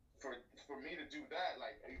to do that,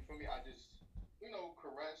 like, you feel me? I just, you know,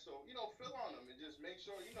 caress, or, you know, feel on them and just make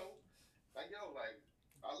sure, you know, like, yo, like,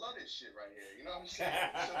 I love this shit right here. You know what I'm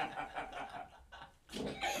saying?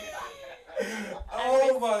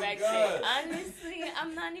 Oh my God. Honestly,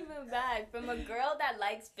 I'm not even bad. From a girl that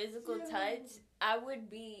likes physical touch, I would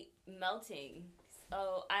be melting.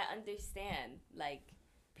 So I understand. Like,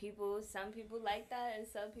 some people like that and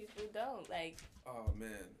some people don't. Like, oh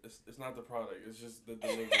man, it's not the product. It's just the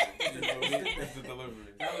delivery. You know what I mean? It's the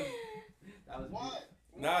delivery. That was what?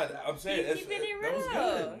 Nah, I'm saying he's keeping it real.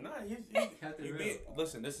 That was good. Nah,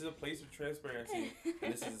 listen, this is a place of transparency,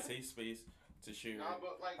 and this is a safe space to share how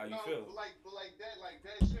you feel. But like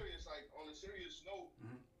that serious. Like, on a serious note,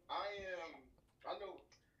 I know,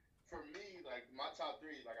 for me, like, my top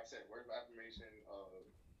three, like I said, words of affirmation,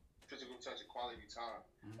 physical touch and quality time.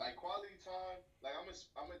 Like quality time, like I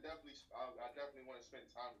definitely want to spend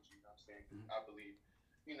time with you. You know what I'm saying? I believe,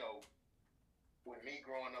 you know, with me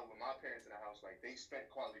growing up with my parents in the house, like they spent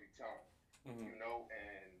quality time. You know,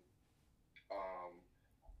 and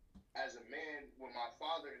as a man with my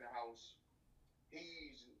father in the house,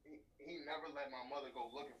 he never let my mother go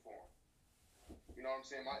looking for him. You know what I'm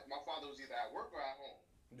saying? My father was either at work or at home.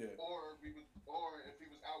 Yeah. Or if he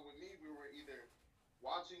was out with me, we were either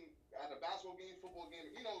watching at a basketball game, football game,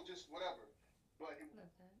 you know, just whatever. But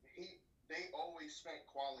they always spent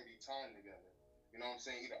quality time together. You know what I'm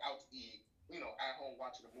saying? Either out to eat, you know, at home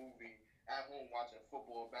watching a movie, at home watching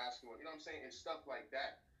football, basketball. You know what I'm saying? And stuff like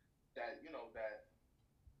that. That you know that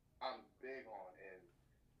I'm big on. And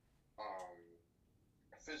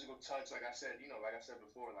physical touch, like I said, you know, like I said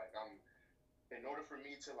before, like in order for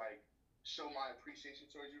me to like show my appreciation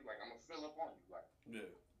towards you, like I'm gonna fill up on you, like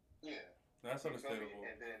yeah. That's understandable.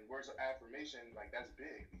 And then words of affirmation, like that's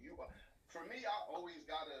big. For me, I always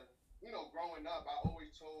gotta, you know, growing up, I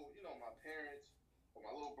always told, you know, my parents or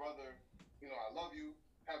my little brother, you know, I love you,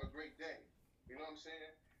 have a great day. You know what I'm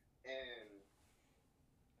saying? And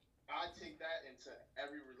I take that into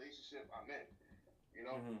every relationship I'm in. You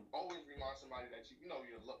know, always remind somebody that you know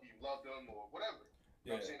you love them or whatever.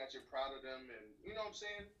 You know what I'm saying? That you're proud of them, and you know what I'm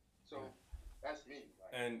saying. So that's me.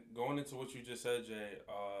 Like, and going into what you just said, Jay,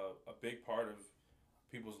 a big part of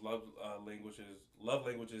people's love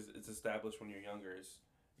languages is established when you're younger.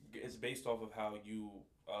 It's based off of how you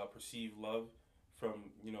perceive love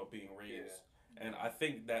from, you know, being raised. And I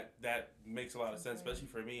think that makes a lot of sense, especially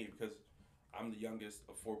for me, because I'm the youngest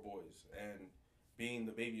of 4 boys, and being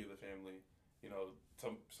the baby of the family, you know,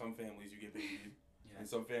 some families you get babied, and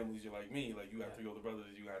some families you're like me, like you have 3 older brothers,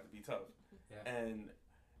 you have to be tough. And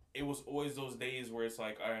it was always those days where it's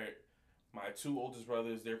like, all right, my 2 oldest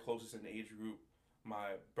brothers, they're closest in the age group.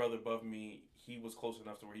 My brother above me, he was close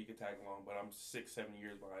enough to where he could tag along, but I'm 6-7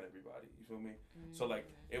 years behind everybody. You feel me? So like,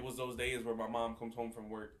 it was those days where my mom comes home from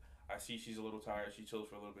work. I see she's a little tired. She chills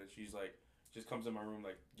for a little bit. She's like, just comes in my room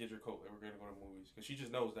like, get your coat. Like, we're gonna go to movies, because she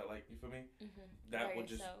just knows that, like, you feel me? That would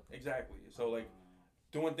just exactly. So like,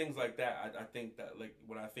 doing things like that, I think that, like,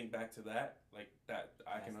 when I think back to that, like that,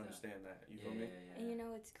 I can understand that. You feel me? And you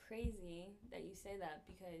know, it's crazy that you say that,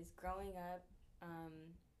 because growing up,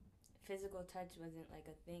 physical touch wasn't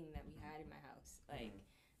like a thing that we had in my house. Like,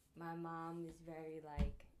 my mom is very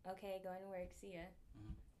like, okay, going to work, see ya.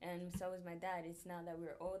 And so was my dad. It's now that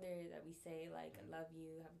we're older that we say like, I love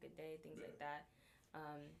you, have a good day, things like that.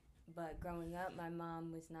 But growing up, my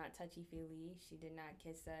mom was not touchy-feely. She did not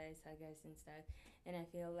kiss us, hug us, and stuff. And I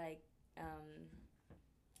feel like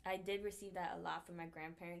I did receive that a lot from my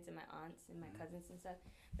grandparents and my aunts and my cousins and stuff.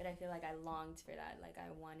 But I feel like I longed for that. Like, I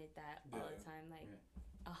wanted that all the time. Like,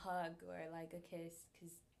 a hug or like a kiss,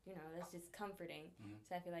 because, you know, that's just comforting.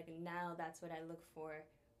 So I feel like now that's what I look for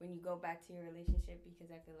when you go back to your relationship,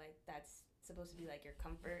 because I feel like that's supposed to be like your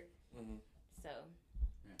comfort. So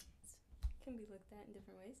can be looked at in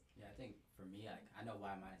different ways. Yeah, I think for me, like, I know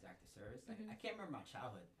why mine is active service. Like, I can't remember my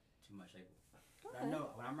childhood too much. Like, but I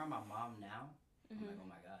know when I'm around my mom now, I'm like, oh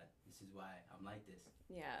my God, this is why I'm like this.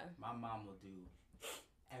 Yeah. My mom will do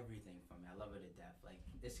everything for me. I love her to death. Like,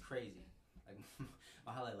 it's crazy. Like,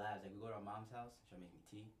 my holiday labs, like, we go to our mom's house, she'll make me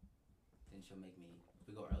tea. Then she'll make me, if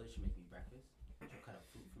we go early, she'll make me breakfast. She'll cut up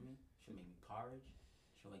fruit for me. She'll make me porridge.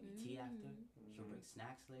 She'll make me tea after. She'll bring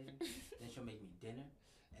snacks later. Then she'll make me dinner.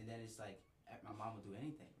 And then it's like, my mom will do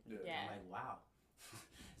anything. I'm like, wow.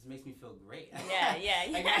 This makes me feel great. Yeah.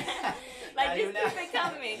 Like, just keep it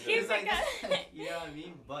coming. Keep it coming. You know what I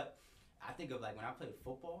mean? But I think of, like, when I played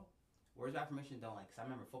football, words of affirmation don't, like, because I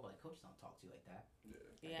remember football, like, coaches don't talk to you like that.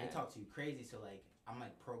 They talk to you crazy, so, like, I'm,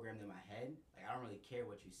 like, programmed in my head. Like, I don't really care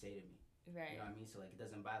what you say to me. Right. You know what I mean? So, like, it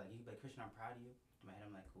doesn't bother. Like, you can be like, Christian, I'm proud of you. In my head,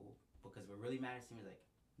 I'm like, cool. Because what really matters to me is, like,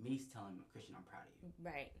 me telling Christian, I'm proud of you.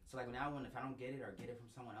 Right. So, like, if I don't get it or get it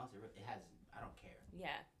from someone else, I don't care.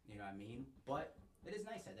 Yeah. You know what I mean? But it is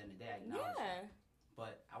nice at the end of the day. I acknowledge that.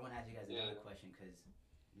 But I want to ask you guys another question, because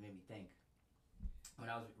it made me think. When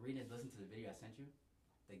I was listening to the video I sent you,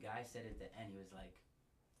 the guy said at the end, he was like,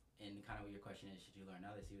 and kind of what your question is, should you learn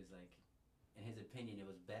others? He was like, in his opinion, it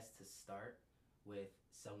was best to start with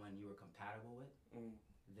someone you were compatible with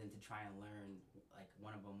than to try and learn, like,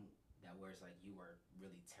 one of them that was like you were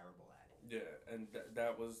really terrible at it. Yeah, and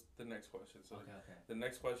that was the next question. So the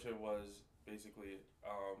next question was basically,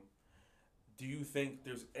 do you think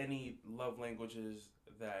there's any love languages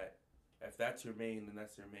that if that's your main, then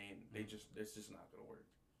that's their main, it's just not gonna work?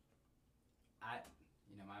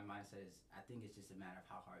 You know, my mindset is, I think it's just a matter of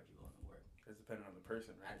how hard you're willing to work. It's dependent on the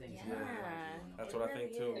person, right? I think Yeah. it's really hard you're willing to That's work. what I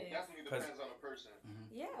think too. It definitely depends on the person.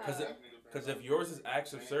 Yeah. Because if yours is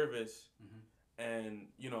acts of service, Mhm.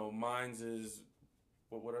 and you know mine's is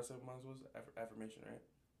what I said mine's was affirmation, right?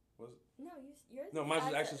 Was it? No, yours. No, mine's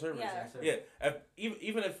is acts of service. Yeah. Yeah.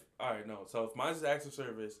 Even if all right, no. So if mine's is acts of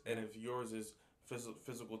service, and if yours is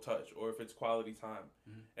physical touch, or if it's quality time,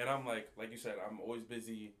 and I'm like you said, I'm always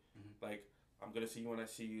busy. Like I'm gonna see you when I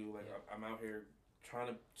see you. Like I'm out here trying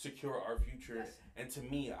to secure our future. Yes. And to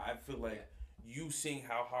me, I feel like you seeing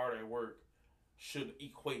how hard I work should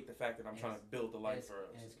equate the fact that I'm trying to build a life for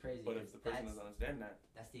us. And it's crazy. But if the person doesn't understand that,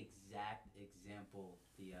 that's the exact example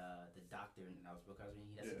the doctor in I was book I was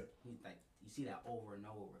reading. He like you see that over and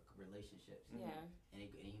over with relationships. Yeah. And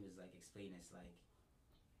he was like explaining it's like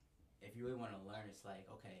if you really want to learn, it's like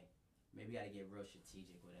okay, maybe you got to get real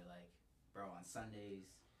strategic with it. Like, bro, on Sundays,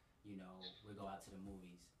 you know, we go out to the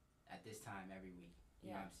movies at this time every week. You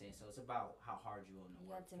know what I'm saying? So it's about how hard you're willing to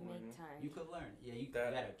work. You have to make time. You could learn. Yeah, you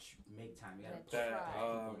gotta make time. You gotta put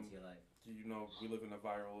people into your life. You know, we live in a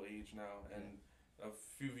viral age now, and a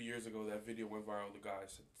few years ago, that video went viral. The guy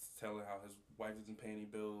telling how his wife doesn't pay any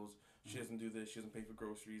bills. She doesn't do this. She doesn't pay for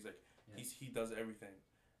groceries. Like he does everything,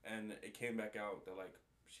 and it came back out that like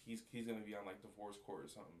he's gonna be on like divorce court or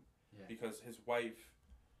something because his wife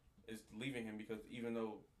is leaving him because even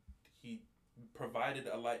though he provided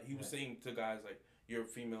a lot, he was saying to guys like, your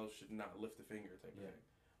female should not lift a finger type of thing.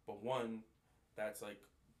 But one, that's like,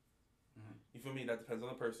 you feel me? That depends on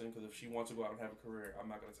the person, because if she wants to go out and have a career, I'm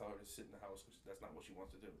not going to tell her to sit in the house because that's not what she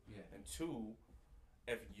wants to do. Yeah. And two,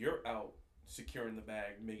 if you're out securing the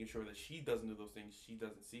bag, making sure that she doesn't do those things, she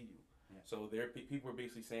doesn't see you. Yeah. So people are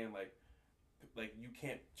basically saying like you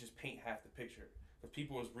can't just paint half the picture. Because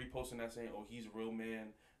people was reposting that saying, oh, he's a real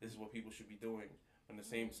man, this is what people should be doing. In the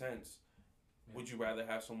same sense, would you rather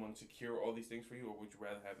have someone secure all these things for you, or would you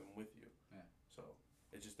rather have them with you? Yeah. So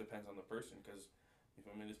it just depends on the person, because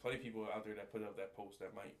I mean, there's plenty of people out there that put up that post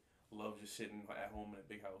that might love just sitting at home in a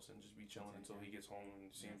big house and just be chilling until he gets home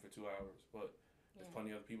and see him for 2 hours. But there's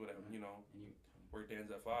plenty of other people that you know work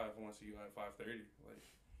dance at 5 and want to see you at 5:30. Like,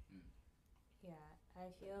 yeah,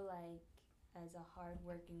 I feel like as a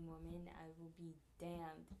hardworking woman, I will be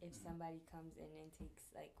damned if somebody comes in and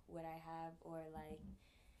takes like what I have, or like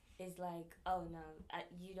is like, oh no,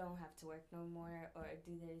 you don't have to work no more, or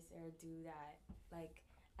do this or do that. Like,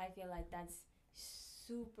 I feel like that's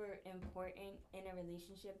super important in a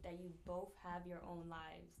relationship, that you both have your own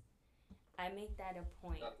lives. I make that a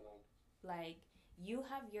point. Like, you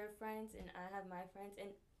have your friends and I have my friends, and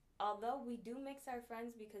although we do mix our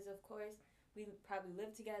friends because of course we probably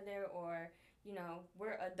live together, or you know,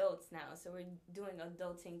 we're adults now, so we're doing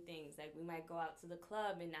adulting things. Like, we might go out to the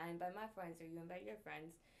club and I invite my friends or you invite your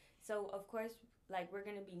friends. So, of course, like, we're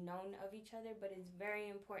going to be known of each other, but it's very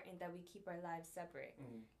important that we keep our lives separate.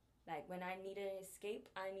 Like, when I need an escape,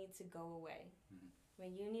 I need to go away.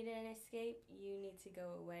 When you need an escape, you need to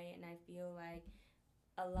go away. And I feel like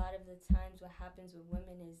a lot of the times what happens with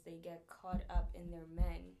women is they get caught up in their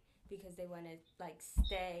men because they want to, like,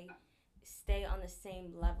 stay on the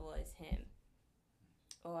same level as him.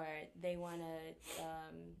 Or they want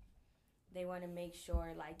to make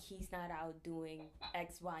sure like he's not out doing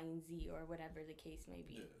X, Y, and Z, or whatever the case may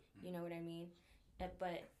be. You know what I mean?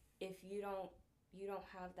 But if you don't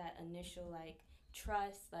have that initial like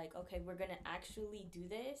trust, like, okay, we're gonna actually do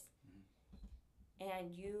this,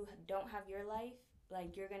 and you don't have your life,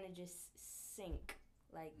 like, you're gonna just sink.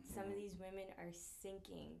 Like, some of these women are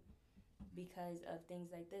sinking because of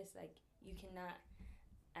things like this. Like, you cannot,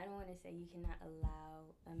 I don't want to say you cannot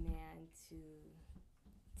allow a man to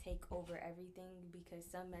take over everything, because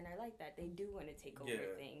some men are like that. They do want to take over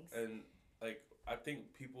things. And like, I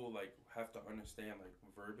think people like have to understand like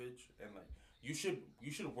verbiage, and like you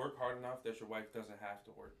should work hard enough that your wife doesn't have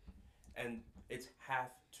to work, and it's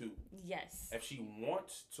have to. Yes. If she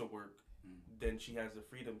wants to work, then she has the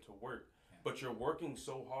freedom to work. But you're working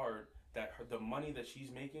so hard that the money that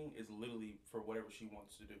she's making is literally for whatever she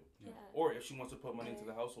wants to do. Or if she wants to put money into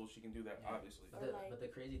the household, she can do that, obviously. But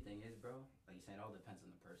the crazy thing is, bro, like you're saying, it all depends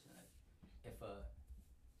on the person. Like,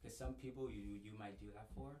 because some people you might do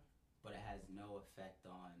that for, but it has no effect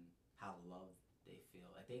on how loved they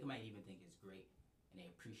feel. Like, they might even think it's great, and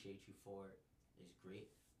they appreciate you for it, is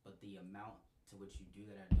great, but the amount to which you do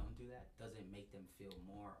that or don't do that doesn't make them feel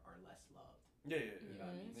more or less loved. You know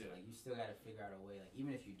what I mean? So like, you still gotta figure out a way. Like,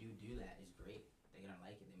 even if you do that, it's great. They're gonna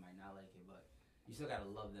like it. They might not like it, but you still gotta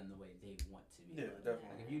love them the way they want to be. Definitely.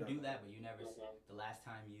 Like, if you do that, but you never, the last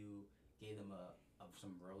time you gave them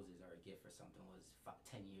some roses or a gift or something was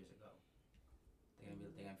 10 years ago, they're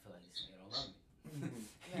gonna feel like this nigga don't love me. You know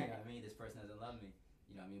what I mean? This person doesn't love me.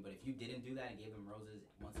 You know what I mean? But if you didn't do that and gave them roses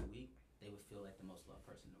once a week, they would feel like the most loved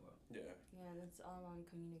person in the world. Yeah. Yeah, that's all on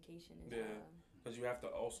communication as Yeah. well. Because you have to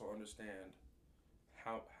also understand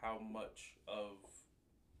how much of,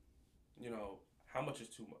 how much is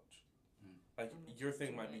too much. Like, How much your is thing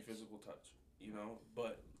too might be much? physical touch,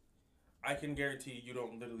 but I can guarantee you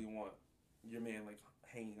don't literally want your man, like,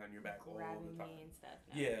 hanging on your back all Grabbing the time. me and stuff.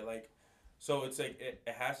 No. Yeah, like, so it's like, it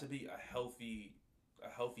has to be a healthy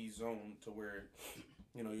zone to where,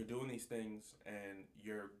 you're doing these things and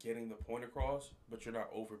you're getting the point across, but you're not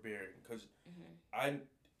overbearing. Because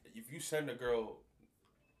if you send a girl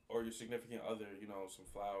or your significant other, some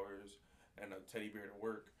flowers and a teddy bear to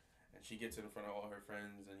work, and she gets it in front of all her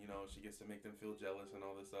friends, and she gets to make them feel jealous and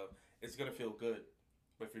all this stuff, it's gonna feel good.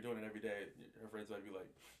 But if you're doing it every day, her friends might be like,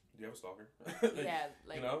 "Do you have a stalker?" Yeah,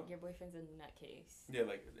 like your boyfriend's a nutcase. Yeah,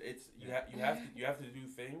 like it's you have to do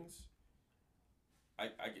things. I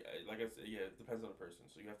like I said, yeah, it depends on the person.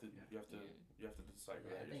 So you have to decipher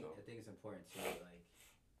that yourself. I think it's important too. Like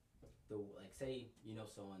say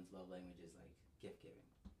someone's love language is like gift giving.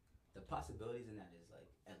 The possibilities in that is like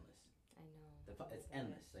endless. I know. It's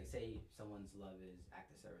endless. Like say someone's love is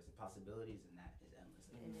act of service. The possibilities in that is endless.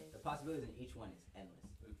 Like, It is. The possibilities in each one is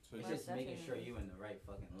endless. It's Most just making sure definitely. you're in the right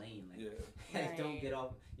fucking lane. Like, Yeah. don't Right. get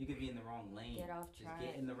off. You could be in the wrong lane. Get off Just track.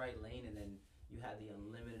 get in the right lane, and then you have the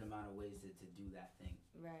unlimited amount of ways to do that thing.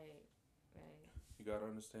 Right. You gotta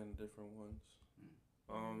understand the different ones.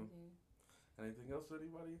 Anything else,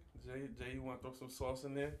 anybody? Jay, you want to throw some sauce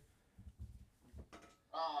in there?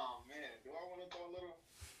 Oh man, do I want to throw a little?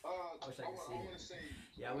 I wish I could see want it. to say.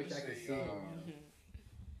 Yeah, I wish I could see it.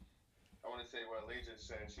 I want to say what Leja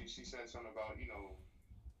said. She said something about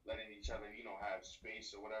letting each other have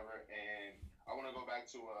space or whatever. And I want to go back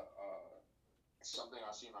to something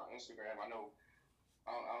I seen on Instagram. I don't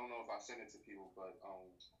know if I sent it to people, but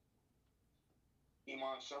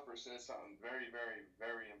Iman Shumpert said something very, very,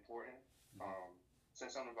 very important. Said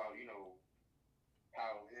something about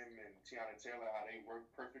how him and Tiana Taylor, how they work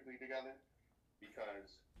perfectly together,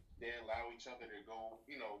 because they allow each other to go,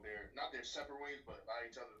 they're not their separate ways, but allow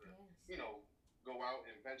each other to, go out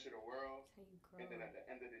and venture the world. That's how you grow. And then at the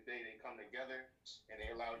end of the day, they come together and they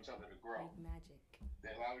allow each other to grow. Like magic. They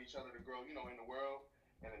allow each other to grow, in the world,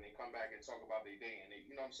 and then they come back and talk about their day. And they,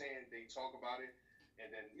 they talk about it, and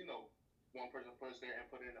then, one person puts their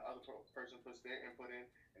input in, the other person puts their input in,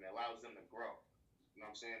 and it allows them to grow. You know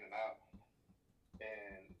what I'm saying? And I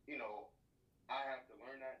have to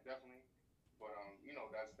learn that definitely, but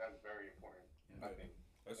that's very important. I think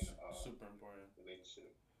That's super important.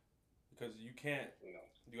 Relationship. Because you can't.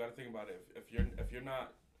 You got to think about it. If you're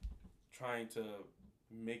not trying to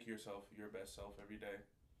make yourself your best self every day,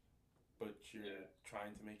 but you're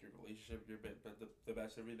trying to make your relationship the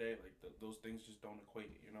best every day, like those things just don't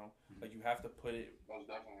equate. Like you have to put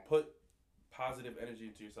positive energy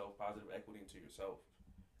into yourself, positive equity into yourself,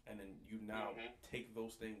 and then you now take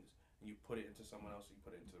those things and you put it into someone else. And you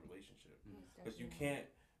put it into the relationship, because you can't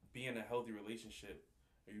be in a healthy relationship,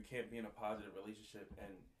 or you can't be in a positive relationship,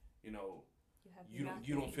 and you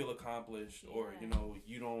don't feel accomplished, or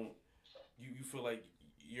you feel like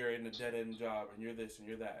you're in a dead end job and you're this and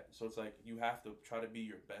you're that. So it's like you have to try to be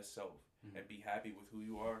your best self and be happy with who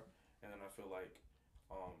you are, and then I feel like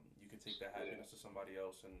you can take that happiness to somebody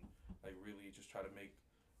else and like really just try to make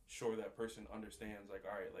sure that person understands, like,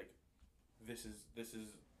 all right, like this is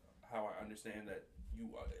how I understand that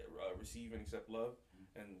you receive and accept love,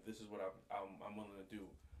 and this is what I'm willing to do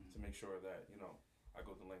to make sure that I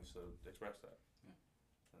go to lengths to express that.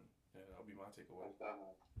 And that'll be my takeaway.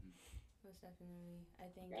 Most definitely. I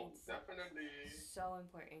think it's so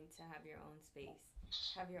important to have your own space,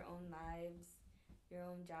 have your own lives, your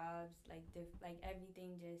own jobs, like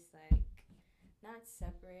everything, just like not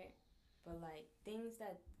separate, but like things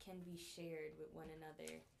that can be shared with one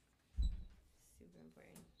another. Super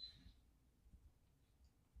important.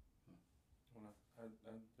 Wanna add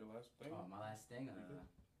your last thing? Oh, my last thing.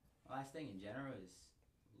 My last thing in general is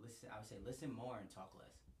listen. I would say listen more and talk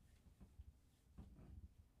less.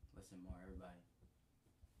 Listen more, everybody.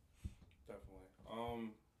 Definitely.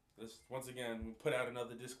 This once again, we put out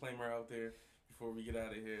another disclaimer out there before we get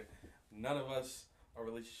out of here. None of us are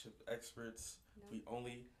relationship experts. Nope. We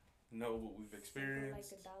only know what we've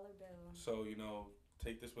experienced. Like $1 bill. So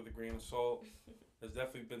take this with a grain of salt. There's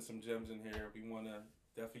definitely been some gems in here. We want to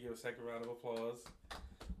definitely give a second round of applause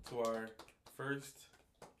to our first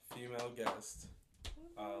female guest.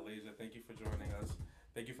 Leja, thank you for joining us.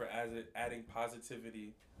 Thank you for adding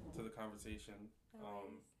positivity to the conversation.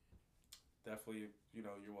 Definitely,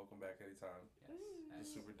 you're welcome back anytime. Yes. It's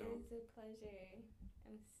super dope. It's a pleasure.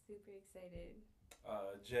 I'm Super excited.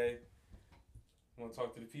 Jay, want to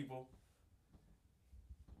talk to the people?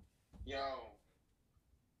 Yo,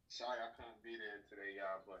 sorry I couldn't be there today,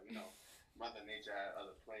 y'all, but Mother Nature had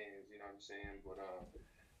other plans, you know what I'm saying? But I'll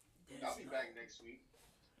be back next week.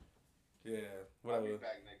 Yeah, I'll whatever. be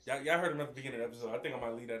back next Y'all, week. y'all heard him at the beginning of the episode. I think I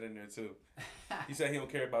might leave that in there too. He said he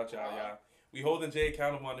don't care about y'all. We holding Jay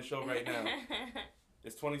accountable on the show right now.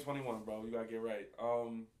 It's 2021, bro. You gotta get right.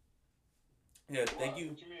 Yeah, thank you.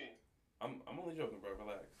 What you mean? I'm only joking, bro.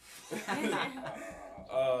 Relax. I'm like,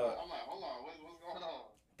 hold on, what's going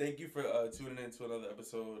on? Thank you for tuning in to another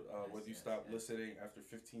episode. Whether you stopped listening after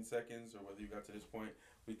 15 seconds or whether you got to this point,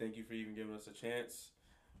 we thank you for even giving us a chance.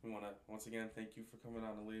 We want to once again thank you for coming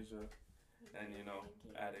on, Elijah, and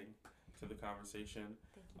adding to the conversation.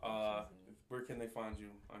 Thank you for choosing me. Where can they find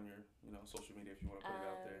you on your social media if you want to put it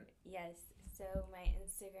out there? Yes, so my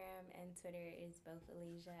Instagram and Twitter is both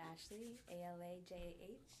Alasia Ashley,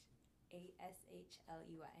 ALAJAHASHLEY.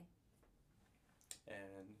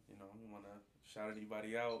 And you want to shout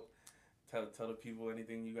anybody out, tell the people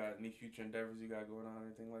anything you got, any future endeavors you got going on,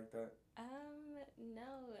 anything like that.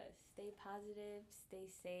 No, stay positive, stay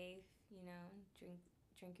safe,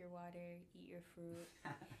 drink your water, eat your fruit.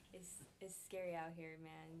 It's scary out here,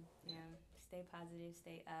 man. Stay positive,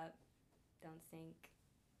 stay up, don't sink.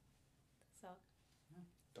 That's all.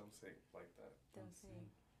 Don't sink like that. Don't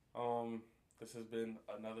sink. This has been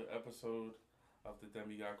another episode of the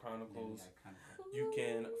Demigod Chronicles. You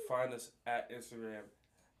can find us at Instagram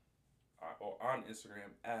or on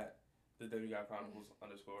Instagram at the Demigod Chronicles _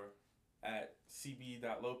 at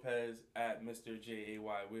cb.lopez at Mr. Jay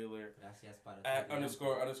Wheeler at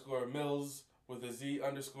 _ Mills with a Z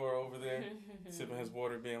 _ over there sipping his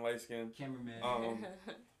water, being light skinned Cameraman.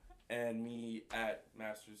 and me at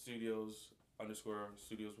Master Studios _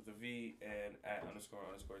 Studios with a V and at _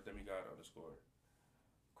 Demigod _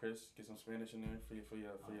 Chris, get some Spanish in there for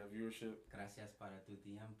your viewership. Gracias para tu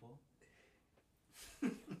tiempo.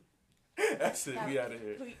 That's it. We out of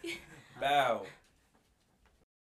here. Bow.